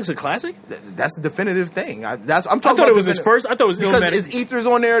Stillmatic's a classic? That's the definitive thing. I'm talking. I thought about it was his definitive. first. I thought it was because Illmatic. it's Ethers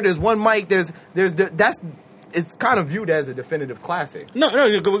on there. There's one mic. It's kind of viewed as a definitive classic. No, go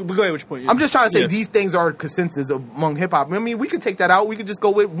ahead with your point. I'm just trying to say Yeah. these things are consensus among hip hop. I mean, we could take that out. We could just go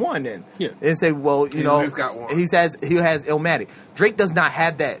with one then. Yeah. And say, well, you know, He's got one. he has Illmatic. Drake does not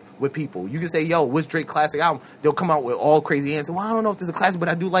have that with people. You can say, yo, what's Drake classic album? They'll come out with all crazy answers. Well, I don't know if this is a classic, but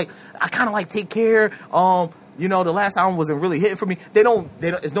I kind of like Take Care. You know, the last album wasn't really hitting for me.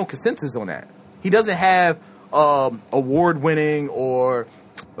 There's no consensus on that. He doesn't have award winning or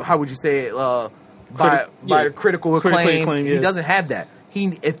how would you say it, by the critical acclaim. acclaim, yeah. He doesn't have that.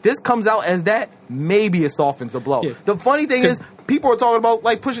 If this comes out as that, maybe it softens the blow. Yeah. The funny thing is, people are talking about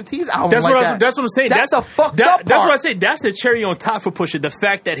like Pusha T's album. That's like what that. that's what I'm saying. That's the fucked up part. That's what I say. That's the cherry on top for Pusha. The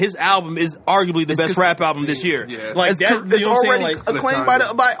fact that his album is arguably the best rap album this year. Yeah. Like It's, that, it's you know what I'm already saying? Like, acclaimed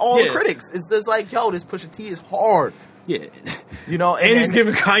by all the Yeah. critics. It's just like, yo, this Pusha T is hard. yeah. You know, And he's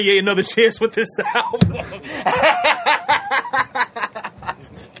giving Kanye another chance with this album.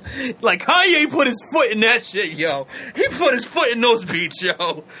 Like Kanye put his foot in that shit, yo. He put his foot in those beats,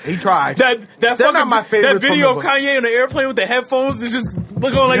 yo. He tried. That They're fucking, not my that favorites video from of the- Kanye on the airplane with the headphones and just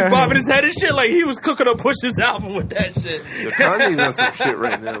looking like bobbing his head and shit. Like he was cooking up Push's album with that shit. Yeah, Kanye's on some shit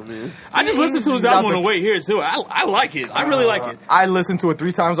right now, man. I just listened to his He's album out on the there. way here too. I like it. I really like it. I listened to it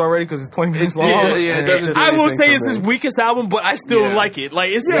 3 times already because it's 20 minutes long. Yeah, And it it's just- I will anything say for it's his me. weakest album, but I still Yeah. like it.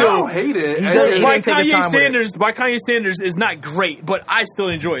 Like it's Yeah, I still don't hate it. He does- he by didn't take his time with it. By Kanye standards is not great, but I still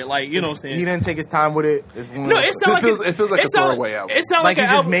enjoy it. Like like, you know what I'm saying? He didn't take his time with it. No, it sounds like it feels like a throwaway album. It sounds like like he an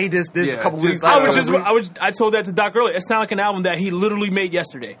just album. made this couple weeks. I told that to Doc earlier. It sounded like an album that he literally made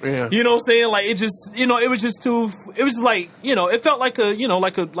yesterday. Yeah. You know what I'm saying? Like it just, you know, it was just too. It was like, you know, it felt like a, you know,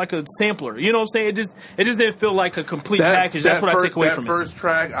 like a sampler. You know what I'm saying? It just didn't feel like a complete package. That's what I take away from it. That first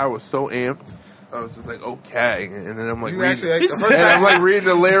track, I was so amped. I was just like, okay, and then I'm like You reading, actually like the first and track? I'm like reading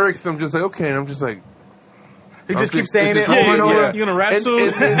the lyrics. And I'm just like, okay, and I'm just like. He just keeps saying it's it just- over and over. Yeah. You gonna rap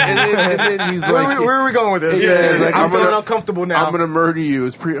soon? And then he's like, Where are we going with this? Yeah, like, I'm I'm feeling gonna- uncomfortable now. I'm gonna murder you.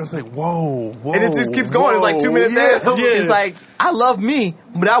 It's pretty. I was like, whoa. and it just keeps going. It's like 2 minutes yeah. in. It's like, I love me,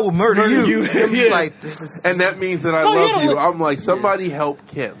 but I will murder you. I'm just Yeah. like, this is. And that means that I Oh, love yeah, you. like- I'm like, somebody help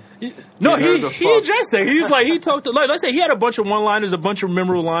Kim. No, Get her he the fuck- addressed that. He's like, he talked, like, let's say he had a bunch of one-liners, a bunch of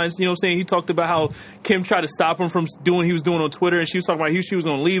memorable lines. You know what I'm saying? He talked about how Kim tried to stop him from doing what he was doing on Twitter, and she was talking about she was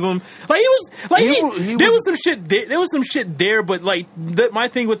going to leave him. Like, he was, like, there was some shit there, but, like, my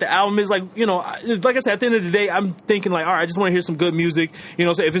thing with the album is, like, you know, like I said, at the end of the day, I'm thinking, like, all right, I just want to hear some good music. You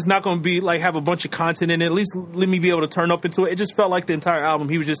know, so if it's not going to be, like, have a bunch of content in it, at least let me be able to turn up into it. It just felt like the entire album,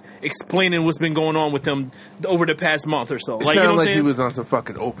 he was just explaining what's been going on with them over the past month or so. It Like, you know sounded what I'm like saying? he was on some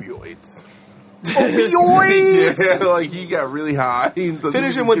fucking opioids. Opioids! Yeah, like he got really high.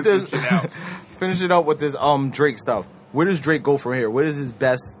 Finishing with this, finish it up with this Drake stuff. Where does Drake go from here? What is his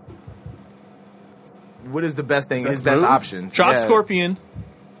best? What is the best thing? His best move? option? Drop Yeah. Scorpion,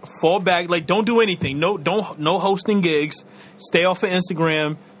 fall back, like don't do anything. No hosting gigs. Stay off of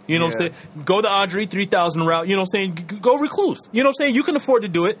Instagram. You know what I'm Yeah. saying? Go the Audrey 3000 route. You know what I'm saying? Go recluse. You know what I'm saying? You can afford to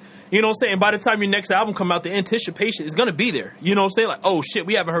do it. You know what I'm saying? By the time your next album come out, the anticipation is gonna be there. You know what I'm saying? Like, oh shit,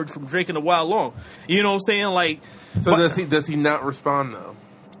 we haven't heard from Drake in a while long. You know what I'm saying? Like, So does he not respond though?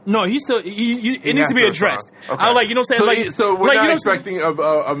 no, he's still. It needs to be has to addressed. respond. Okay. I like, you know what I'm saying? So we're like, not you know, expecting yeah,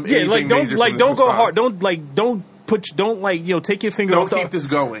 like anything major from don't this go response. hard. Don't like, you know, take your finger Don't off the, keep this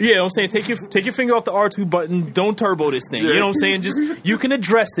going. Yeah, you know what I'm saying, take your finger off the R2 button. Don't turbo this thing. You know what I'm saying? Just you can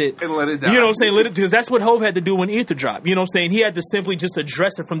address it And let it die. You know what I'm saying? Let it, because that's what Hove had to do when Ether dropped. You know what I'm saying? He had to simply just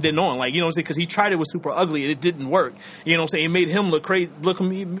address it from then on. Like, you know what I'm saying? Because he tried it with Super Ugly and it didn't work. You know what I'm saying? It made him look crazy.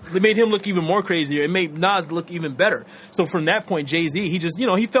 It made him look even more crazier. It made Nas look even better. So from that point, Jay-Z, he just, you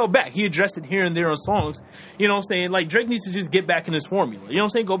know, he fell back. He addressed it here and there on songs. You know what I'm saying? Like, Drake needs to just get back in his formula. You know what I'm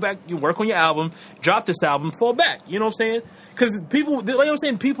saying? Go back, you work on your album, drop this album, fall back. You know what I'm saying? Because people, like I'm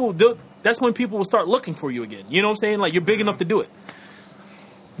saying, that's when people will start looking for you again. You know what I'm saying? Like, you're big enough to do it.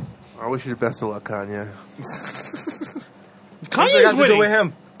 I wish you the best of luck, Kanye. Kanye's winning. with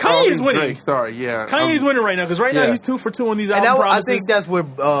him. Kanye's winning. Drake, sorry, yeah. Kanye's winning right now because right now yeah. he's 2 for 2 on these And album I promises. think that's where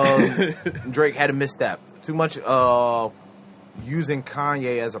Drake had a misstep. Too much using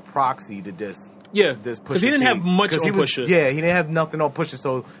Kanye as a proxy to diss. Yeah, this because he didn't have much on Pusha. Yeah, he didn't have nothing on Pusha.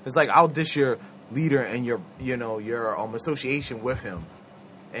 So it's like, I'll diss your leader and your association with him.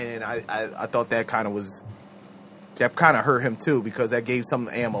 And I thought that kind of hurt him too, because that gave some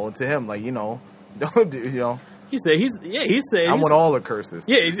ammo to him. Like, don't do, He said I want all the curses.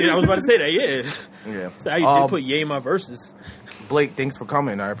 Yeah, I was about to say that. Yeah, Yeah. So how you did put Ye in my verses. Blake, thanks for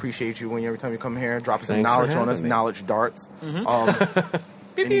coming. I appreciate you every time you come here, dropping some Thanks for knowledge on us, having me. knowledge darts.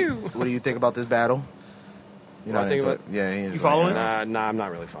 Pew, pew. What do you think about this battle? You're What I think into about- it. Yeah, he is You following right. Nah, I'm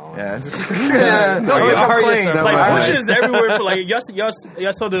not really following. Yeah. No, you're I heard playing. you, sir. Like Right. Pusha is everywhere for like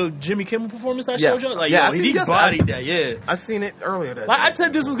y'all saw the Jimmy Kimmel performance I Yeah. showed y'all. Like Yeah, yo, I seen- he yes, bodied that. Yeah. I seen it earlier. Like I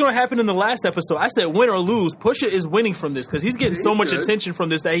said, this was going to happen in the last episode. I said, win or lose, Pusha is winning from this because he's getting so much good. attention from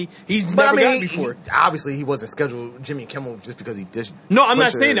this that he's But never I mean, got before. obviously he wasn't scheduled Jimmy Kimmel just because he dished. No, I'm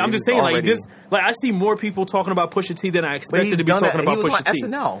not Pusha. saying that. I'm He just was saying like already- this. Like I see more people talking about Pusha T than I But expected he's to be done talking that. about He was Pusha on T.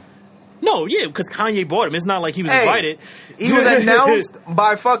 SNL. No, yeah, because Kanye bought him. It's not like he was Hey, invited. He was announced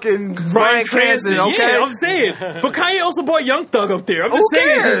by fucking Bryan Cranston. Okay, Yeah, I'm saying. But Kanye also bought Young Thug up there. I'm who just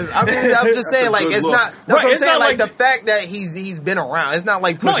saying. cares? I mean, I'm just saying, like, good it's look. not. That's Right, what I'm it's saying. not Like like- the fact that he's been around. It's not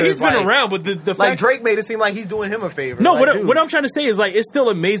like Pusha No, he's is been like, around, but the Like fact Drake made it seem like he's doing him a favor. No, like, dude. what I'm trying to say is like it's still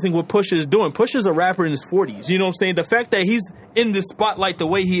amazing what Pusha is doing. Pusha's a rapper in his 40s. You know what I'm saying? The fact that he's in the spotlight the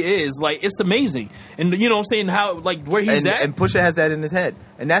way he is, like it's amazing. And you know what I'm saying? How like where he's at. And Pusha has that in his head,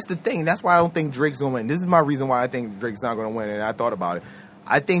 and that's the thing. That's why I don't think Drake's gonna win. This is my reason why I think Drake's not gonna win. And I thought about it.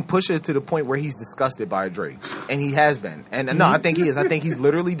 I think Pusha is to the point where he's disgusted by Drake, and he has been. And no, I think he is. I think he's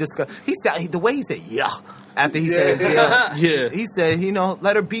literally disgusted. The way he said "yeah" after he said "yeah," Yeah. he said,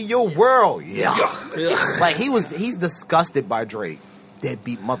 "Let her be your world." Yeah, Yeah. like he's disgusted by Drake.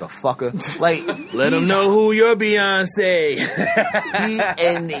 Deadbeat motherfucker. Like Let him he's- know who you're Beyonce.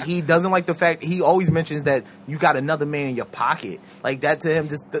 he doesn't like the fact he always mentions that you got another man in your pocket. Like that to him,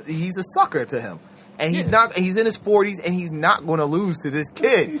 just he's a sucker to him. and he's in his 40s, and he's not going to lose to this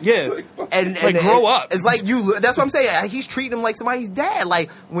kid. Yeah. And grow up. It's like that's what I'm saying. He's treating him like somebody's dad. Like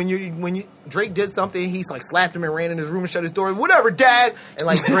when Drake did something, he's like slapped him and ran in his room and shut his door. Whatever, Dad. And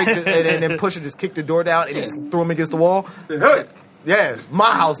like Drake and then Pusha just kicked the door down and he threw him against the wall. Hey, yeah,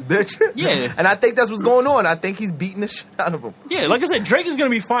 my house, bitch. Yeah. And I think that's what's going on. I think he's beating the shit out of him. Yeah, like I said, Drake is gonna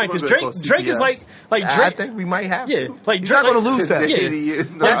be fine because Drake is like Drake. I think we might have. Yeah, like he's Drake, not going to lose that. Yeah.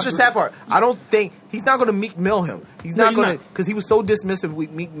 That's the sad part. I don't think he's not going to Meek Mill him. He's not going to, because he was so dismissive with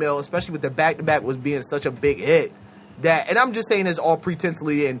Meek Mill, especially with the back-to-back was being such a big hit. And I'm just saying this all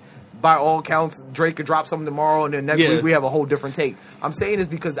pretensely, and by all accounts, Drake could drop something tomorrow, and then next week we have a whole different take. I'm saying this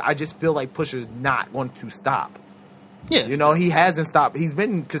because I just feel like Pusha's not going to stop. Yeah. You know, he hasn't stopped. He's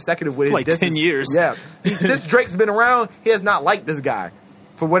been consecutive with his like 10 years. Yeah. Since Drake's been around, he has not liked this guy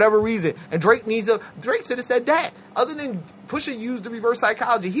for whatever reason. And Drake should have said that. Other than Pusha used the reverse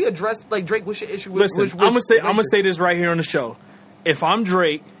psychology, he addressed like Drake, what's your issue with Listen, I'm gonna say this right here on the show. If I'm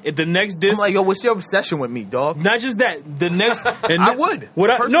Drake, if the next diss, I'm like, yo, what's your obsession with me, dog? not just that, the next and I would.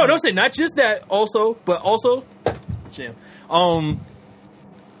 No, don't say not just that. Also, but also, jam. I'll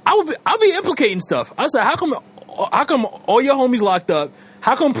be implicating stuff. I said, how come all your homies locked up?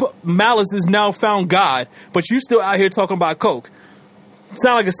 How come Malice is now found God, but you still out here talking about coke?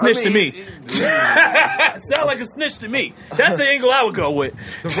 Sound like a snitch to me. Sound like a snitch to me. That's the angle I would go with.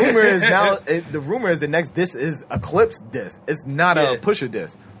 The rumor is the next diss is a Clips diss. It's not a Pusha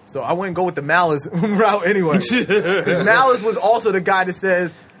diss. So I wouldn't go with the Malice route anyway. Malice was also the guy that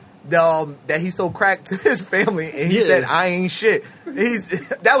says that he sold crack to his family, and he said, "I ain't shit."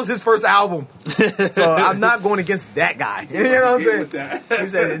 That was his first album, so I'm not going against that guy. You know what I'm saying? He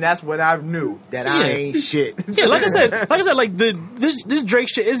said, and that's when I knew that I ain't shit. Yeah, like I said, like this Drake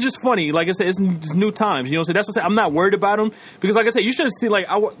shit is just funny. Like I said, it's new times. You know what I'm saying? That's what I'm saying. I'm not worried about him because, like I said, you should see like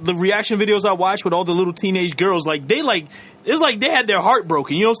the reaction videos I watch with all the little teenage girls. It's like they had their heart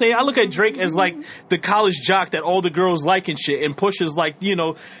broken. You know what I'm saying? I look at Drake as like the college jock that all the girls like and shit, and Pusha's like the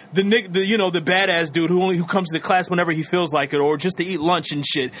badass dude who comes to the class whenever he feels like it, or just to eat lunch and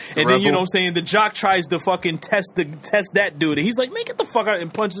shit. And then, you know what I'm saying, the jock tries to fucking test that dude, and he's like, man, get the fuck out,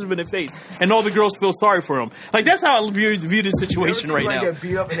 and punches him in the face. And all the girls feel sorry for him. Like, that's how I view this situation right now. Get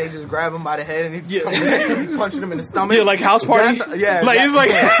beat up and they just grab him by the head and he's punching him in the stomach. Yeah, like House Party. He's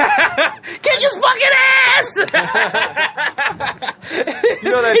like, kick his fucking ass! You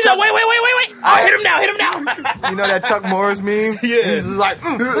know that he's like, wait. Oh, hit him now. You know that Chuck Norris meme? Yeah. He's just like,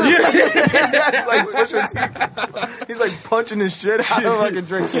 he's like pushing teeth. He's like punching his shit out of like a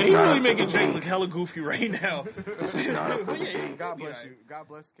Drake. He's really making Drake look hella goofy right now. God bless you. God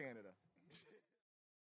bless Canada.